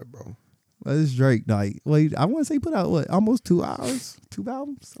 Stop it, bro. Well, it's Drake. Like, wait, I want to say he put out what almost 2 hours, 2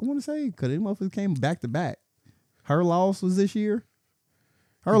 albums. I want to say because them motherfuckers came back to back. Her Loss was this year.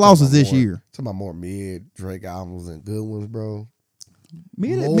 Her Loss was this year. Talking about more mid Drake albums and good ones, bro.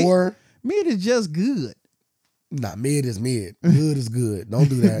 Mid is just good. Nah, mid is mid. Good is good. Don't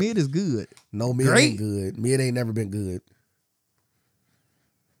do that. Mid is good. No, mid Great. ain't good. Mid ain't never been good.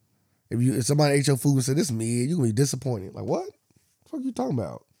 If somebody ate your food and said this mid, you gonna be disappointed. Like what? The fuck you talking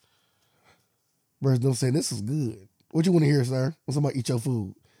about? Whereas them saying this is good. What you want to hear, sir? When somebody eat your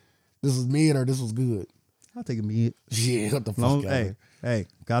food, this is mid or this was good? I'll take a mid. Yeah, what the fuck? Long, Hey, hey,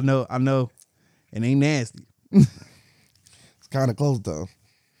 I know, it ain't nasty. it's kind of close though.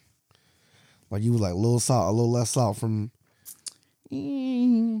 Like you was like a little salt, a little less salt from.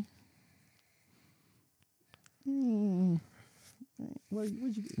 What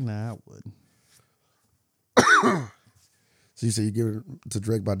you? Nah, I wouldn't. So you say you give it to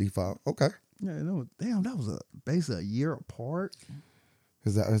Drake by default? Okay. Yeah, no, damn, that was basically a year apart.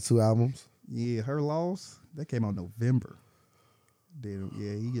 Is that his 2 albums? Yeah, Her Loss, that came out November. Then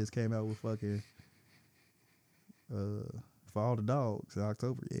yeah, he just came out with fucking For All the Dogs in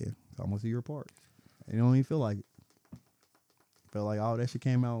October. Yeah, it's almost a year apart. It don't even feel like it. Felt like all that shit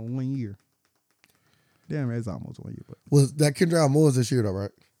came out in 1 year. Damn, it's almost 1 year. But Was that Kendrick album was this year though,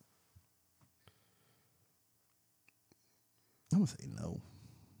 right? I'm gonna say no.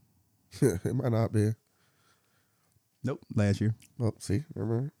 It might not be. Nope, last year. Oh, see,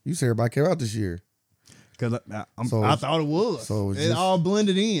 remember? You said everybody came out this year. Cause So I thought it was. so it's it just- all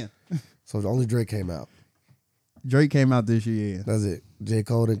blended in. So only Drake came out. Drake came out this year. Yeah. That's it. J.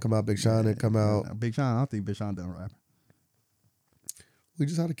 Cole didn't come out. Big Sean didn't come out. Big Sean, I don't think Big Sean done rapping. We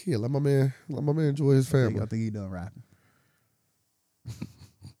just had a kid. Let my man enjoy his family. I think he done rapping.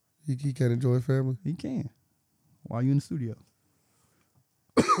 He can't enjoy his family. He can. While you in the studio.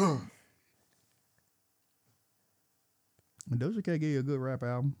 Doja Cat gave you a good rap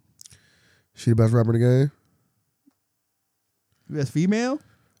album. She the best rapper in the game. Best female?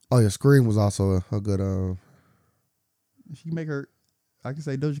 Oh yeah, Scream was also a good. She can make her. I can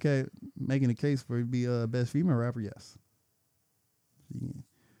say Doja Cat making a case for to be a best female rapper. Yes. She can.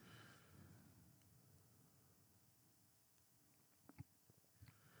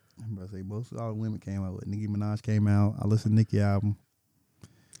 I'm about to say most of all the women came out with. Nicki Minaj came out. I listened to Nicki album.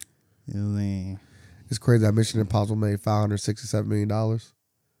 You know what I'm saying? It's crazy that Mission Impossible made $567 million. Okay.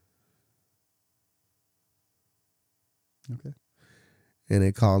 And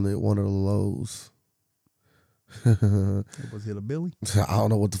they calling it one of the lows. It was Hit a Billy. I don't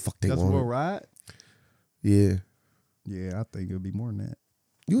know what the fuck they That's want. World Ride. Yeah. Yeah, I think it'll be more than that.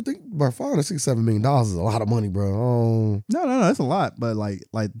 You would think, bro, $567 million is a lot of money, bro. Oh, No, that's a lot. But like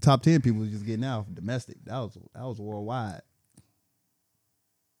the top 10 people just getting out domestic. That was worldwide.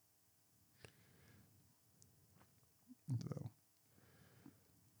 So.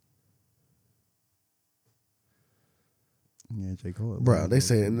 Yeah, J. Cole. bro, they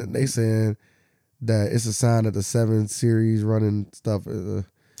saying that it's a sign that the 7 series running stuff.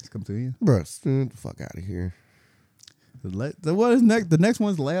 It's come to you. Bro, get the fuck out of here. So what is next? The next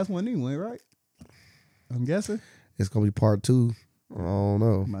one's the last one anyway, right? I'm guessing. It's gonna be part 2. I don't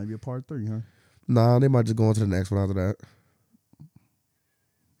know. Might be a part 3, huh? Nah, they might just go on to the next one after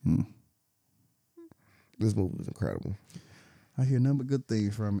that. This movie was incredible. I hear nothing but good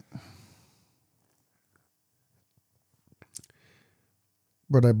things from it.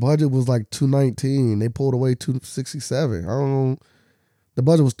 Bro, that budget was like $219. They pulled away $267. I don't know. The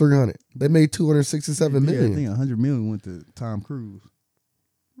budget was $300. They made $267 Yeah, I million. think $100 million went to Tom Cruise.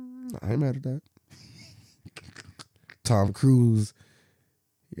 I ain't mad at that. Tom Cruise.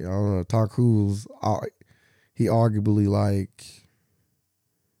 Yeah, I don't know. Tom Cruise, he arguably like,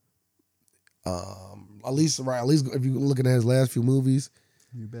 at least if you're looking at his last few movies.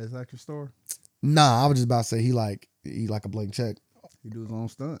 Your best actor star. Nah, I was just about to say he like a blank check He do his own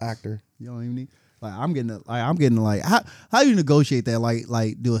stunts. actor. You don't even need. I'm getting how you negotiate that? Like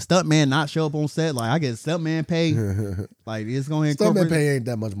do a stuntman not show up on set? Like I get a stuntman pay. Like it's gonna incorporate. Stuntman pay ain't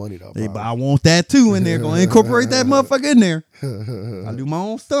that much money though. Hey, but I want that too in there. Gonna incorporate that motherfucker in there. I do my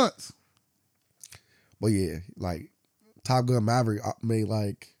own stunts. But yeah, like Top Gun Maverick made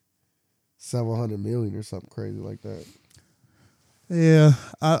like $700 million or something crazy like that. Yeah,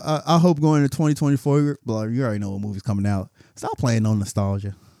 I hope going into 2024. But you already know what movie's coming out. Stop playing on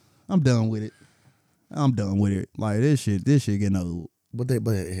nostalgia. I'm done with it. Like this shit getting old. But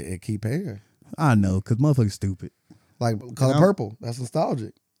it keep paying. I know, cause motherfuckers stupid. Like Color Purple, that's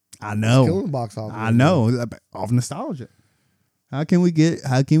nostalgic. I know. It's killing the box office. I know. Off nostalgia. How can we get?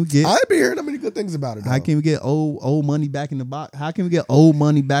 I ain't been hearing that many good things about it. How can we get old money back in the box? How can we get old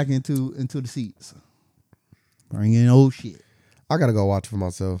money back into the seats? Bring in old shit. I gotta go watch it for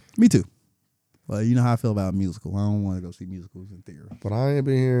myself. Me too. Well, you know how I feel about musical. I don't want to go see musicals in theater. But I ain't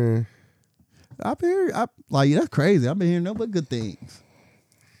been hearing. That's crazy. I've been hearing nothing but good things.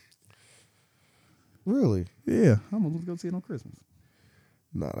 Really? Yeah, I'm gonna go see it on Christmas.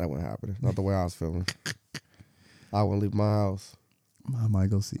 Nah, that wasn't happening. Not the way I was feeling. I wouldn't leave my house. I might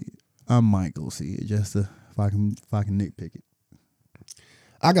go see it just to if I can nitpick it.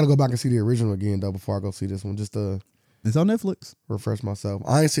 I gotta go back and see the original again though before I go see this one, just to It's on Netflix. refresh myself.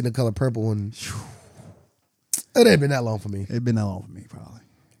 I ain't seen the Color Purple one. It ain't been that long for me. It's been that long for me, probably.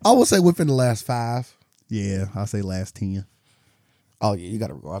 I would say within the last 5. Yeah, I'll say last 10. Oh yeah, you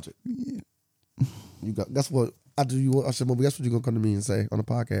gotta watch it. Yeah. You got. That's what I do. You watch the movie. That's what you gonna come to me and say on the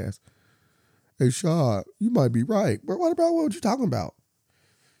podcast. Hey, Shaw, you might be right, but what you talking about?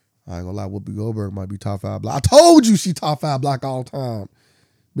 I ain't gonna lie. Whoopi Goldberg might be top 5 black. I told you she top 5 black all the time.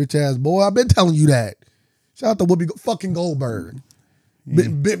 Bitch ass boy, I've been telling you that. Shout out to Whoopi fucking Goldberg.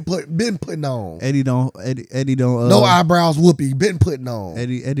 Been putting on. Eddie don't. No eyebrows, Whoopi. Been putting on.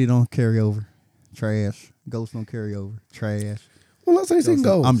 Eddie don't carry over. Trash. Ghost don't carry over. Trash. Well, let's say seen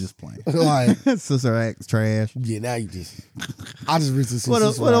Ghost. I'm just playing. Like Sister Act trash. yeah, now you just. I just recently seen What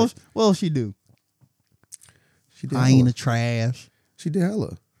else? Sister What Act. else? What else she do? She did. Hyena trash. She did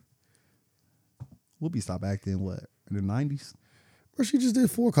hella. Whoopi stopped acting what in the 90s? Or she just did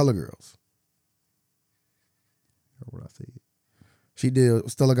 4 Color Girls. Or what I said. She did.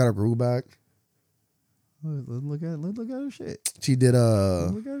 Stella Got Her Groove Back. Let's look at her shit. She did.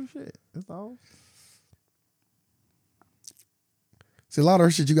 Look at her shit. That's all. See, a lot of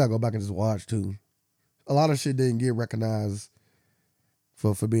her shit you gotta go back and just watch too. A lot of shit didn't get recognized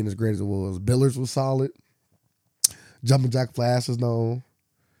for being as great as it was. Billers was solid. Jumpin' Jack Flash is known.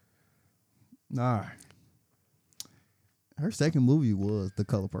 Nah. Her second movie was The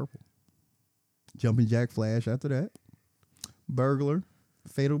Color Purple. Jumpin' Jack Flash after that. Burglar.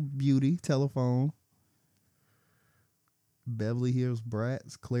 Fatal Beauty. Telephone. Beverly Hills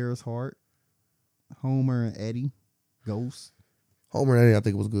Brats. Clara's Heart. Homer and Eddie. Ghost. Homer and Eddie, I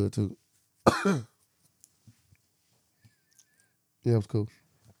think it was good too. Yeah, it was cool.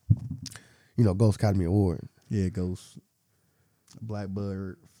 You know, Ghost Academy Award. Yeah, Ghost.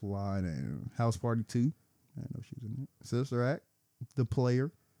 Blackbird, Fly, and House Party 2. I didn't know she was in it. Sister Act, The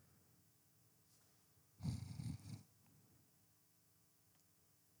Player.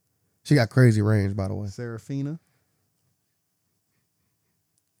 She got crazy range, by the way. Serafina.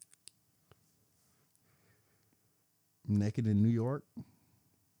 Naked in New York.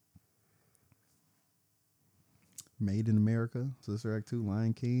 Made in America. Sister Act 2,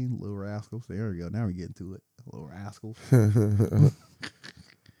 Lion King, Little Rascals. There we go. Now we're getting to it. Little Rascals.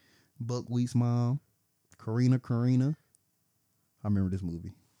 Buckwheat's Mom. Karina. I remember this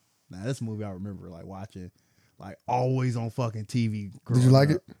movie. Now, this movie I remember like watching, like always on fucking TV. Did you like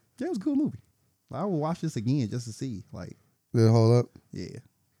up. it? Yeah, it was a cool movie. I will watch this again just to see. Like, Did it hold up? yeah.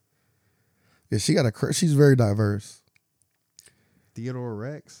 Yeah, she's very diverse. Theodore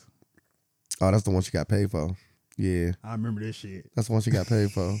Rex. Oh, that's the one she got paid for. Yeah, I remember this shit. that's the one she got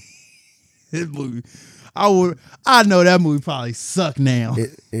paid for. This movie. I know that movie probably sucked now.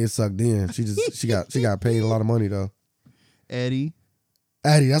 It sucked in. She got paid a lot of money though. Eddie.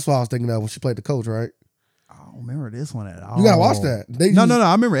 Addie, that's what I was thinking of when she played the coach, right? I don't remember this one at all. You gotta watch that. No.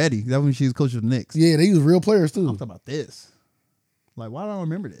 I remember Eddie. That when she was coach of the Knicks. Yeah, they use real players too. I'm talking about this. Like, why don't I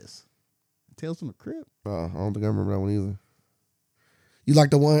remember this? Tales from the Crypt. I don't think I remember that one either. You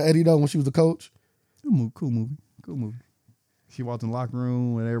like the one Eddie though when she was the coach? Cool movie. She walked in the locker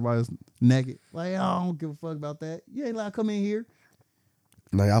room and everybody was naked. Like, I don't give a fuck about that. You ain't allowed to come in here.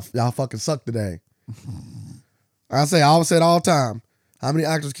 No, y'all fucking suck today. I always say it all the time. How many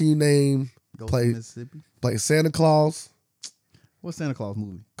actors can you name Ghost play of Mississippi. play Santa Claus, What Santa Claus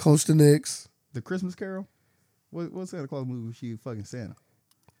movie? coach the Knicks? The Christmas Carol? What Santa Claus movie was she fucking Santa?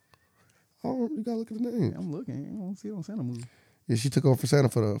 Oh, you gotta look at the name. I'm looking. I don't see it on Santa movie. Yeah, she took over for Santa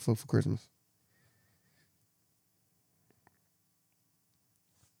for Christmas.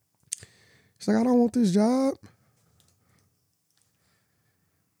 She's like, I don't want this job.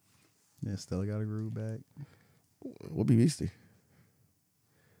 Yeah, Stella Got a Groove Back. Whoopi Beastie.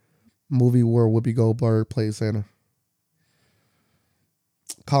 Movie where Whoopi Goldberg plays Santa.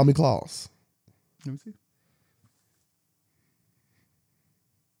 Call Me Claus. Let me see.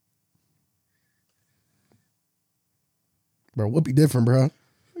 Bro, Whoopi different, bro.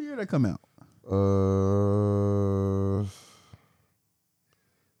 What year did that come out?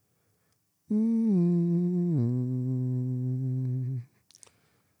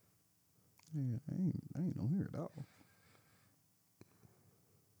 Yeah, I ain't on here at all.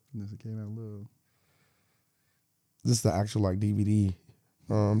 This came out a little. This is the actual like DVD.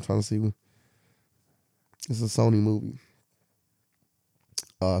 I'm trying to see. It's a Sony movie.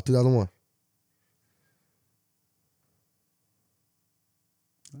 2001.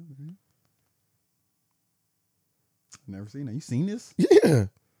 Never seen it. You seen this? Yeah.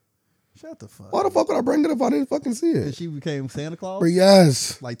 Shut the fuck. Why the fuck would I bring it up if I didn't fucking see And it? she became Santa Claus? But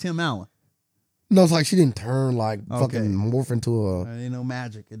yes. Like Tim Allen. No, it's like she didn't turn like Okay. fucking morph into a. There ain't no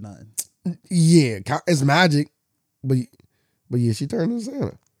magic and nothing. Yeah, it's magic, but yeah, she turned into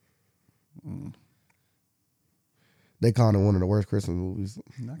Santa. They called it one of the worst Christmas movies.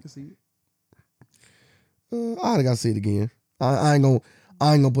 I can see it. I gotta see it again. I ain't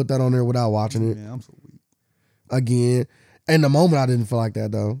gonna put that on there without watching it Man, I'm so weak. again. In the moment, I didn't feel like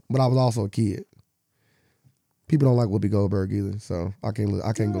that though, but I was also a kid. People don't like Whoopi Goldberg either, so I can't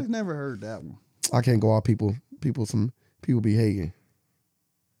go. I've never heard that one. I can't go out people be hating.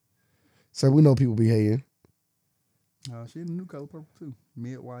 So we know people be hating. She in the new Color Purple too.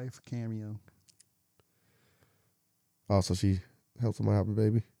 Midwife cameo. Also, she helped somebody have a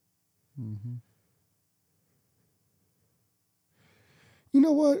baby. Mm-hmm. You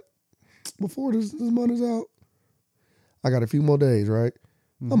know what? Before this month is out, I got a few more days, right?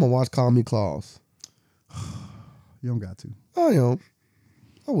 Mm-hmm. I'm gonna watch Call Me Claus. You don't got to. I am.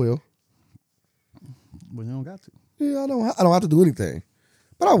 I will. But you don't got to. Yeah, I don't have to do anything,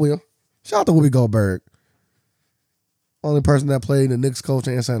 but I will. Shout out to Whoopi Goldberg, only person that played the Knicks coach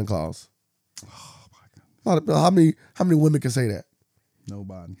and Santa Claus. Oh my God. How many women can say that?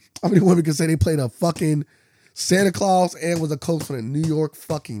 Nobody. How many women can say they played a fucking Santa Claus and was a coach for the New York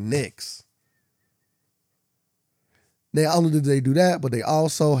fucking Knicks? Not only did they do that, but they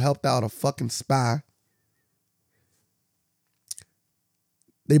also helped out a fucking spy.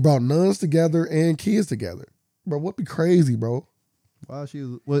 They brought nuns together and kids together. Bro, what be crazy, bro? Why was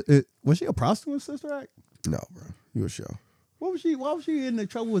she a prostitute in Sister Act? No, bro. You a show. Why was she in the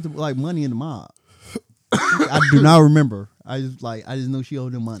trouble with like money in the mob? I do not remember. I just know she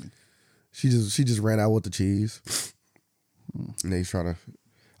owed them money. She just ran out with the cheese. And they trying to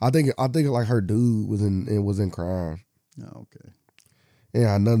I think like her dude was in crime. Oh, okay.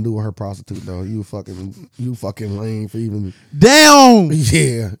 Yeah, had nothing to do with her prostitute though. You fucking lame for even Damn.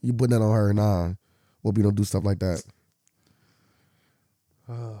 Yeah, you putting that on her. Nah. Hope you don't do stuff like that.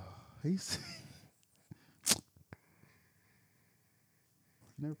 He's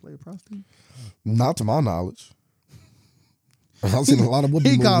you never played a prostitute? Not to my knowledge. I've seen a lot of Whoopi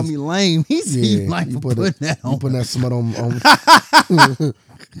He movies. called me lame. He's lame for putting that on. You putting that smut on putting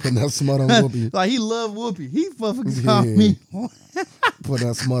that smut on Whoopi. Like he loved Whoopi. He fucking called me. Putting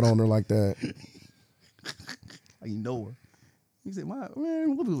that smut on her like that. Like you know her. He said, man,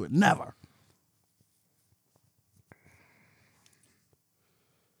 Whoopi would never.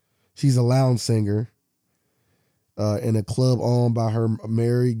 She's a lounge singer in a club owned by her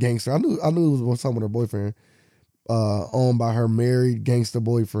married gangster. I knew it was something with her boyfriend. Owned by her married gangster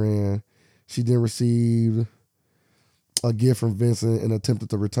boyfriend. She then received a gift from Vincent and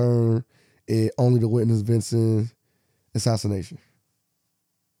attempted to return it only to witness Vincent's assassination.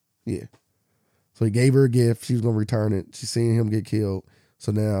 Yeah. So he gave her a gift. She was going to return it. She seen him get killed.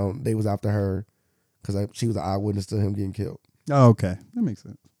 So now they was after her because she was an eyewitness to him getting killed. Oh, okay. That makes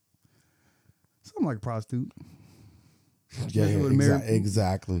sense. Something like a prostitute. Yeah,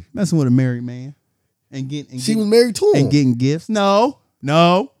 exactly. Messing with a married man. She was married to him. And getting gifts. No.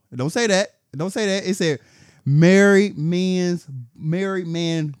 Don't say that. It said married man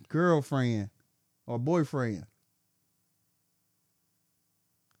girlfriend or boyfriend.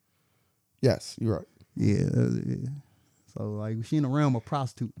 Yes, you're right. Yeah. So like she in the realm of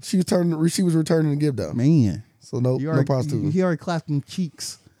prostitute. She was returning the gift though. Man. So no prostitute. He already clapped them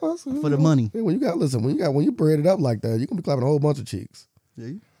cheeks for the money. Yeah, when you braid it up like that, you can be clapping a whole bunch of cheeks.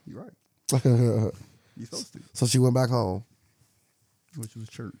 Yeah, you're right. You're supposed to. So she went back home. Which was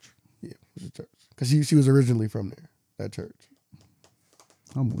church. Yeah, which was church. Because she was originally from there, that church.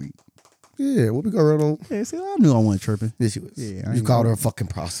 I'm weak. Yeah, what we got right on? Yeah, see, I knew I wasn't tripping. Yeah, she was. Yeah, you called her a fucking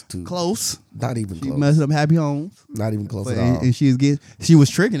prostitute. Close. Not even She close. messed up Happy Homes. Not even close at all. And she was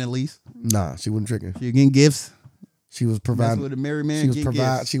tricking at least. Nah, she wasn't tricking. She was getting gifts. She was providing with a married man.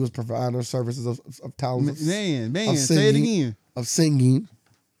 She was providing her services of talents. Man, of say it again. Of singing.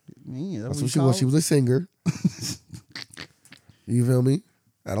 Man, that's what she was. She was a singer. You feel me?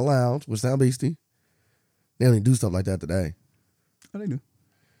 At a lounge with Sound Beastie. They don't even do stuff like that today. Oh, they do.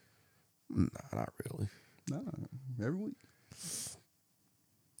 Nah, not really. Nah, every week.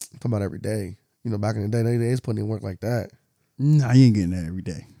 I'm talking about every day. You know, back in the day, they was putting in work like that. Nah, you ain't getting that every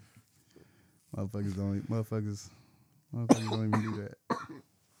day. Motherfuckers don't even do that. I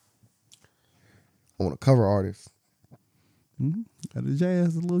want a cover artist. Mm-hmm. Got a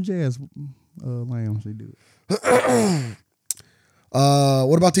little jazz lounge. They do it.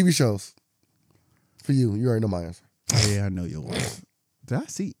 What about TV shows? For you already know my answer. Oh, yeah, I know yours. Did I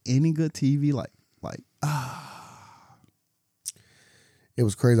see any good TV? It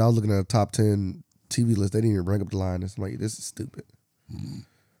was crazy. I was looking at a top 10 TV list. They didn't even bring up the line. It's like, this is stupid.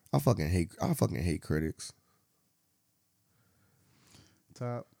 I fucking hate critics.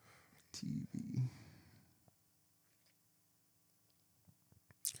 Top TV.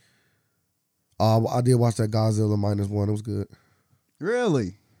 I did watch that Godzilla -1. It was good.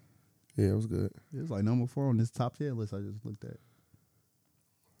 Really? Yeah, it was good. It was like number 4 on this top 10 list I just looked at.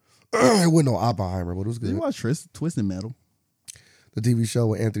 It wasn't no Oppenheimer, but it was good. Did you watch Twisted Metal? The TV show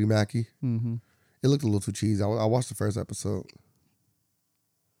with Anthony Mackie. Mm-hmm. It looked a little too cheesy. I watched the first episode.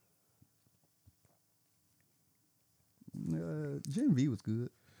 Gen V was good.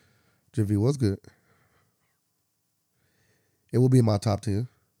 Gen V was good. It will be in my top 10.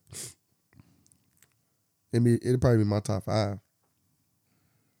 It'll probably be my top 5.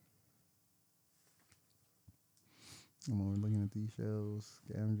 I'm over looking at these shows.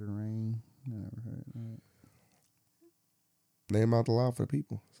 Scavenger Rain. Never heard that. Name out the loud for the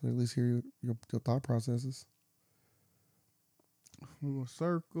people, so they at least hear your thought processes. Full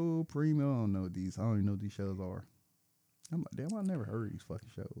Circle, Primo. I don't know these. I don't even know what these shows are. I'm like, damn, I never heard of these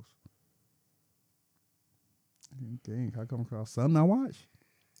fucking shows. Dang, I come across something I watch.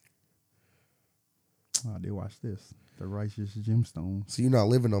 Oh, I did watch this. The Righteous Gemstone. So you're not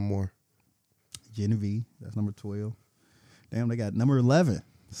living no more. Genevieve. That's number 12. Damn, they got number 11.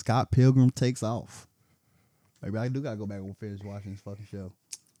 Scott Pilgrim Takes Off. Maybe I do gotta go back and finish watching this fucking show.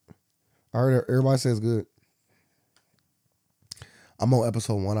 I heard everybody says good. I'm on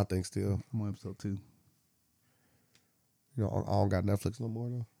episode 1, I think, still. I'm on episode 2. You know, I don't got Netflix no more,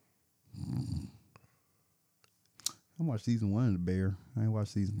 though. I watched season 1 of The Bear. I ain't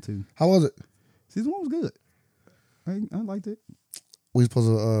watched season 2. How was it? Season 1 was good. I liked it. We supposed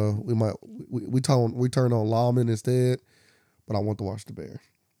to, we turned on Lawman instead, but I want to watch The Bear.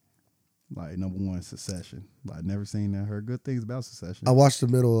 Like, number 1, Succession. Like, never seen that. Heard good things about Succession. I watched the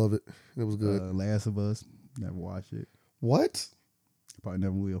middle of it. It was good. Last of Us. Never watched it. What? Probably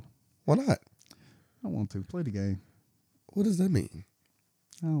never will. Why not? I don't want to. Play the game. What does that mean?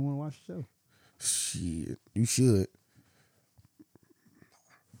 I don't want to watch the show. Shit. You should.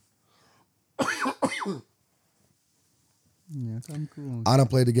 Yeah, I'm cool. I done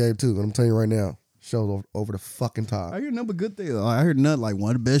played the game too, but I'm telling you right now, show's over the fucking top. I hear number good things. I heard nothing like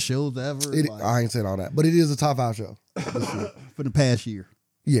one of the best shows ever. I ain't saying all that, but it is a top 5 show. For the past year.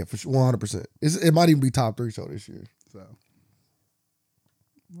 Yeah, for sure, 100%. It might even be top 3 show this year. So,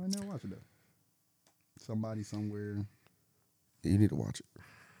 I never watch it though. Somebody somewhere. You need to watch it.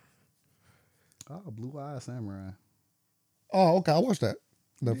 Oh, Blue Eye Samurai. Oh, okay, I watched that.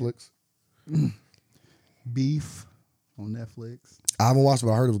 Netflix. Beef on Netflix. I haven't watched it,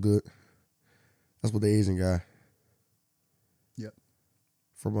 but I heard it was good. That's with the Asian guy. Yep.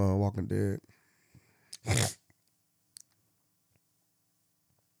 From Walking Dead.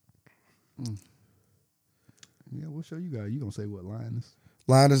 Yeah, what show you got? You gonna say what, Linus?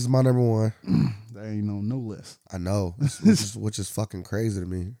 Linus is my number 1. That ain't on no list. I know, which is fucking crazy to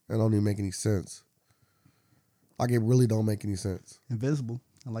me. It don't even make any sense. Like, it really don't make any sense. Invisible.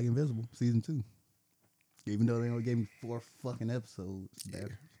 I like Invisible. Season 2. Even though they only gave me 4 fucking episodes. Yeah,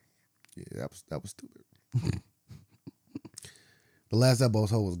 that was stupid. The last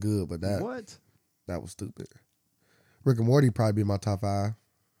episode was good, but that was stupid. Rick and Morty probably be my top 5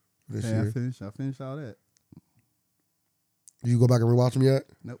 this year. I finished all that. Did you go back and rewatch them yet?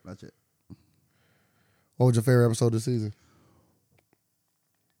 Nope, that's it. What was your favorite episode this season?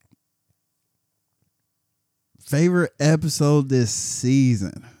 Favorite episode this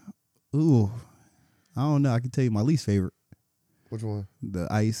season? Ooh, I don't know. I can tell you my least favorite. Which one? The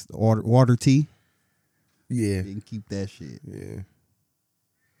ice water tea. Yeah. Didn't keep that shit. Yeah.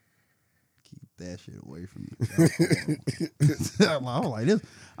 Keep that shit away from me.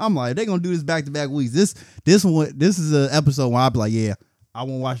 I'm like, they gonna do this back to back weeks. This is an episode where I'll be like, yeah, I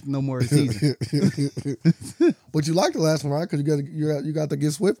won't watch no more of the season. But you liked the last one, right? Because you got to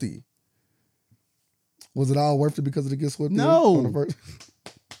get Swifty. Was it all worth it because of the Get Swifty? No. On the first?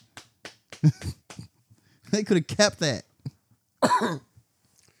 They could have kept that.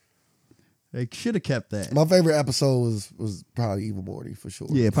 They should have kept that. My favorite episode was probably Evil Morty for sure.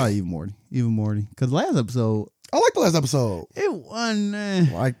 Yeah, probably Even Morty. Because the last episode, I liked the last episode. it wasn't. I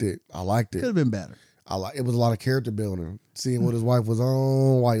liked it. Could have been better. It was a lot of character building. Seeing what his wife was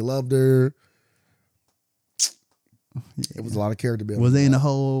on, why he loved her. Yeah. It was a lot of character building. Was they in the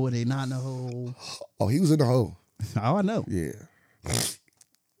hole? Were they not in the hole? Oh, he was in the hole. Oh, I know. Yeah.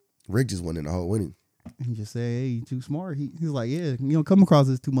 Rick just went in the hole, wasn't He just said, "Hey, you too smart." He's like, "Yeah, you don't come across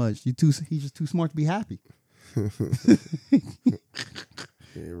as too much. He's just too smart to be happy." he?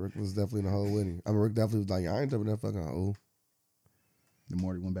 Yeah, Rick was definitely in the hole, wasn't he? I mean, Rick definitely was like, I ain't jumping that fucking hole. Then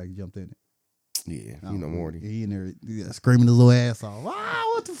Morty went back and jumped in it. Yeah, you know Morty. He in there screaming his little ass off.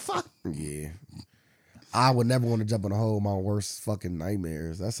 Ah, what the fuck? Yeah. I would never want to jump in a hole. My worst fucking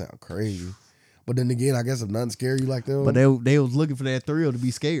nightmares. That sounds crazy. But then again, I guess if nothing scare you like that. But they was looking for that thrill to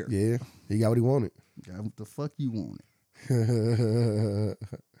be scared. Yeah, he got what he wanted. Got what the fuck you wanted.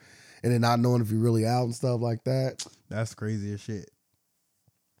 And then not knowing if you're really out and stuff like that. That's crazy as shit.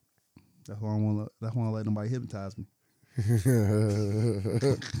 That's why I let nobody hypnotize me.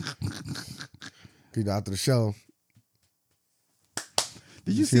 After the show.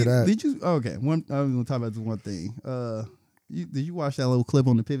 Did you see that? Did you? Okay, I was gonna talk about this one thing. Did you watch that little clip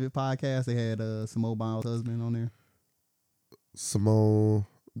on the Pivot podcast? They had Simone Biles' husband on there. Simone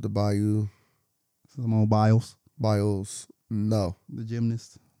de Bayou. Simone Biles, Biles. No. the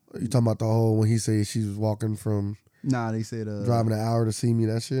gymnast. You talking about the whole when he said she was walking from Nah, they said driving an hour to see me,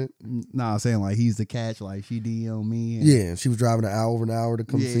 that shit? Nah, saying like he's the catch, like she DM me. And, Yeah, she was driving over an hour to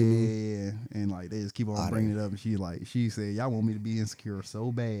come see me. Yeah, and like they just keep on bringing it up, and she said, "Y'all want me to be insecure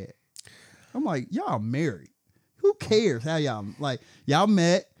so bad." I'm like, y'all married. Who cares how y'all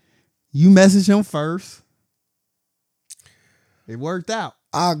met? You messaged him first. It worked out.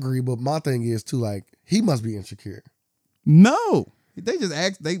 I agree, but my thing is too, like, he must be insecure. No, they just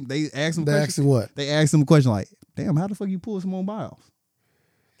asked. They asked him. They asked him what? They asked him a question like, "Damn, how the fuck you pull Simone Biles?"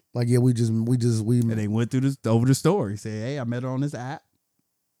 Like, yeah, we And they went through over the story. Said, "Hey, I met her on this app.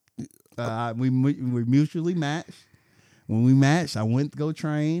 We mutually matched. When we matched, I went to go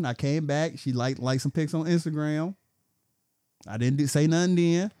train. I came back. She liked some pics on Instagram. I didn't say nothing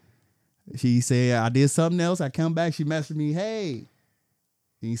then. She said I did something else. I come back. She messaged me, hey."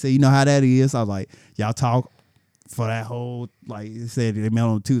 And he said, "You know how that is." I was like, "Y'all talk for that whole, like, they said they met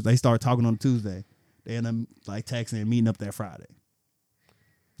on Tuesday. They started talking on Tuesday. They ended up like texting and meeting up that Friday."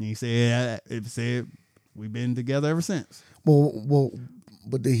 And he said we've been together ever since. Well,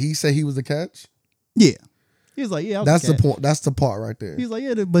 but did he say he was the catch? Yeah. He was like, "Yeah, I was that's the the point. That's the part right there." He's like,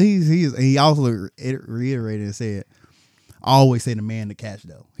 "Yeah," but he also reiterated and said, "I always say the man the catch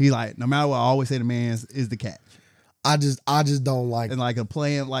though." He's like, "No matter what, I always say the man is the catch." I just don't like, and like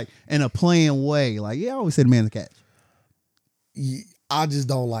in a playing way, like, "Yeah, I always say the man the catch." I just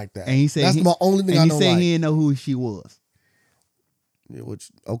don't like that. And he said that's my only thing I don't like. He said he didn't know who she was. Yeah,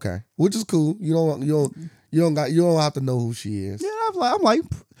 which is cool. You don't have to know who she is. Yeah, I'm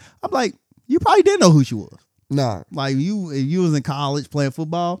like, you probably didn't know who she was. Nah, like if you was in college playing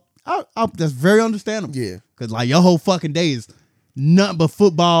football, that's very understandable. Yeah, because like your whole fucking day is nothing but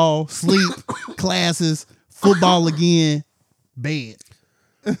football, sleep, classes, football again, bed.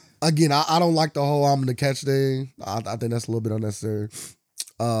 Again, I don't like the whole I'm the catch thing. I think that's a little bit unnecessary.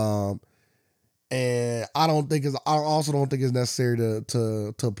 And I also don't think it's necessary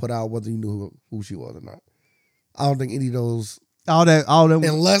to put out whether you knew who she was or not. I don't think any of those all that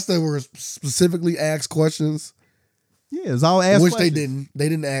unless they were specifically asked questions. Yeah, it's all asked which questions. they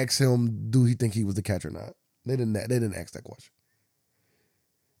didn't ask him, do he think he was the catch or not? They didn't ask that question.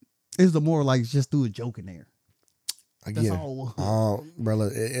 It's the more like just do a joke in there. That's all. Brother,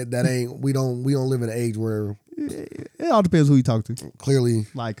 that ain't. We don't live in an age where it all depends who you talk to. Clearly,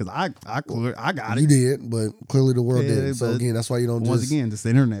 like, cause I got it. You did, but clearly the world didn't. So again, that's why you don't. Once again, it's the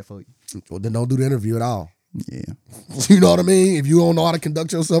internet for you. Well, then don't do the interview at all. Yeah, you know what I mean. If you don't know how to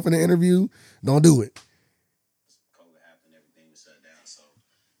conduct yourself in an interview, don't do it. COVID happened, everything was shut down. So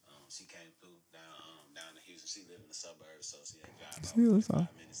she came through down to Houston. She lived in the suburbs, so she had drive about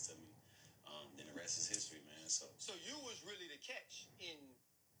 45 minutes to me. Then the rest is history, man. So you was really the catch in.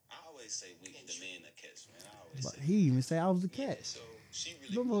 I always say we the man that catch, man. I always but say he even say I was the catch. So she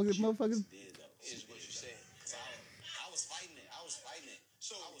really motherfuckers did though. Is what you said. I was fighting it.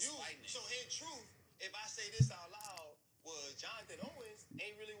 So in truth, if I say this out loud, was Jonathan Owens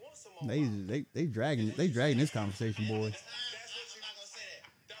ain't really want Simone. They dragging this conversation, boys. That's what you're not gonna say that.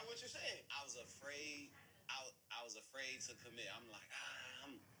 That's what you're saying. I was afraid. I was afraid to commit. I'm like,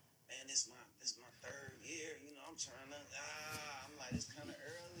 man, this is my third year. You know, I'm trying to. I'm like, it's kind of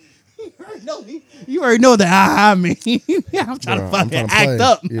early. You already know that. I mean, I'm trying to fucking act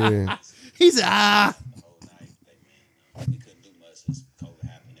up. Yeah. He said, The whole night, we couldn't do much since COVID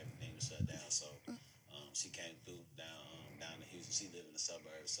happened. Everything was shut down. So she came through down to Houston. She lived in the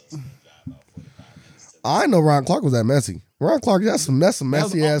suburbs, so she would drive about 45 minutes. I didn't know Ron Clark was that messy. Ron Clark, that's some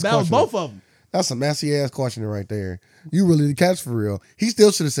messy ass. That was both of them. That's some messy ass questioning right there. You really the catch for real? He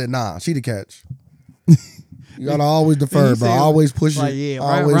still should have said, "Nah, she the catch." You gotta always defer, bro. Always push it. Yeah,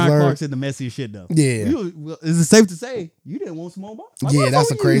 always Ron learn. Clark said the messiest shit though. Yeah. Is it safe to say you didn't want Simone Biles? Like, yeah, that's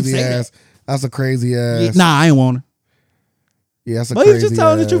a crazy ass. That's a crazy ass. Yeah, nah, I ain't want her. Yeah, that's a but crazy he's just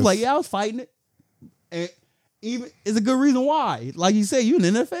telling ass. the truth. Like, yeah, I was fighting it, and even it's a good reason why. Like you said, you in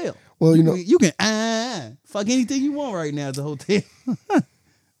the NFL. Well, you know, you can fuck anything you want right now at the hotel.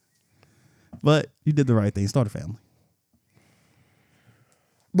 But you did the right thing. Start a family.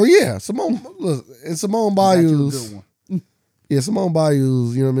 But yeah, Simone Biles. Yeah, Simone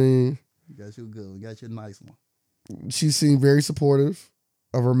Biles, you know what I mean? You got you a good one. You got you a nice one. She seemed very supportive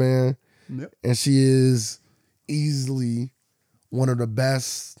of her man. Yep. And she is easily one of the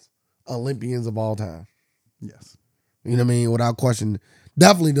best Olympians of all time. Yes. You know what I mean? Without question.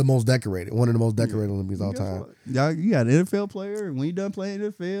 Definitely the most decorated. One of the most decorated Olympians of all time. Y'all, you got an NFL player, and when you done playing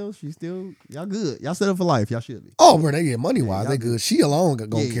NFL, she's still, y'all good. Y'all set up for life. Y'all should be. Oh, bro, they get money-wise. They good. She alone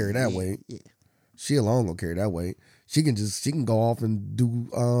gonna carry that weight. Yeah. She alone gonna carry that weight. she can go off and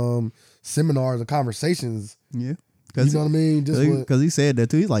do seminars or conversations. Yeah. You know what I mean? Just Because he said that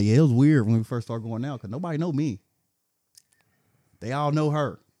too. He's like, yeah, it was weird when we first started going out because nobody know me. They all know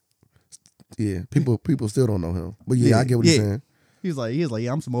her. yeah, people still don't know him. But yeah, I get what he's saying. He was like,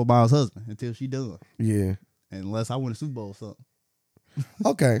 yeah, I'm Simone Biles' husband until she done. Yeah. Unless I win a Super Bowl or something.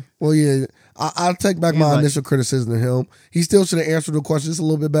 Okay. Well, yeah, I'll take back my initial criticism of him. He still should have answered the question just a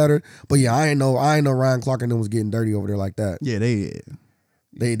little bit better. But yeah, I ain't know Ryan Clark and them was getting dirty over there like that. Yeah, They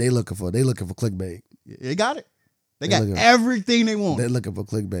looking for clickbait. they got it. They got everything they want. They looking for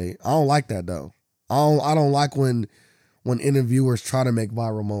clickbait. I don't like that though. I don't like when interviewers try to make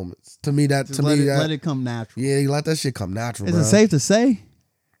viral moments. To me, let it come natural. Yeah, you let that shit come natural. Is it safe to say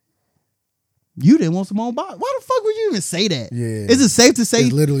you didn't want Simone Biles? Why the fuck would you even say that? Yeah. Is it safe to say?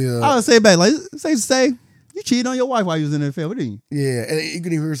 It's literally. I would say it back. Like, it's safe to say you cheated on your wife while you was in the NFL, didn't you? Yeah, and you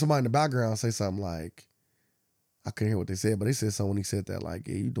can even hear somebody in the background say something like, I couldn't hear what they said, but they said something when he said that, like,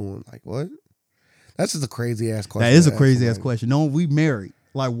 yeah, you doing like what? That's just a crazy ass question. That is a crazy ass question. No, we married.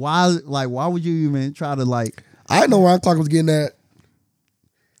 Like, why would you even try to like? I didn't know Ryan Clark was getting that.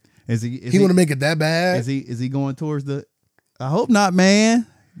 Is he want to make it that bad? Is he going towards the? I hope not, man.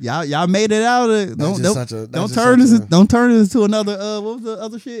 Y'all made it out of. Don't turn this into another. What was the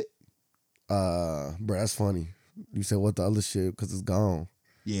other shit? Bro, that's funny. You said what the other shit because it's gone.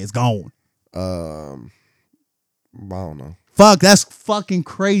 Yeah, it's gone. I don't know. Fuck, that's fucking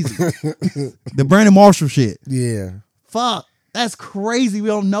crazy. The Brandon Marshall shit. Yeah. Fuck, that's crazy. We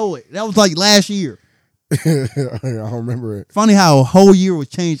don't know it. That was like last year. I don't remember it. Funny how a whole year would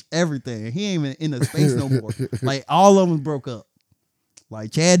change everything. He ain't even in the space no more. Like all of them broke up.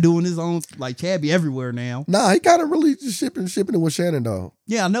 Like Chad doing his own. Like Chad be everywhere now. Nah, he got to really just shipping it with Shannon though.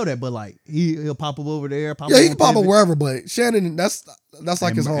 Yeah, I know that, but like he'll pop up over there. He can pop up wherever, but Shannon, that's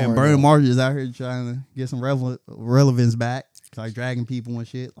like his home. And Brandon Marshall is out here trying to get some relevance back. Like dragging people and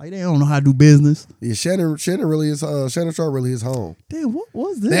shit. Like they don't know how to do business. Yeah, Shannon really is. Shannon Sharp really is home. Damn, what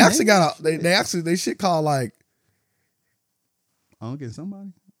was this? They actually got they shit called like. Uncle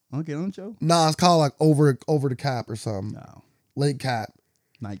somebody. Uncle Uncho. Nah, it's called like over the cap or something. No. Late cap.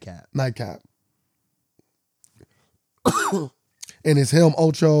 Nightcap. And it's him,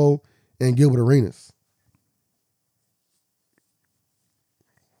 Ocho, and Gilbert Arenas.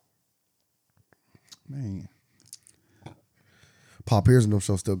 Man. Paul Pierce and them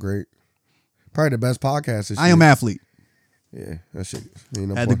show still great. Probably the best podcast this year. I Am Athlete. Yeah, that shit. Ain't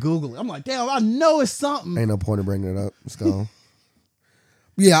no Had to Google it. I'm like, damn, I know it's something. Ain't no point in bringing it up. It's gone.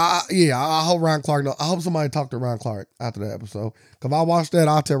 I hope Ryan Clark. I hope somebody talked to Ryan Clark after that episode. Cause if I watch that,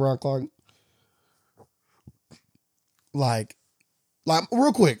 I'll tell Ryan Clark. Like,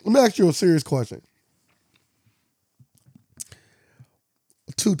 real quick. Let me ask you a serious question.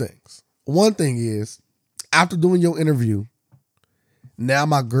 Two things. One thing is, after doing your interview, now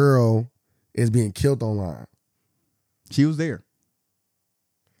my girl is being killed online. She was there.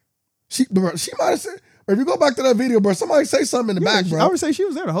 She might have said. If you go back to that video, bro, somebody say something in the back, bro. I would say she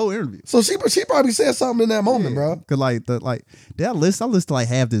was there the whole interview. So she probably said something in that moment, bro. Cause I listened to like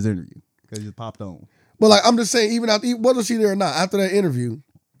half this interview because it just popped on. But like I'm just saying, even after whether she there or not, after that interview,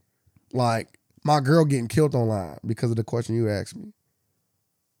 like my girl getting killed online because of the question you asked me.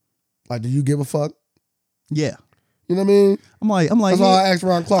 Like, do you give a fuck? Yeah. You know what I mean? I'm like. That's why I asked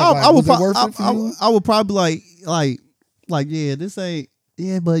Ron Clark. I would probably like, yeah, this ain't.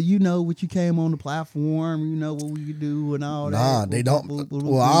 Yeah, but you know what you came on the platform, you know what we do and all that. Nah, they don't.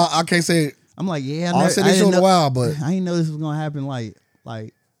 Well, I can't say it. I'm like, yeah, I said this in a while, but I didn't know this was gonna happen. Like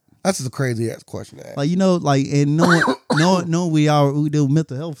that's just a crazy ass question to ask. Like, you know, like, and no, we do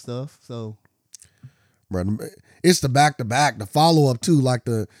mental health stuff, so. Bro, it's the back to back, the follow up too, like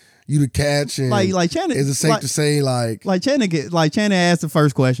the catch and like Channing. Is it safe to say like Channing asked the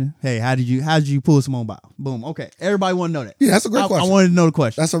first question? Hey, how did you pull Simone Biles? Boom. Okay, everybody want to know that. Yeah, that's a great question. I wanted to know the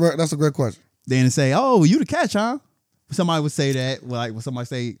question. That's a great question. Then to say, oh, you the catch, huh? Somebody would say that. Like when somebody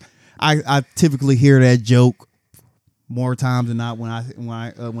say, I typically hear that joke more times than not when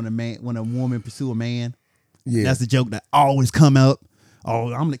a woman pursue a man. Yeah, that's the joke that always come up.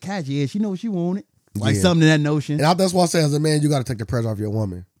 Oh, I'm the catch. Yeah, she know what she wanted. Like something in that notion. And that's why I say as a man, you got to take the pressure off your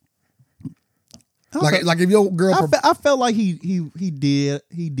woman. Like if your girl, I felt like he did.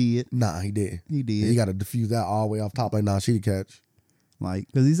 Nah, he did. He did. You got to diffuse that all the way off top. Like, nah, she the catch. Like,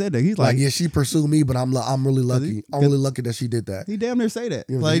 because he said that he's like, yeah, she pursued me, but I'm really lucky. I'm really lucky that she did that. He damn near say that.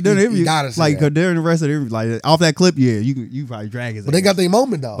 You know, like during the interview, gotta say like that. during the rest of the interview, like off that clip, yeah, you probably drag his. But they got their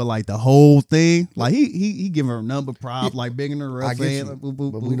moment though. But like the whole thing, like he giving her a number prop, like bigging her up. I get you.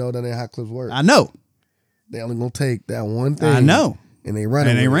 But we know that ain't how clips work. I know. They only gonna take that one thing. I know. and they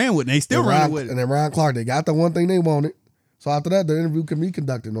running. And they with it. ran with it. They still running with it. And then Ryan Clark, they got the one thing they wanted. So after that, the interview can be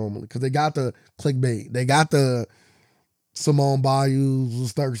conducted normally because they got the clickbait. They got the Simone Biles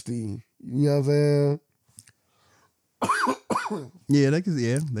was thirsty. You know what I'm saying? Yeah, they can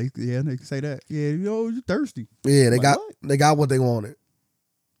say that. Yeah, you're thirsty. Yeah, they Like, got what? they got what they wanted.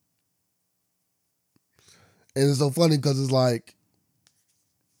 And it's so funny because it's like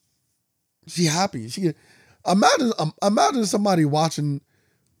she happy. She imagine somebody watching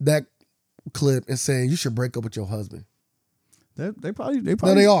that clip and saying you should break up with your husband. They probably No,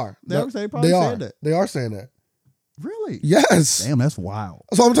 they are. They probably They are. said that. They are saying that. Really? Yes. Damn, that's wild.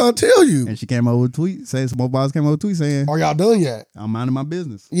 That's what I'm trying to tell you. And she came out with a tweet saying, some more bars came out with a tweet saying, Are y'all done yet? I'm minding my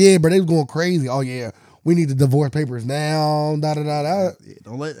business. Yeah, but they was going crazy. Oh yeah, we need the divorce papers now. Da da da da.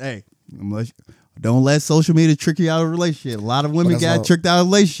 Yeah, don't let social media trick you out of a relationship. A lot of women that's got all- tricked out of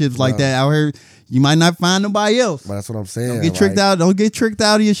relationships like that out here. You might not find nobody else. But that's what I'm saying. Don't get tricked out. Don't get tricked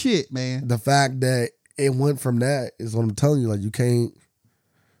out of your shit, man. The fact that it went from that is what I'm telling you. Like you can't.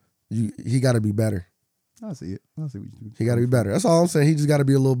 He got to be better. I see it. I see what you do. He got to be better. That's all I'm saying. He just got to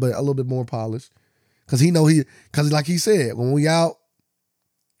be a little bit more polished. Cause cause like he said, when we out,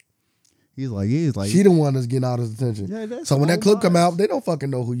 He's like, she the one that's getting all his attention. Yeah, that's so when that Simone clip come Biles. out, they don't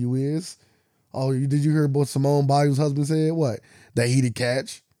fucking know who you is. Oh, did you hear what Simone Biles' husband said? What? That he the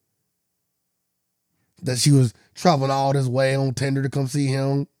catch? That she was traveling all this way on Tinder to come see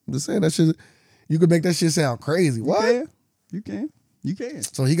him? I'm just saying that shit. You could make that shit sound crazy. What? You can.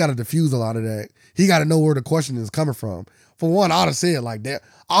 So he got to diffuse a lot of that. He got to know where the question is coming from. For one, I'd have said like that.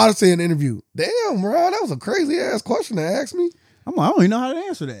 I'd have said in the interview, damn, bro, that was a crazy ass question to ask me. I don't even know how to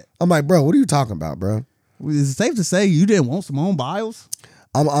answer that. I'm like, bro, what are you talking about, bro? Is it safe to say you didn't want Simone Biles?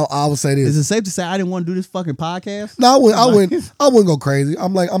 I would say this. Is it safe to say I didn't want to do this fucking podcast? No, I wouldn't go crazy.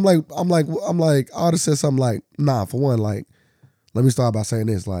 I'm like, I would have said something like, nah, for one, like, let me start by saying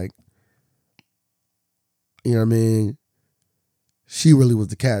this, like, you know what I mean? She really was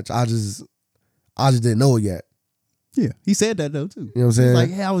the catch. I just didn't know it yet. Yeah, he said that though too. You know what I'm saying? He's like,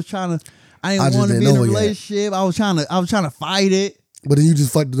 yeah, I I didn't just want to didn't be in a know it yet. relationship. I was trying to fight it. But then you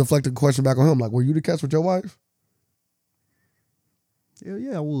just deflect the question back on him, like, were you the catch with your wife? Hell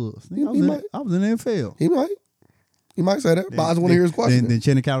yeah, I was. He I was in the NFL. He might say that, but I just want to hear his question. Then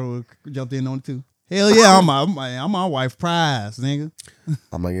Channing Cowell jumped in on it too. Hell yeah, I'm my wife's prize, nigga.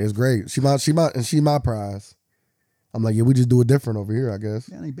 I'm like, it's great. She my prize. I'm like, yeah, we just do it different over here, I guess.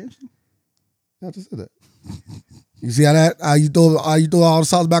 Yeah, I ain't benching. Yeah, I just said that. You see how you throw all the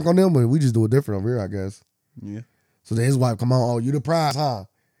sauce back on them, but we just do it different over here, I guess. Yeah. So then his wife come on, oh, you the prize, huh?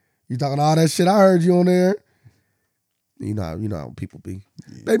 You talking all that shit I heard you on there. You know how people be.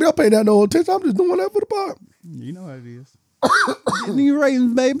 Yeah. Baby, don't pay that no attention. I'm just doing that for the pop. You know how it is. Getting these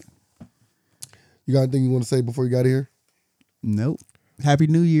ratings, baby. You got anything you want to say before you got here? Nope. Happy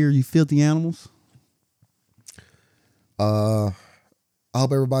New Year, you filthy animals. I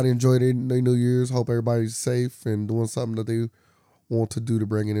hope everybody enjoyed their New Year's. Hope everybody's safe and doing something that they want to do to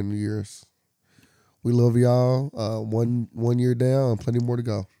bring in the New Year's. We love y'all. 1 year down and plenty more to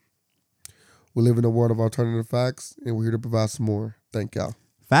go. We live in a world of alternative facts, and we're here to provide some more. Thank y'all.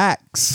 Facts.